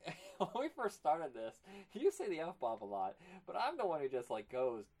 When we first started this, you say the F-bomb a lot, but I'm the one who just like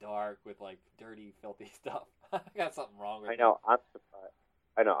goes dark with like dirty, filthy stuff. I got something wrong with me. I know. I'm surprised.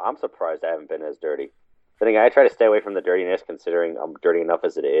 I'm surprised I haven't been as dirty. The thing I try to stay away from the dirtiness, considering I'm dirty enough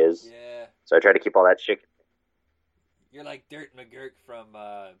as it is. Yeah. So I try to keep all that shit. You're like Dirt McGurk from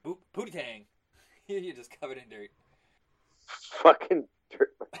Pootie Tang. You're just covered in dirt. Fucking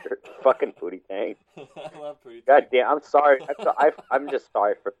dirt, fucking Pootie Tang. I love Pootie Tang. God damn, I'm sorry. I'm just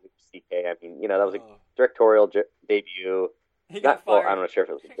sorry for CK. I mean, that was a directorial debut. He got fired. Well, I'm not sure if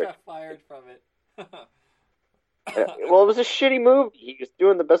it was. He got fired from it. Well, it was a shitty movie. He was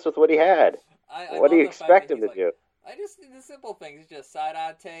doing the best with what he had. What do you expect him to do? I just the simple things, just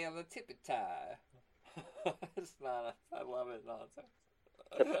side-eye tail and tippet tie. It's not. I love it. Nonsense.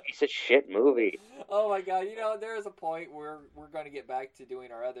 It's a piece of shit movie. Oh my god! There is a point where we're going to get back to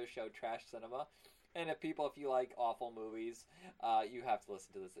doing our other show, Trash Cinema. And if you like awful movies, you have to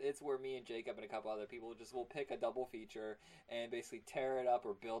listen to this. It's where me and Jacob and a couple other people will pick a double feature and basically tear it up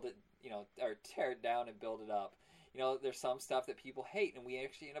or build it, or tear it down and build it up. There's some stuff that people hate, and we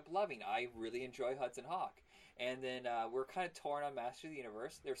actually end up loving. I really enjoy Hudson Hawk. And then we're kind of torn on Master of the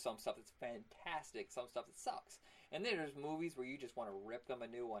Universe. There's some stuff that's fantastic, some stuff that sucks. And then there's movies where you just want to rip them a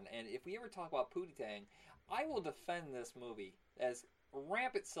new one. And if we ever talk about Pootie Tang, I will defend this movie as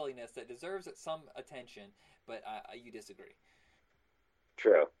rampant silliness that deserves some attention, but you disagree.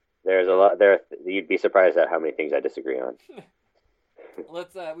 True. There's a lot there. You'd be surprised at how many things I disagree on.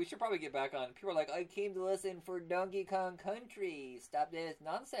 We should probably get back on. People are like, I came to listen for Donkey Kong Country. Stop this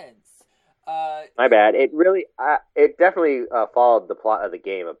nonsense. My bad. It definitely followed the plot of the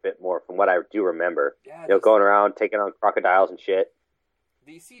game a bit more from what I do remember. Yeah, going around taking on crocodiles and shit.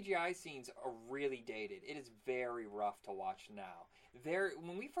 The CGI scenes are really dated. It is very rough to watch now.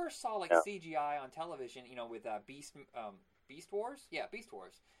 When we first saw CGI on television, with Beast Wars, Beast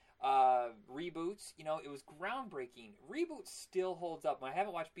Wars, reboots, it was groundbreaking. Reboot still holds up. I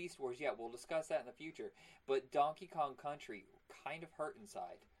haven't watched Beast Wars yet. We'll discuss that in the future. But Donkey Kong Country kind of hurt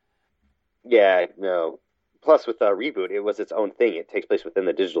inside. Yeah, no. Plus, with Reboot, it was its own thing. It takes place within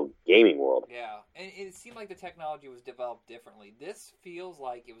the digital gaming world. Yeah, and it seemed like the technology was developed differently. This feels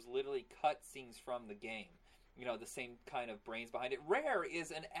like it was literally cut scenes from the game. The same kind of brains behind it. Rare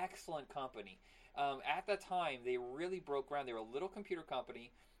is an excellent company. At the time, they really broke ground. They were a little computer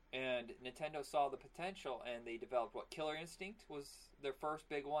company, and Nintendo saw the potential, and they developed Killer Instinct was their first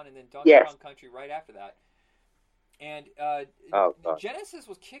big one, and then Donkey Kong Country right after that. And Genesis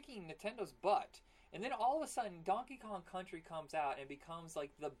was kicking Nintendo's butt. And then all of a sudden, Donkey Kong Country comes out and becomes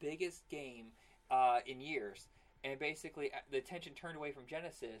the biggest game in years. And basically, the attention turned away from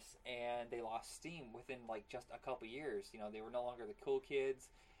Genesis, and they lost steam within just a couple years. They were no longer the cool kids,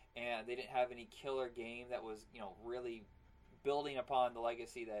 and they didn't have any killer game that was really building upon the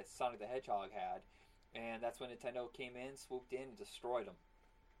legacy that Sonic the Hedgehog had. And that's when Nintendo came in, swooped in, and destroyed them.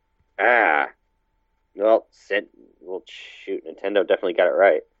 Well, shoot, Nintendo definitely got it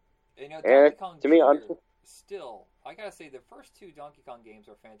right. Donkey Kong to me, still, I gotta say, the first two Donkey Kong games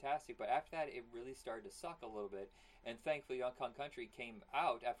are fantastic, but after that, it really started to suck a little bit. And thankfully, Donkey Kong Country came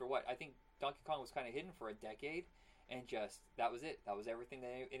out after I think Donkey Kong was kind of hidden for a decade, and that was it. That was everything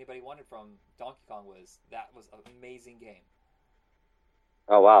that anybody wanted from Donkey Kong. That was an amazing game.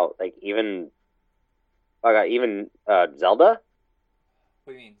 Oh wow! Even Zelda.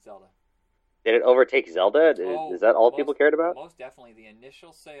 What do you mean, Zelda? Did it overtake Zelda? Is that all people cared about? Most definitely. The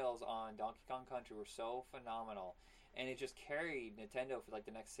initial sales on Donkey Kong Country were so phenomenal. And it just carried Nintendo for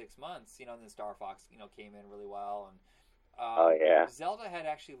the next 6 months. And then Star Fox, came in really well. And Zelda had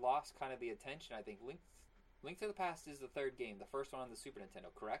actually lost kind of the attention, I think. Link to the Past is the third game. The first one on the Super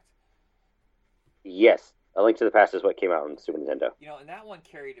Nintendo, correct? Yes. A Link to the Past is what came out on Super Nintendo. And that one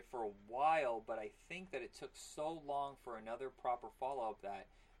carried it for a while, but I think that it took so long for another proper follow-up that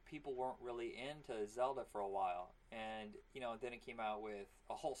people weren't really into Zelda for a while. And, then it came out with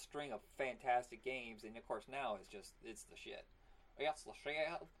a whole string of fantastic games, and of course now it's the shit. It's the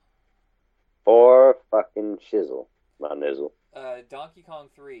shit. For fucking shizzle, my nizzle. Donkey Kong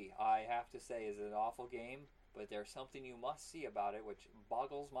 3, I have to say, is an awful game, but there's something you must see about it, which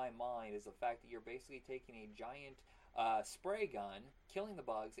boggles my mind, is the fact that you're basically taking a giant spray gun, killing the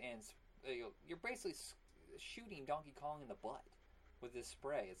bugs, and you're basically shooting Donkey Kong in the butt with this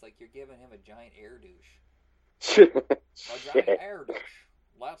spray. It's like you're giving him a giant air douche. A giant air douche.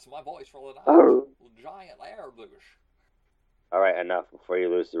 That's my voice for the night. Oh. Giant airbush. All right, enough before you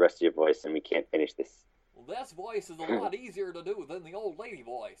lose the rest of your voice and we can't finish this. This voice is a lot easier to do than the old lady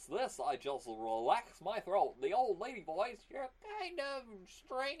voice. This, I just relax my throat. The old lady voice, you're kind of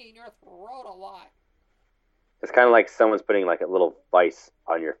straining your throat a lot. It's kind of like someone's putting like a little vice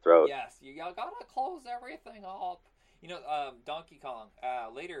on your throat. Yes, you gotta close everything up. You know, Donkey Kong,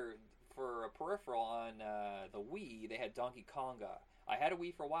 later for a peripheral on the Wii, they had Donkey Konga. I had a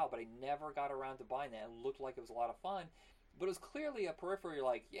Wii for a while, but I never got around to buying that. It looked like it was a lot of fun. But it was clearly a peripheral. You're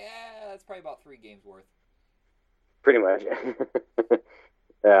like, yeah, that's probably about 3 games worth. Pretty much.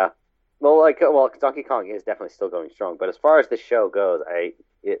 Yeah. Well, Donkey Kong is definitely still going strong. But as far as the show goes,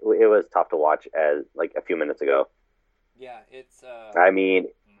 it was tough to watch as like a few minutes ago. Yeah, it's. I mean,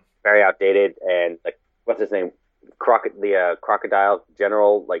 very outdated, and like, what's his name? The Crocodile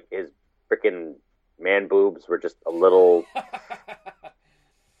General, like his freaking man boobs were just a little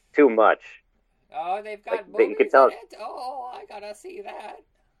too much. Oh, they've got Like, movies you can tell- in it? Oh, I gotta see that.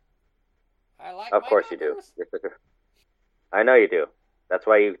 I like Of my course you do. numbers. I know you do. That's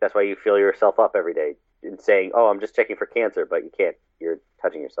why you fill yourself up every day and saying, "Oh, I'm just checking for cancer," but you can't. You're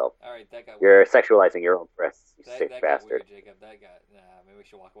touching yourself. All right, that got You're weird. sexualizing your own breasts, you That sick got bastard. weird, Jacob. That got. Nah, maybe we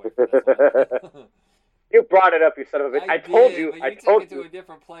should walk away from this one. You brought it up, you son of a bitch. I told you. But I you told took it you. to a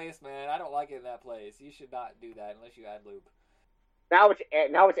different place, man. I don't like it in that place. You should not do that unless you add lube. Now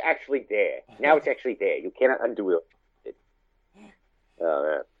it's actually there. Now it's actually there. You cannot undo it. Oh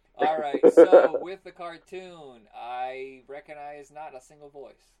man. All right, so with the cartoon, I recognize not a single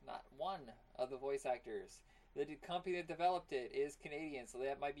voice, not one of the voice actors. The company that developed it is Canadian, so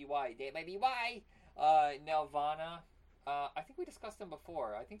that might be why. That might be why. Nelvana, I think we discussed them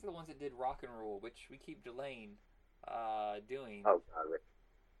before. I think they're the ones that did Rock and Roll, which we keep delaying doing. Oh god.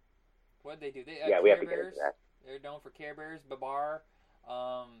 What did they do? Yeah, we have Care to get into Bears. that. They're known for Care Bears, Babar,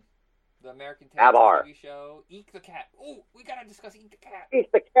 the American Babar. TV show, Eek the Cat. Oh, we gotta discuss Eek the Cat.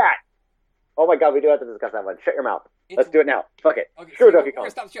 Eat the cat. Oh my god, we do have to discuss that one. Shut your mouth. It's- Let's do it now. Fuck it. Okay, Screw so Donkey we're Kong.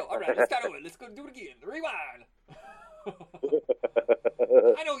 gonna stop the show. All right, let's start over. Let's go do it again. Rewind.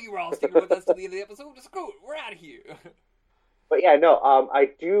 I know you were all sticking with us to the end of the episode. Just screw it. We're out of here. But yeah, no, I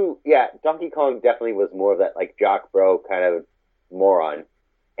do. Yeah, Donkey Kong definitely was more of that like jock bro kind of moron.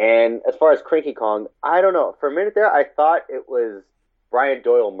 And as far as Cranky Kong, I don't know. For a minute there, I thought it was Brian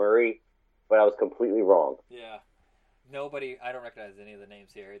Doyle Murray, but I was completely wrong. Yeah. Nobody. I don't recognize any of the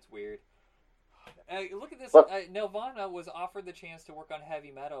names here. It's weird. Look at this. Look. Nelvana was offered the chance to work on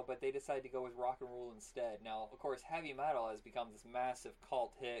heavy metal, but they decided to go with rock and roll instead. Now, of course, heavy metal has become this massive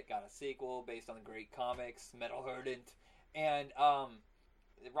cult hit. Got a sequel based on the great comics, Metal Herdant, and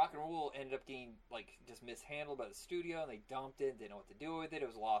rock and roll ended up getting like just mishandled by the studio, and they dumped it. Didn't know what to do with it. It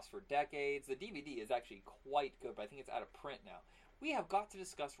was lost for decades. The DVD is actually quite good, but I think it's out of print now. We have got to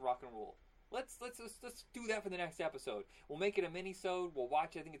discuss rock and roll. Let's do that for the next episode. We'll make it a mini-sode. We'll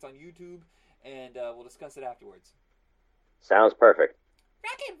watch it. I think it's on YouTube, and we'll discuss it afterwards. Sounds perfect.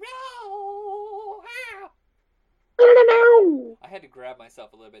 Rock and roll! Ah! I had to grab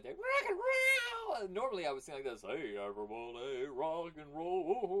myself a little bit there. Rock and roll! Normally I would sing like this. Hey, everybody, rock and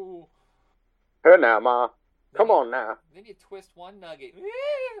roll. Here now, Ma. Come on now. Then you twist one nugget.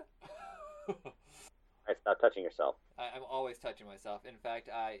 Right, stop touching yourself. I'm always touching myself. In fact,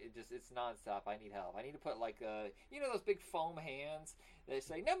 it's nonstop. I need help. I need to put like those big foam hands that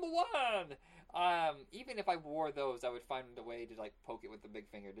say number 1. Even if I wore those, I would find a way to like poke it with the big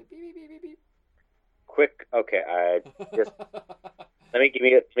finger. To beep beep beep beep beep. Quick, okay. Just let me give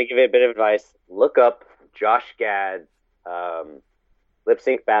you a bit of advice. Look up Josh Gad's lip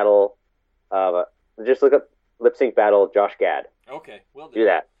sync battle. Just look up lip sync battle Josh Gad. Okay, we'll Do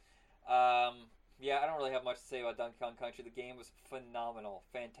that. Yeah, I don't really have much to say about Donkey Kong Country. The game was phenomenal,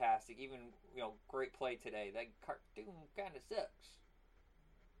 fantastic. Even great play today. That cartoon kind of sucks.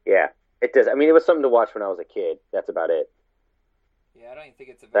 Yeah, it does. I mean, it was something to watch when I was a kid. That's about it. Yeah, I don't even think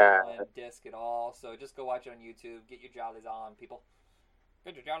it's available on disc at all. So just go watch it on YouTube. Get your jollies on, people.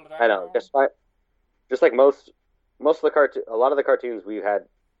 Get your jollies on. I know. Just like most of the a lot of the cartoons you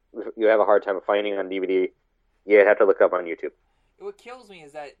have a hard time finding on DVD. You'd have to look up on YouTube. What kills me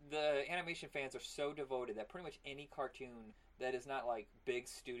is that the animation fans are so devoted that pretty much any cartoon that is not like big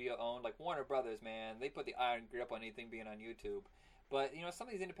studio owned, like Warner Brothers, man, they put the iron grip on anything being on YouTube. But some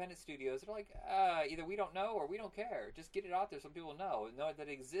of these independent studios are like, either we don't know or we don't care. Just get it out there so people know that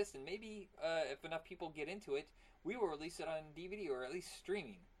it exists, and maybe if enough people get into it, we will release it on DVD or at least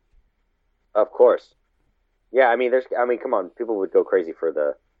streaming. Of course. Yeah, I mean, come on, people would go crazy for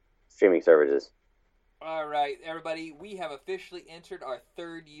the streaming services. All right, everybody, we have officially entered our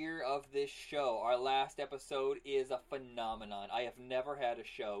third year of this show. Our last episode is a phenomenon. I have never had a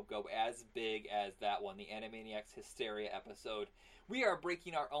show go as big as that one, the Animaniacs Hysteria episode. We are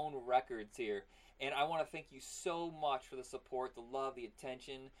breaking our own records here, and I want to thank you so much for the support, the love, the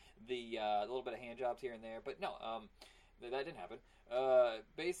attention, the little bit of hand jobs here and there. But no, that didn't happen.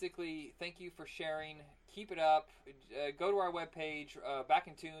 Basically, thank you for sharing. Keep it up. Go to our webpage, Back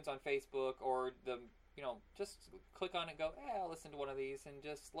in Tunes on Facebook, or just click on it and go, I'll listen to one of these, and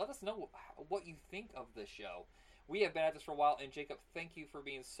just let us know what you think of the show. We have been at this for a while, and Jacob, thank you for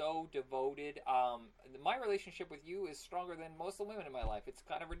being so devoted. My relationship with you is stronger than most of the women in my life. It's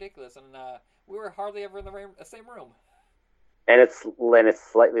kind of ridiculous, and we were hardly ever in the same room. And it's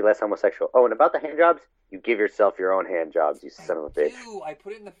slightly less homosexual. Oh, and about the hand jobs, you give yourself your own hand jobs, you son of a bitch. I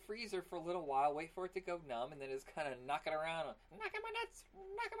put it in the freezer for a little while, wait for it to go numb, and then just kind of knock it around. Knocking my nuts.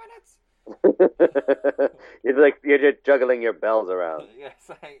 You're just juggling your bells around. Yes,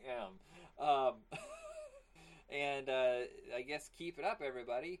 I am. And I guess keep it up,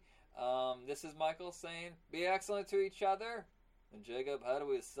 everybody. This is Michael saying, be excellent to each other. And Jacob, how do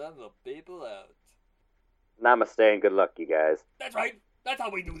we send the people out? Namaste and good luck, you guys. That's right. That's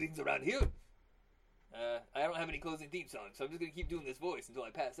how we do things around here. I don't have any closing theme song, so I'm just going to keep doing this voice until I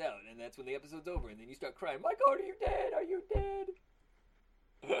pass out. And that's when the episode's over. And then you start crying, Michael, are you dead? Are you dead?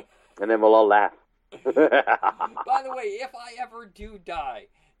 And then we'll all laugh. By the way, if I ever do die,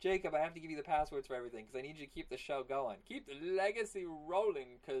 Jacob, I have to give you the passwords for everything because I need you to keep the show going. Keep the legacy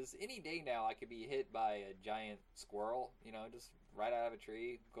rolling because any day now I could be hit by a giant squirrel, just right out of a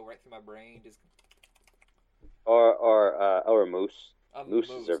tree, go right through my brain. Just Or a moose.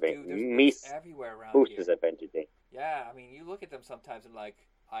 Mooses are meese everywhere around moose here. is adventure day. Yeah, I mean, you look at them sometimes and like,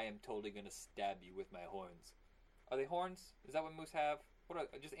 I am totally going to stab you with my horns. Are they horns? Is that what moose have? What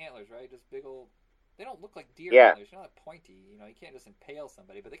are just antlers, right? Just big old. They don't look like deer antlers. They're not pointy. You can't just impale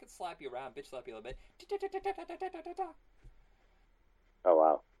somebody, but they can slap you around, bitch slap you a little bit. Oh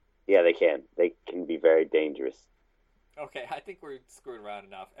wow, yeah, they can. They can be very dangerous. Okay, I think we're screwed around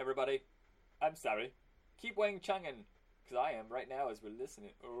enough. Everybody, I'm sorry. Keep wang chungin', because I am right now as we're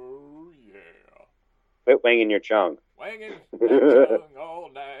listening. Oh yeah. Quit wanging your chung. Wanging that chung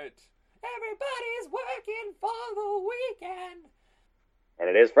all night. Everybody's working for the weekend. And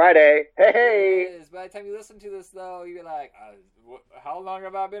it is Friday. Hey! It is. By the time you listen to this, though, you'll be like, how long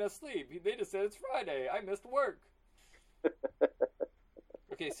have I been asleep? They just said it's Friday. I missed work.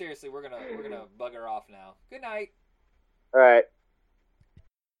 Okay, seriously, we're gonna bugger off now. Good night. All right.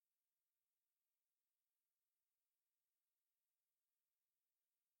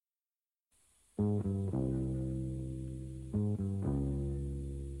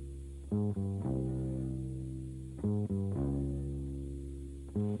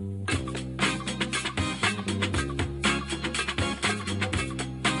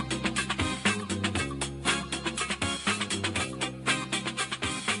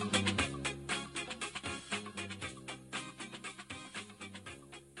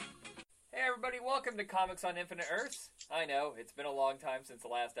 Welcome to Comics on Infinite Earths. I know, it's been a long time since the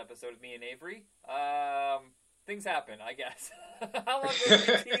last episode of me and Avery. Things happen, I guess. How long did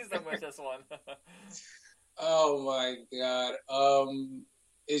we tease them with this one? Oh my god.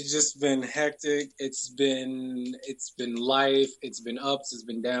 It's just been hectic. It's been life. It's been ups, it's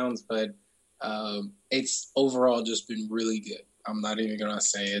been downs, but it's overall just been really good. I'm not even gonna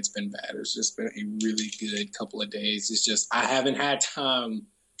say it's been bad. It's just been a really good couple of days. It's just I haven't had time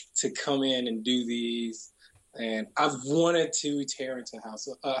to come in and do these, and I've wanted to tear into House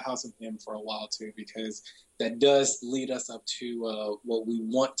of M for a while too, because that does lead us up to what we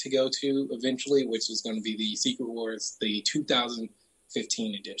want to go to eventually, which is going to be the Secret Wars, the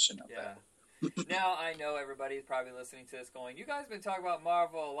 2015 edition of that. Now, I know everybody's probably listening to this going, you guys have been talking about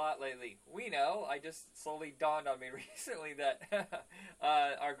Marvel a lot lately. We know. I just slowly dawned on me recently that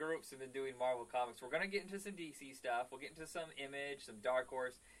our groups have been doing Marvel comics. We're going to get into some DC stuff. We'll get into some Image, some Dark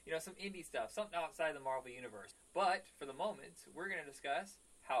Horse, some indie stuff, something outside the Marvel universe. But for the moment, we're going to discuss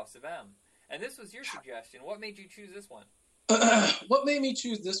House of M. And this was your suggestion. What made you choose this one? What made me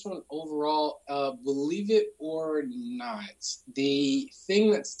choose this one overall, believe it or not, the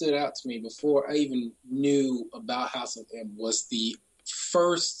thing that stood out to me before I even knew about House of M was the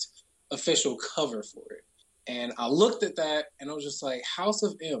first official cover for it. And I looked at that and I was just like, House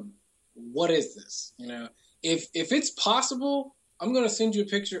of M, what is this? If it's possible, I'm going to send you a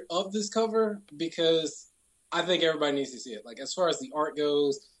picture of this cover because I think everybody needs to see it. Like, as far as the art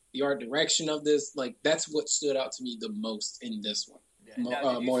goes, the art direction of this, like, that's what stood out to me the most in this one. Yeah.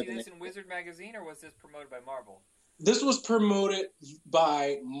 Now, did you see this in Wizard Magazine, or was this promoted by Marvel? This was promoted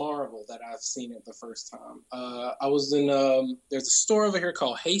by Marvel that I've seen it the first time. I was in there's a store over here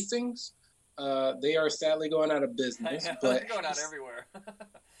called Hastings. They are sadly going out of business, but they're going out everywhere.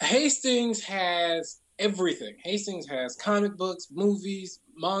 Hastings has everything. Hastings has comic books, movies,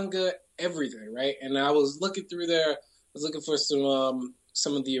 manga, everything, right? And I was looking through there. I was looking for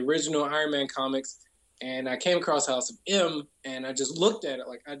some of the original Iron Man comics, and I came across House of M, and I just looked at it.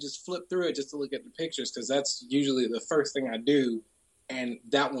 Like, I just flipped through it just to look at the pictures, because that's usually the first thing I do, and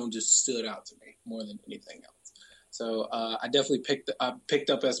that one just stood out to me more than anything else. So I definitely picked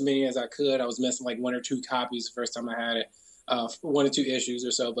up as many as I could. I was missing like 1 or 2 copies the first time I had it, 1 or 2 issues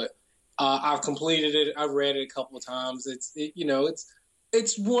or so, but I've completed it. I've read it a couple of times.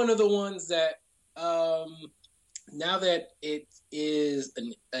 It's one of the ones that now that it is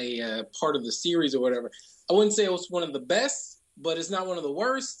a part of the series or whatever, I wouldn't say it was one of the best, but it's not one of the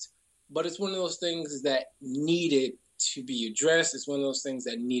worst. But it's one of those things that needed to be addressed. It's one of those things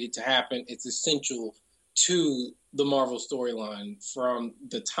that needed to happen. It's essential to the Marvel storyline from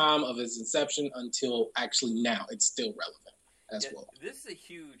the time of its inception until actually now. It's still relevant as well. This is a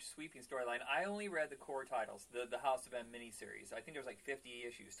huge, sweeping storyline. I only read the core titles, the House of M miniseries. I think there's like 50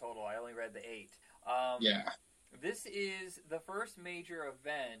 issues total. I only read the 8. Yeah. This is the first major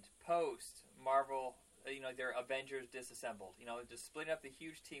event post Marvel, their Avengers disassembled. Just splitting up the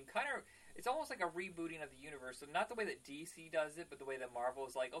huge team. It's almost like a rebooting of the universe. So not the way that DC does it, but the way that Marvel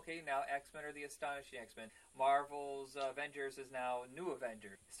is like, okay, now X-Men are the Astonishing X-Men. Marvel's Avengers is now New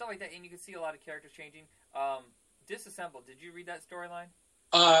Avengers. Stuff like that, and you can see a lot of characters changing. Disassembled, did you read that storyline?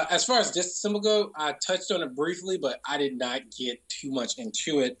 As far as Disassemble go, I touched on it briefly, but I did not get too much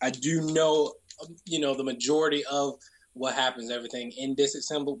into it. I do know, the majority of what happens, everything in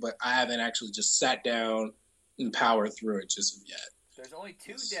Disassemble, but I haven't actually just sat down and powered through it just yet. There's only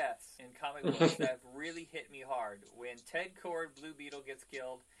 2 deaths in comic books that have really hit me hard. When Ted Kord, Blue Beetle, gets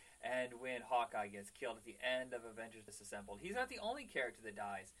killed, and when Hawkeye gets killed at the end of Avengers Disassembled. He's not the only character that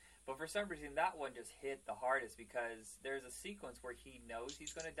dies. But for some reason, that one just hit the hardest because there's a sequence where he knows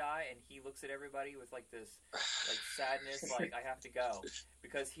he's going to die, and he looks at everybody with this sadness, like, I have to go,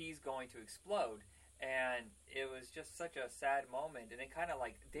 because he's going to explode. And it was just such a sad moment, and it kind of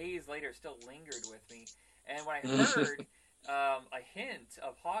days later still lingered with me. And when I heard a hint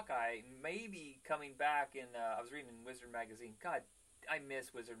of Hawkeye maybe coming back in, I was reading in Wizard Magazine. God, I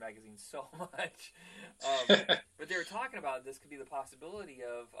miss Wizard Magazine so much. But they were talking about this could be the possibility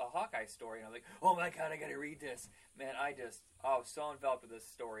of a Hawkeye story. And I was like, oh my God, I got to read this. Man, I was so enveloped with this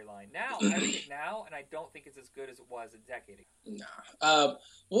storyline. Now, I read it now, and I don't think it's as good as it was a decade ago. Nah.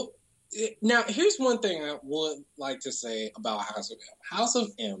 Now, here's one thing I would like to say about House of M. House of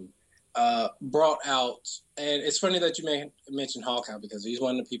M brought out, and it's funny that you mention Hawkeye because he's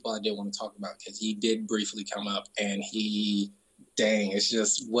one of the people I did want to talk about because he did briefly come up, and it's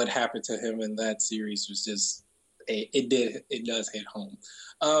just what happened to him in that series was just it does hit home.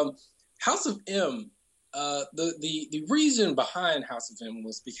 House of M, the reason behind House of M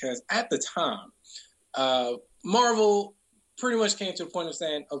was because at the time, Marvel pretty much came to a point of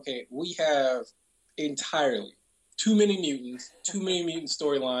saying, okay, we have entirely too many mutants, too many mutant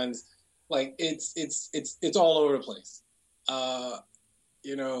storylines. Like it's all over the place.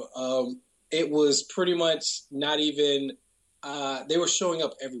 It was pretty much not even. They were showing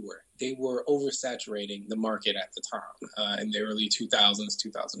up everywhere. They were oversaturating the market at the time in the early 2000s,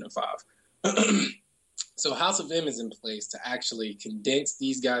 2005. So House of M is in place to actually condense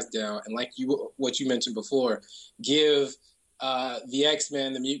these guys down and, what you mentioned before, give the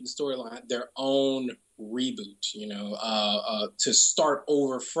X-Men, the mutant storyline, their own reboot, to start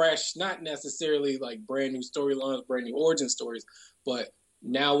over fresh, not necessarily like brand new storylines, brand new origin stories, but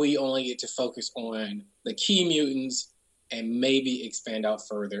now we only get to focus on the key mutants and maybe expand out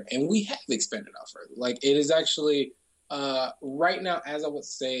further. And we have expanded out further. It is actually, right now, as I would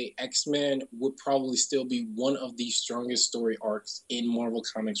say, X-Men would probably still be one of the strongest story arcs in Marvel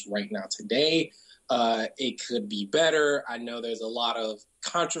Comics right now today. It could be better. I know there's a lot of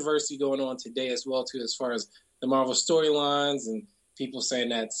controversy going on today as well, too, as far as the Marvel storylines and people saying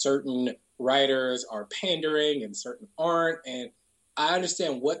that certain writers are pandering and certain aren't. And I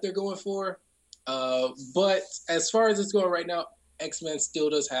understand what they're going for. But as far as it's going right now, X-Men still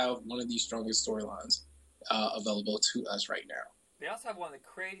does have one of the strongest storylines available to us right now. They also have one of the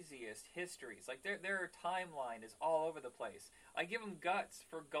craziest histories. Their timeline is all over the place. I give them guts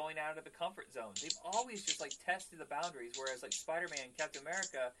for going out of the comfort zone. They've always just tested the boundaries, whereas Spider-Man and Captain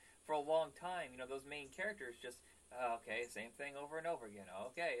America for a long time, those main characters just, okay, same thing over and over again.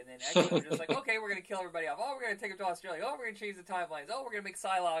 Okay, and then X-Men are just okay, we're going to kill everybody off. Oh, we're going to take them to Australia. Oh, we're going to change the timelines. Oh, we're going to make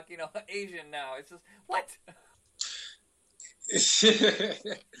Psylocke, Asian now. It's just, what?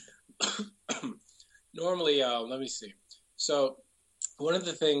 Normally, let me see. So, one of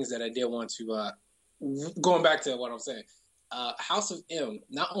the things that I did want to, going back to what I'm saying, House of M,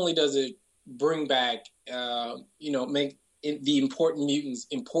 not only does it bring back, make the important mutants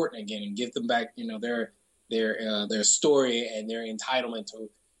important again and give them back, their story and their entitlement to,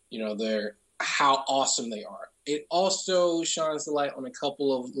 their how awesome they are. It also shines the light on a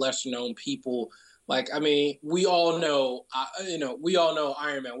couple of lesser known people. Like, I mean, we all know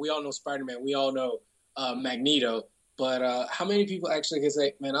Iron Man, we all know Spider-Man, we all know Magneto, but how many people actually can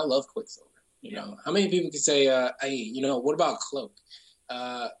say, man, I love Quicksilver? How many people can say, hey, what about Cloak?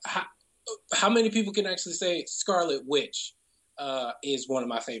 How many people can actually say Scarlet Witch is one of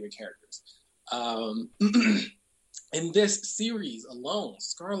my favorite characters? In this series alone,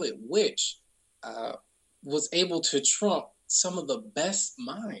 Scarlet Witch was able to trump some of the best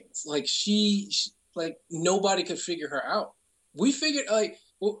minds. Like she nobody could figure her out. We figured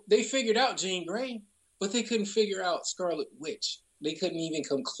they figured out Jean Grey, but they couldn't figure out Scarlet Witch. They couldn't even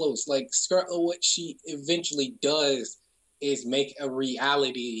come close. Like Scarlet, what she eventually does is make a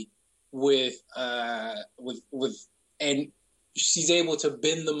reality with and she's able to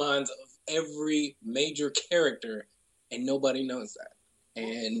bend the minds of every major character, and nobody knows that.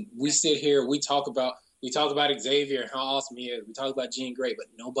 And we sit here, we talk about Xavier and how awesome he is. We talk about Jean Grey, but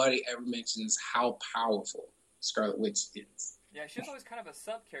nobody ever mentions how powerful Scarlet Witch is. Yeah, she was always kind of a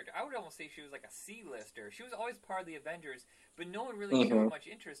sub-character. I would almost say she was like a C-lister. She was always part of the Avengers, but no one really showed much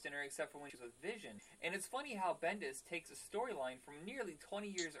interest in her except for when she was with Vision. And it's funny how Bendis takes a storyline from nearly 20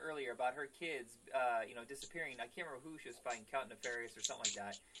 years earlier about her kids, disappearing. I can't remember who she was fighting, Count Nefarious or something like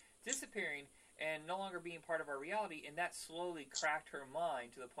that. Disappearing and no longer being part of our reality, and that slowly cracked her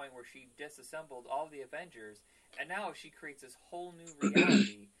mind to the point where she disassembled all of the Avengers, and now she creates this whole new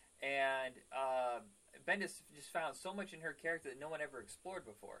reality, and Bendis just found so much in her character that no one ever explored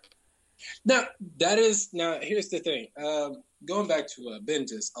before. Now, here's the thing. Going back to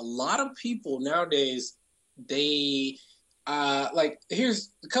Bendis, a lot of people nowadays, they,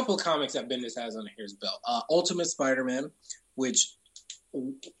 here's a couple of comics that Bendis has under his belt. Ultimate Spider-Man, which,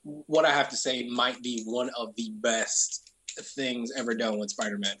 what I have to say, might be one of the best things ever done with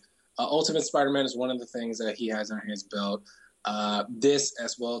Spider-Man. Ultimate Spider-Man is one of the things that he has under his belt. This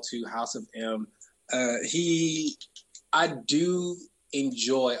as well, too, House of M. I do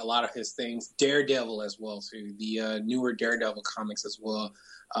enjoy a lot of his things. Daredevil as well, too. The newer Daredevil comics as well.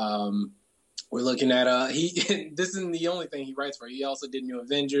 We're looking at this isn't the only thing he writes for. He also did New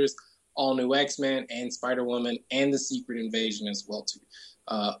Avengers, All New X-Men, and Spider-Woman, and The Secret Invasion as well, too.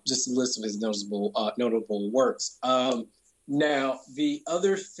 Just a list of his notable works. Now, the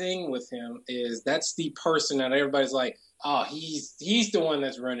other thing with him is that's the person that everybody's like, oh, he's the one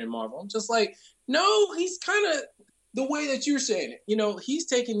that's running Marvel. I'm just like, no, he's kind of the way that you're saying it. He's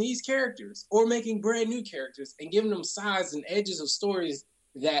taking these characters or making brand new characters and giving them sides and edges of stories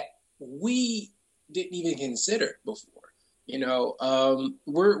that we didn't even consider before.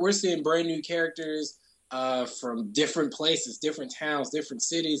 We're seeing brand new characters from different places, different towns, different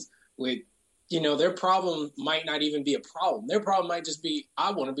cities with, their problem might not even be a problem. Their problem might just be,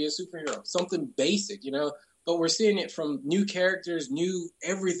 I want to be a superhero, something basic, but we're seeing it from new characters, new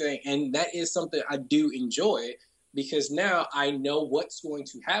everything. And that is something I do enjoy because now I know what's going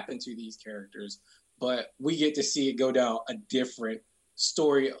to happen to these characters, but we get to see it go down a different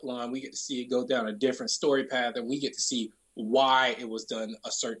storyline. We get to see it go down a different story path, and we get to see why it was done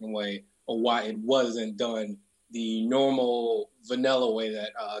a certain way or why it wasn't done the normal vanilla way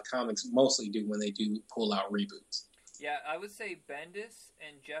that comics mostly do when they do pull out reboots. Yeah, I would say Bendis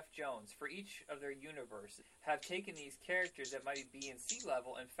and Jeff Jones, for each of their universes, have taken these characters that might be B and C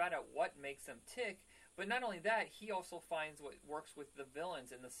level and found out what makes them tick. But not only that, he also finds what works with the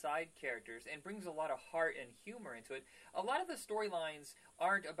villains and the side characters and brings a lot of heart and humor into it. A lot of the storylines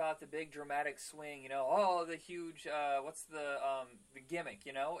aren't about the big dramatic swing, the huge, the gimmick,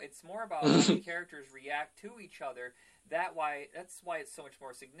 It's more about how the characters react to each other. That's why it's so much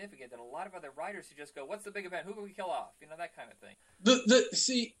more significant than a lot of other writers who just go, what's the big event? Who can we kill off? That kind of thing.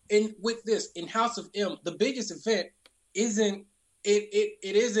 With this, in House of M, the biggest event isn't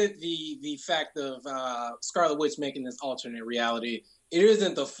It isn't the fact of Scarlet Witch making this alternate reality. It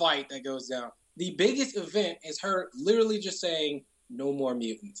isn't the fight that goes down. The biggest event is her literally just saying, no more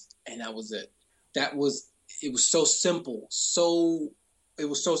mutants. And that was it. It was so simple. It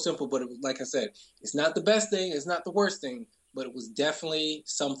was so simple, but it was, like I said, it's not the best thing. It's not the worst thing, but it was definitely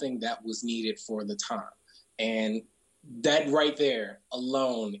something that was needed for the time. And that right there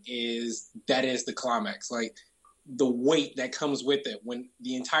alone is the climax. Like, the weight that comes with it when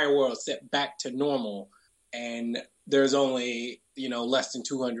the entire world is set back to normal, and there's only less than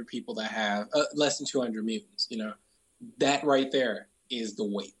 200 people that have less than 200 mutants. That right there is the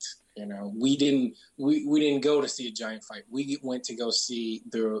weight. We didn't go to see a giant fight. We went to go see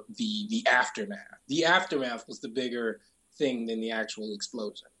the aftermath. The aftermath was the bigger thing than the actual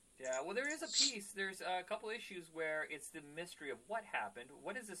explosion. Yeah, well, there is a piece. There's a couple issues where it's the mystery of what happened.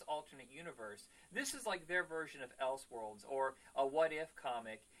 What is this alternate universe? This is like their version of Elseworlds, or a What If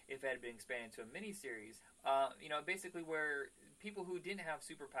comic if it had been expanded to a miniseries. Basically where people who didn't have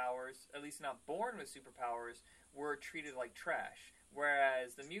superpowers, at least not born with superpowers, were treated like trash.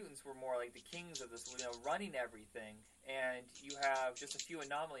 Whereas the mutants were more like the kings of this, running everything. And you have just a few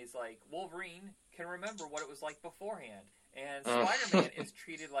anomalies, like Wolverine can remember what it was like beforehand. And Spider-Man is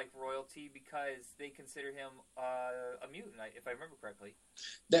treated like royalty because they consider him a mutant, if I remember correctly.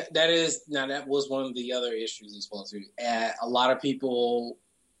 That was one of the other issues as well too. A lot of people,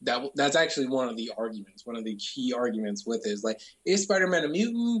 that's actually one of the arguments. One of the key arguments with it is like, is Spider-Man a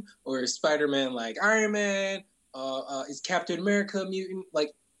mutant, or is Spider-Man like Iron Man? Is Captain America a mutant?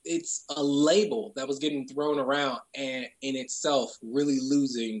 Like, it's a label that was getting thrown around, and in itself really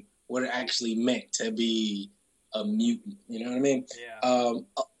losing what it actually meant to be a mutant. You know what I mean? Yeah.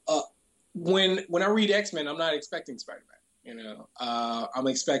 When I read X-Men, I'm not expecting Spider-Man. I'm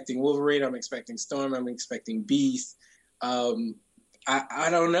expecting Wolverine. I'm expecting Storm. I'm expecting Beast. I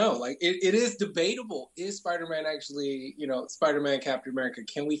don't know. Like, it is debatable. Is Spider-Man actually, Spider-Man, Captain America?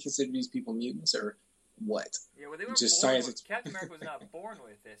 Can we consider these people mutants, or what? Yeah, well, they were just born science. Captain America was not born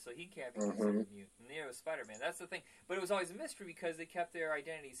with this, so he can't be considered a mutant. Neither was Spider-Man. That's the thing. But it was always a mystery because they kept their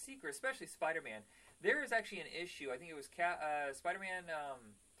identities secret, especially Spider-Man. There is actually an issue. I think it was Spider-Man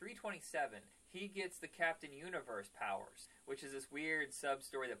 327. He gets the Captain Universe powers, which is this weird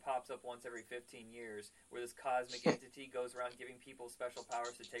sub-story that pops up once every 15 years, where this cosmic entity goes around giving people special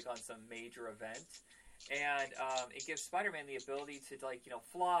powers to take on some major event. And it gives Spider-Man the ability to,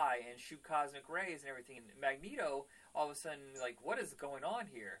 fly and shoot cosmic rays and everything. And Magneto, all of a sudden, what is going on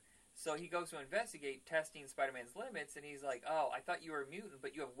here? So he goes to investigate, testing Spider-Man's limits, and he's like, oh, I thought you were a mutant,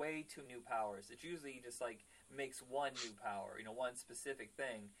 but you have way too new powers. It's usually just, makes one new power, one specific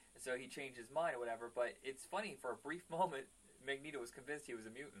thing. And so he changed his mind or whatever. But it's funny, for a brief moment, Magneto was convinced he was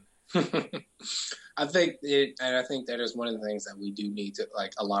a mutant. I think that is one of the things that we do need to,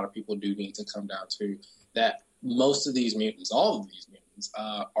 a lot of people do need to come down to, that most of these mutants, all of these mutants,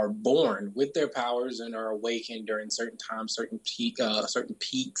 are born with their powers and are awakened during certain times, certain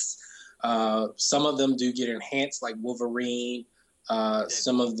peaks. Some of them do get enhanced, like Wolverine.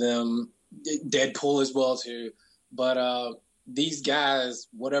 Some of them, Deadpool as well too. But these guys,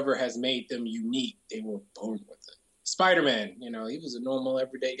 whatever has made them unique, they were born with it. Spider-Man, he was a normal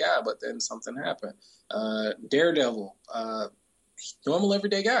everyday guy, but then something happened. Daredevil, normal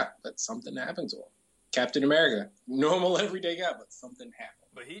everyday guy, but something happened to him. Captain America, normal everyday guy, but something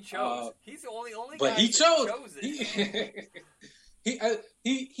happened. But he chose. He's the only guy but he chose. Chose it.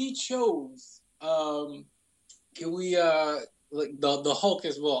 He chose. Can we the Hulk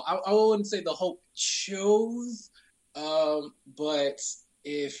as well? I wouldn't say the Hulk chose, but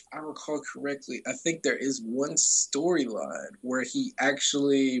if I recall correctly, I think there is one storyline where he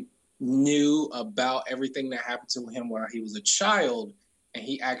actually knew about everything that happened to him while he was a child, and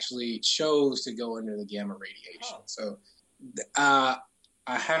he actually chose to go under the gamma radiation. Oh. So I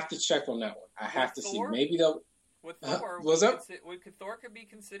have to check on that one. I have to see. Maybe they'll... With Thor, what's up? Thor could be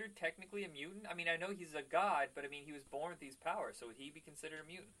considered technically a mutant? I mean, I know he's a god, but I mean, he was born with these powers, so would he be considered a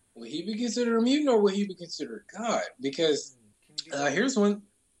mutant? Would he be considered a mutant, or would he be considered a god? Because here's one.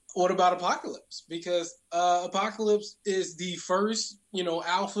 What about Apocalypse? Because Apocalypse is the first,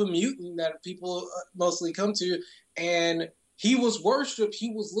 alpha mutant that people mostly come to, and he was worshipped, he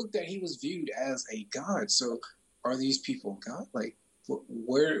was looked at, he was viewed as a god. So are these people god? Like,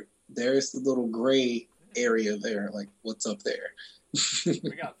 where there's the little gray area there, like, what's up there?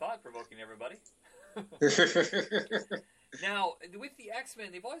 We got thought-provoking, everybody. Now, with the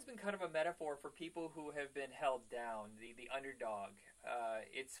X-Men, they've always been kind of a metaphor for people who have been held down, the underdog.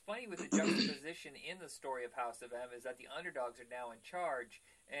 It's funny with the juxtaposition in the story of House of M is that the underdogs are now in charge,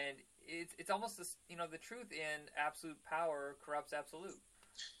 and it's almost this, the truth in absolute power corrupts absolute.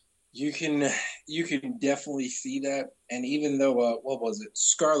 You can definitely see that, and even though what was it,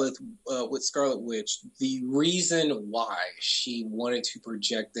 with Scarlet Witch, the reason why she wanted to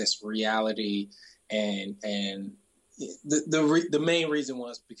project this reality, and the main reason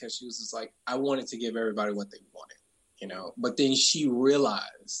was because she was just like, I wanted to give everybody what they wanted, But then she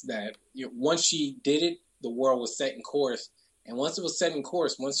realized that once she did it, the world was set in course, and once it was set in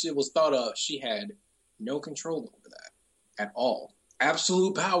course, once it was thought of, she had no control over that at all.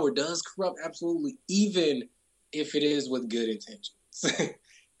 absolute power does corrupt absolutely, even if it is with good intentions.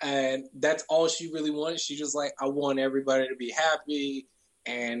 And that's all she really wanted. She just like, I want everybody to be happy.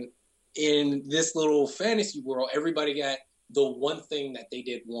 And in this little fantasy world, everybody got the one thing that they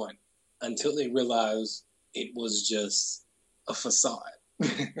did want until they realized it was just a facade.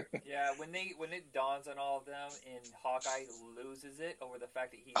 Yeah, when it dawns on all of them, and Hawkeye loses it over the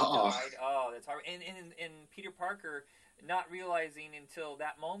fact that he died. Oh, that's hard. And Peter Parker not realizing until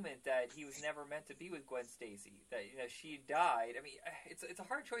that moment that he was never meant to be with Gwen Stacy. That she died. I mean, it's a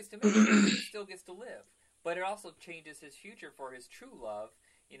hard choice to make. He still gets to live, but it also changes his future for his true love.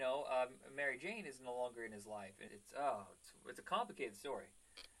 Mary Jane is no longer in his life. It's a complicated story.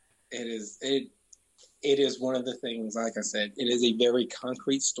 It is. It is one of the things, like I said, it is a very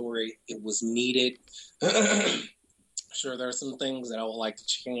concrete story. It was needed. Sure, there are some things that I would like to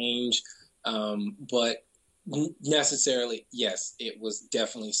change, but necessarily, yes, it was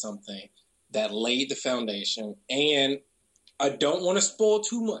definitely something that laid the foundation. And I don't want to spoil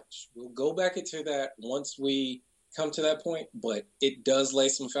too much. We'll go back into that once we come to that point, but it does lay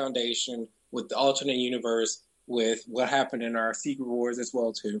some foundation with the alternate universe, with what happened in our Secret Wars as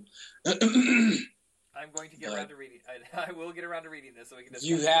well, too. I'm going to get around to reading. I will get around to reading this so we can.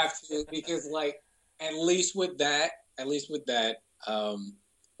 You have to, because at least with that,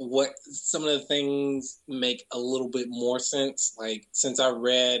 what some of the things make a little bit more sense. Like, since I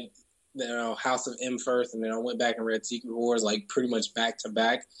read House of M first, and then I went back and read Secret Wars like pretty much back to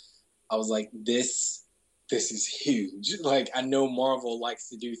back, I was like, this is huge. Like, I know Marvel likes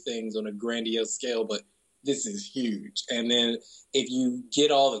to do things on a grandiose scale, but this is huge. And then if you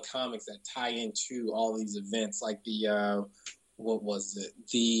get all the comics that tie into all these events, like what was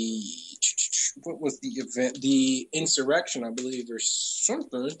the event? The Insurrection, I believe, or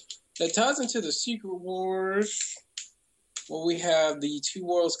something that ties into the Secret Wars. Well, we have the two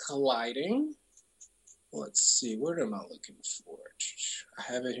worlds colliding. Let's see, what am I looking for? I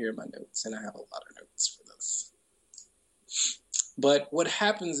have it here in my notes, and I have a lot of notes for this. But what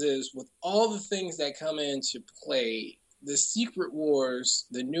happens is, with all the things that come into play, the Secret Wars,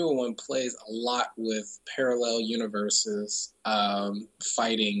 the newer one, plays a lot with parallel universes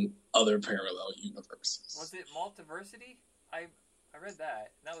fighting other parallel universes. Was it Multiversity? I read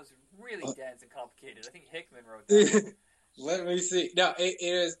that. That was really dense and complicated. I think Hickman wrote that. Let me see. No,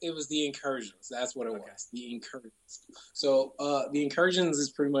 it was the Incursions. That's what it was. The Incursions. So the Incursions is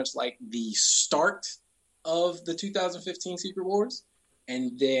pretty much like the start of the 2015 Secret Wars,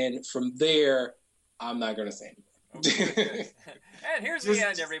 and then from there, I'm not going to say anything. Okay. And here's the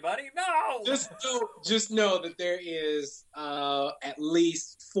end, everybody. No! Just know that there is at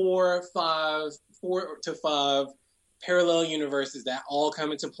least 4 to 5 parallel universes that all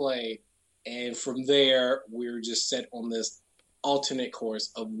come into play, and from there, we're just set on this alternate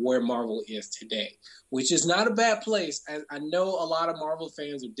course of where Marvel is today, which is not a bad place. I know a lot of Marvel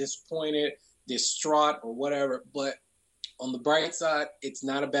fans are disappointed, distraught, or whatever, but on the bright side, it's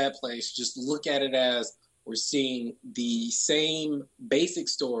not a bad place. Just look at it as we're seeing the same basic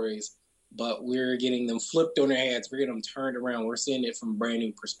stories, but we're getting them flipped on their heads. We're getting them turned around. We're seeing it from brand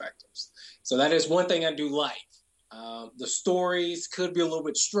new perspectives. So that is one thing I do like. The stories could be a little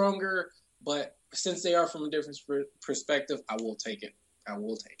bit stronger, but since they are from a different perspective, I will take it.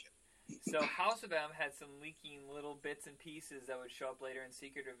 So House of M had some leaking little bits and pieces that would show up later in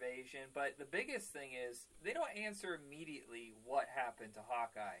Secret Invasion, but the biggest thing is they don't answer immediately what happened to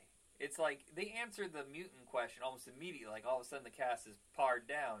Hawkeye. It's like they answer the mutant question almost immediately, like all of a sudden the cast is pared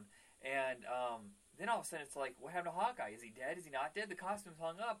down, and then all of a sudden it's like, what happened to Hawkeye? Is he dead? Is he not dead? The costume's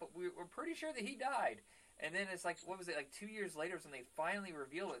hung up, but we're pretty sure that he died. And then it's like, what was it, like 2 years later when they finally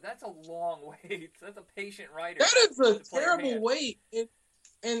reveal it? That's a long wait. That's a patient writer. That is a terrible wait.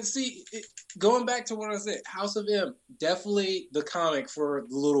 And see, going back to what I said, House of M, definitely the comic for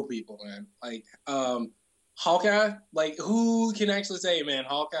the little people, man. Like, Hawkeye, like, who can actually say, man,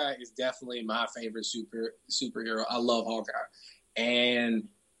 Hawkeye is definitely my favorite superhero. I love Hawkeye. And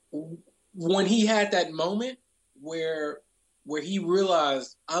when he had that moment where he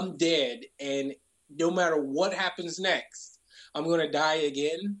realized, I'm dead, and no matter what happens next, I'm going to die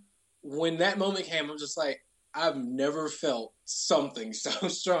again. When that moment came, I'm just like, I've never felt something so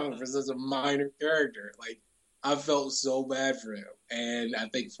strong for such a minor character. Like, I felt so bad for him. And I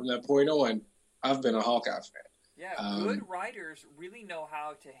think from that point on, I've been a Hawkeye fan. Yeah, good writers really know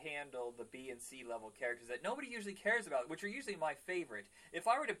how to handle the B and C level characters that nobody usually cares about, which are usually my favorite. If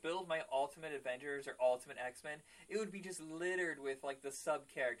I were to build my Ultimate Avengers or Ultimate X-Men, it would be just littered with, like, the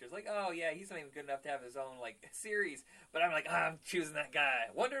sub-characters. Like, oh, yeah, he's not even good enough to have his own, like, series. But I'm like, I'm choosing that guy.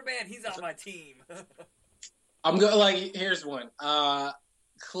 Wonder Man, he's on my team. I'm going like here's one.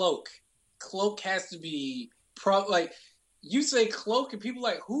 Cloak. Cloak has to be like you say Cloak and people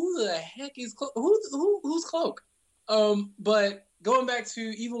are like who the heck is Cloak? Who's Cloak? But going back to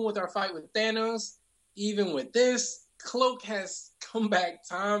even with our fight with Thanos, even with this, Cloak has come back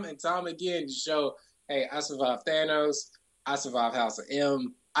time and time again to show, hey, I survived Thanos, I survived House of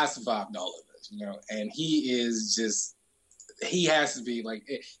M, I survived all of this, you know. And he is just, he has to be like,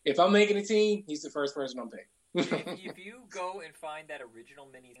 if I'm making a team, he's the first person I'm picking. If you go and find that original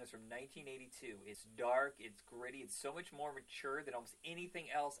mini from 1982, it's dark, it's gritty, it's so much more mature than almost anything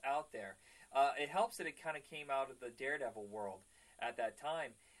else out there. It helps that it kind of came out of the Daredevil world at that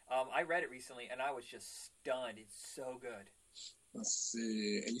time. I read it recently, and I was just stunned. It's so good. Let's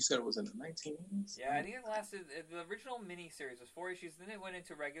see. And you said it was in the 1980s? Yeah, I think it lasted. The original mini-series was 4 issues. Then it went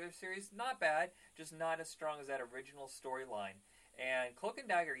into regular series. Not bad, just not as strong as that original storyline. And Cloak and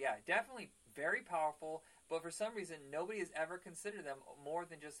Dagger, yeah, definitely very powerful. But for some reason, nobody has ever considered them more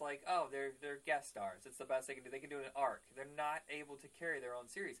than just like, oh, they're guest stars. It's the best they can do. They can do an arc. They're not able to carry their own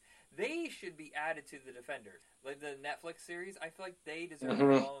series. They should be added to the Defenders. Like the Netflix series, I feel like they deserve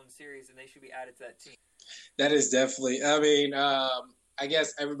their own series, and they should be added to that team. That is definitely, I mean, I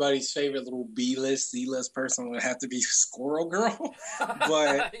guess everybody's favorite little B-list, C-list person would have to be Squirrel Girl.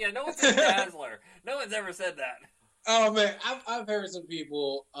 But yeah, no one said Dazzler. No one's ever said that. Oh man, I've heard some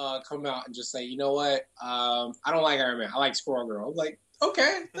people come out and just say, you know what, I don't like Iron Man. I like Squirrel Girl. I'm like,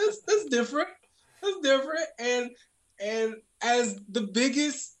 okay, that's different. That's different. And as the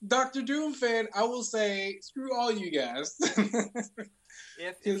biggest Doctor Doom fan, I will say, screw all you guys.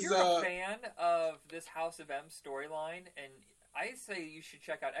 If you're a fan of this House of M storyline, and I say you should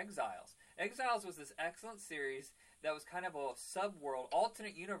check out Exiles. Exiles was this excellent series that was kind of a sub-world,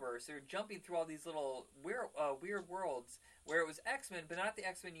 alternate universe. They were jumping through all these little weird worlds where it was X-Men, but not the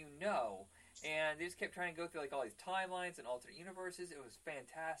X-Men you know. And they just kept trying to go through like all these timelines and alternate universes. It was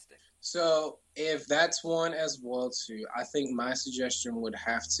fantastic. So if that's one as well too, I think my suggestion would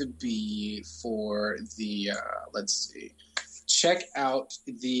have to be for the let's see, check out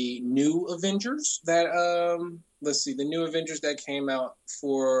the new Avengers that let's see, the new Avengers that came out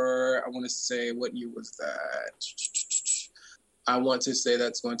for, I want to say, what year was that? I want to say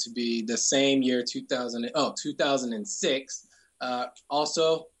that's going to be the same year, 2006.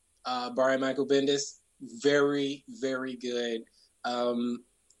 Also, Brian Michael Bendis, very, very good. I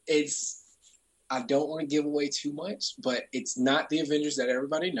don't want to give away too much, but it's not the Avengers that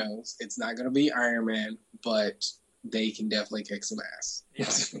everybody knows. It's not going to be Iron Man, but they can definitely kick some ass.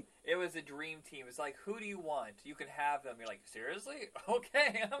 Yeah. It was a dream team. It's like, who do you want? You can have them. You're like, seriously?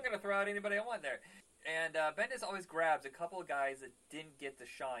 Okay, I'm going to throw out anybody I want there. And Bendis always grabs a couple of guys that didn't get the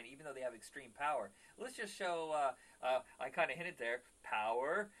shine, even though they have extreme power. Let's just show, I kind of hinted there,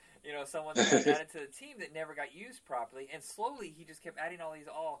 power. You know, someone that got added to the team that never got used properly. And slowly, he just kept adding all these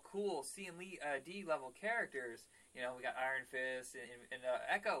cool C and D level characters. You know, we got Iron Fist, and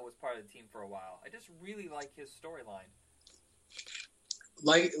Echo was part of the team for a while. I just really like his storyline.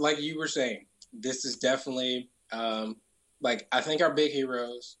 Like you were saying, this is definitely like, I think our big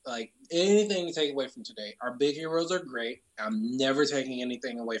heroes, like anything to take away from today, our big heroes are great. I'm never taking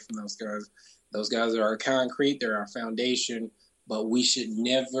anything away from those guys. Those guys are our concrete, they're our foundation, but we should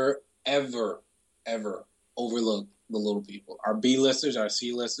never, ever, ever overlook the little people. Our B-listers, our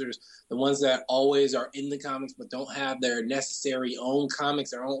C-listers, the ones that always are in the comics but don't have their necessary own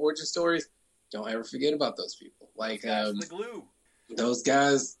comics, their own origin stories. Don't ever forget about those people. Like the glue. Those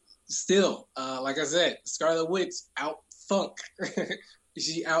guys still, like I said, Scarlet Witch out-thunk.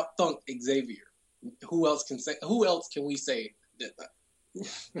 She out-thunked Xavier. Who else can we say did that?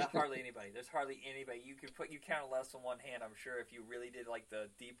 Not hardly anybody. There's hardly anybody. You count less on one hand, I'm sure, if you really did like the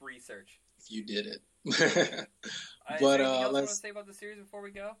deep research. If you did it. But is there anything else you want to say about the series before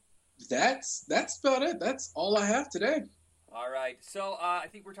we go? That's about it. That's all I have today. All right. So I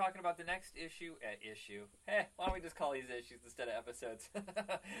think we're talking about the next issue. Why don't we just call these issues instead of episodes?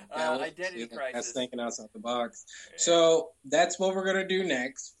 Identity Crisis. That's thinking outside the box. Yeah. So that's what we're going to do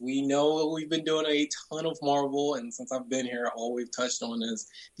next. We know we've been doing a ton of Marvel, and since I've been here, all we've touched on is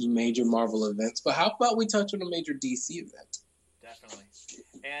the major Marvel events. But how about we touch on a major DC event? Definitely.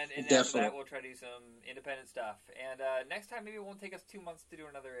 And after that, we'll try to do some independent stuff. And next time, maybe it won't take us 2 months to do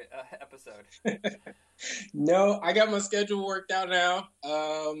another episode. No, I got my schedule worked out now.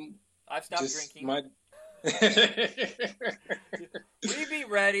 I've stopped drinking. We'd be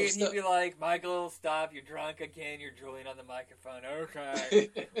ready, and he'd be like, Michael, stop, you're drunk again, you're drooling on the microphone. Okay.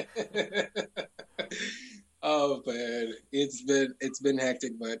 Oh man, it's been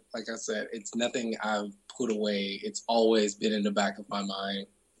hectic, but like I said, it's nothing I've put away. It's always been in the back of my mind.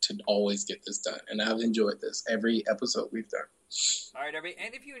 to always get this done. And I've enjoyed this every episode we've done. All right, everybody.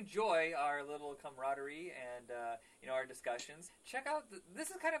 And if you enjoy our little camaraderie and our discussions, check out. This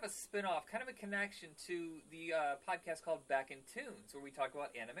is kind of a spin-off, kind of a connection to the podcast called Back in Tunes, where we talk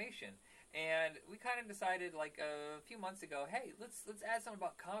about animation. And we kind of decided, like a few months ago, hey, let's add something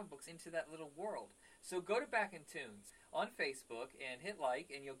about comic books into that little world. So go to Back in Tunes on Facebook and hit like,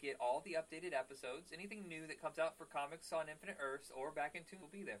 and you'll get all the updated episodes. Anything new that comes out for comics on Infinite Earths or Back in Tunes will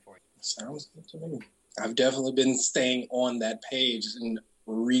be there for you. Sounds good to me. I've definitely been staying on that page and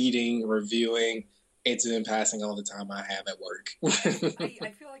reading, reviewing. It's been passing all the time I have at work. I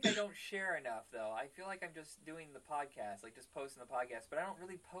feel like I don't share enough, though. I feel like I'm just doing the podcast, like just posting the podcast, but I don't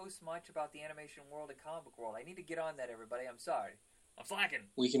really post much about the animation world and comic book world. I need to get on that, everybody. I'm sorry. I'm slacking.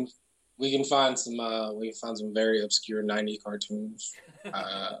 We can find some very obscure 90s cartoons.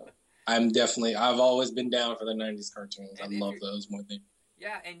 I've always been down for the 90s cartoons. I love those more than.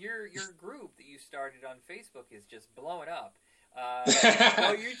 Yeah, and your group that you started on Facebook is just blowing up.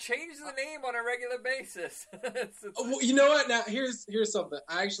 So you change the name on a regular basis. Well, you know what? Now here's something.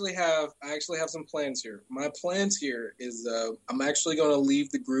 I actually have some plans here. My plans here is I'm actually going to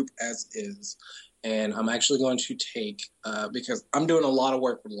leave the group as is, and I'm actually going to take because I'm doing a lot of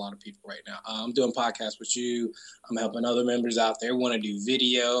work with a lot of people right now. I'm doing podcasts with you. I'm helping other members out there. Want to do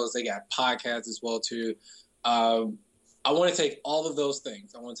videos. They got podcasts as well too. I want to take all of those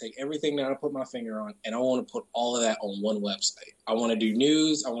things. I want to take everything that I put my finger on, and I want to put all of that on one website. I want to do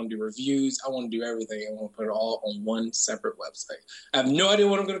news. I want to do reviews. I want to do everything. I want to put it all on one separate website. I have no idea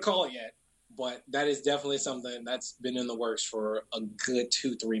what I'm going to call it yet, but that is definitely something that's been in the works for a good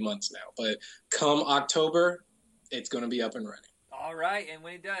 2-3 months now. But come October, it's going to be up and running. All right, and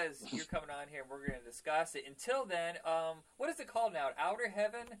when it does, you're coming on here, and we're going to discuss it. Until then, what is it called now? Outer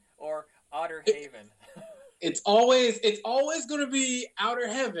Heaven or Otter Haven? It's always going to be Outer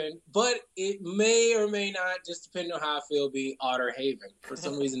Heaven, but it may or may not, just depending on how I feel, be Otter Haven. For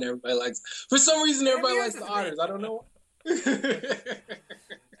some reason, everybody likes the otters. I don't know. and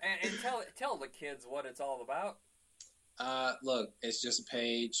tell the kids what it's all about. Look, it's just a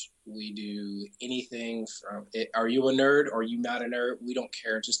page. We do anything from it. Are you a nerd or are you not a nerd? We don't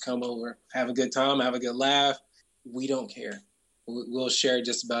care. Just come over, have a good time, have a good laugh. We don't care. We'll share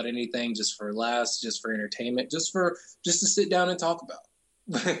just about anything, just for laughs, just for entertainment, just to sit down and talk about.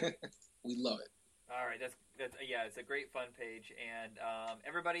 We love it. All right, that's it's a great fun page, and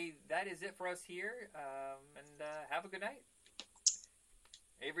everybody, that is it for us here. And have a good night.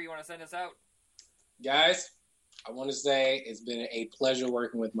 Avery, you want to send us out? Guys, I want to say it's been a pleasure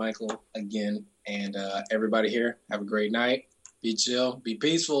working with Michael again, and everybody here, have a great night. Be chill, be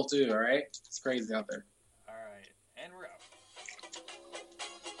peaceful too. All right, it's crazy out there.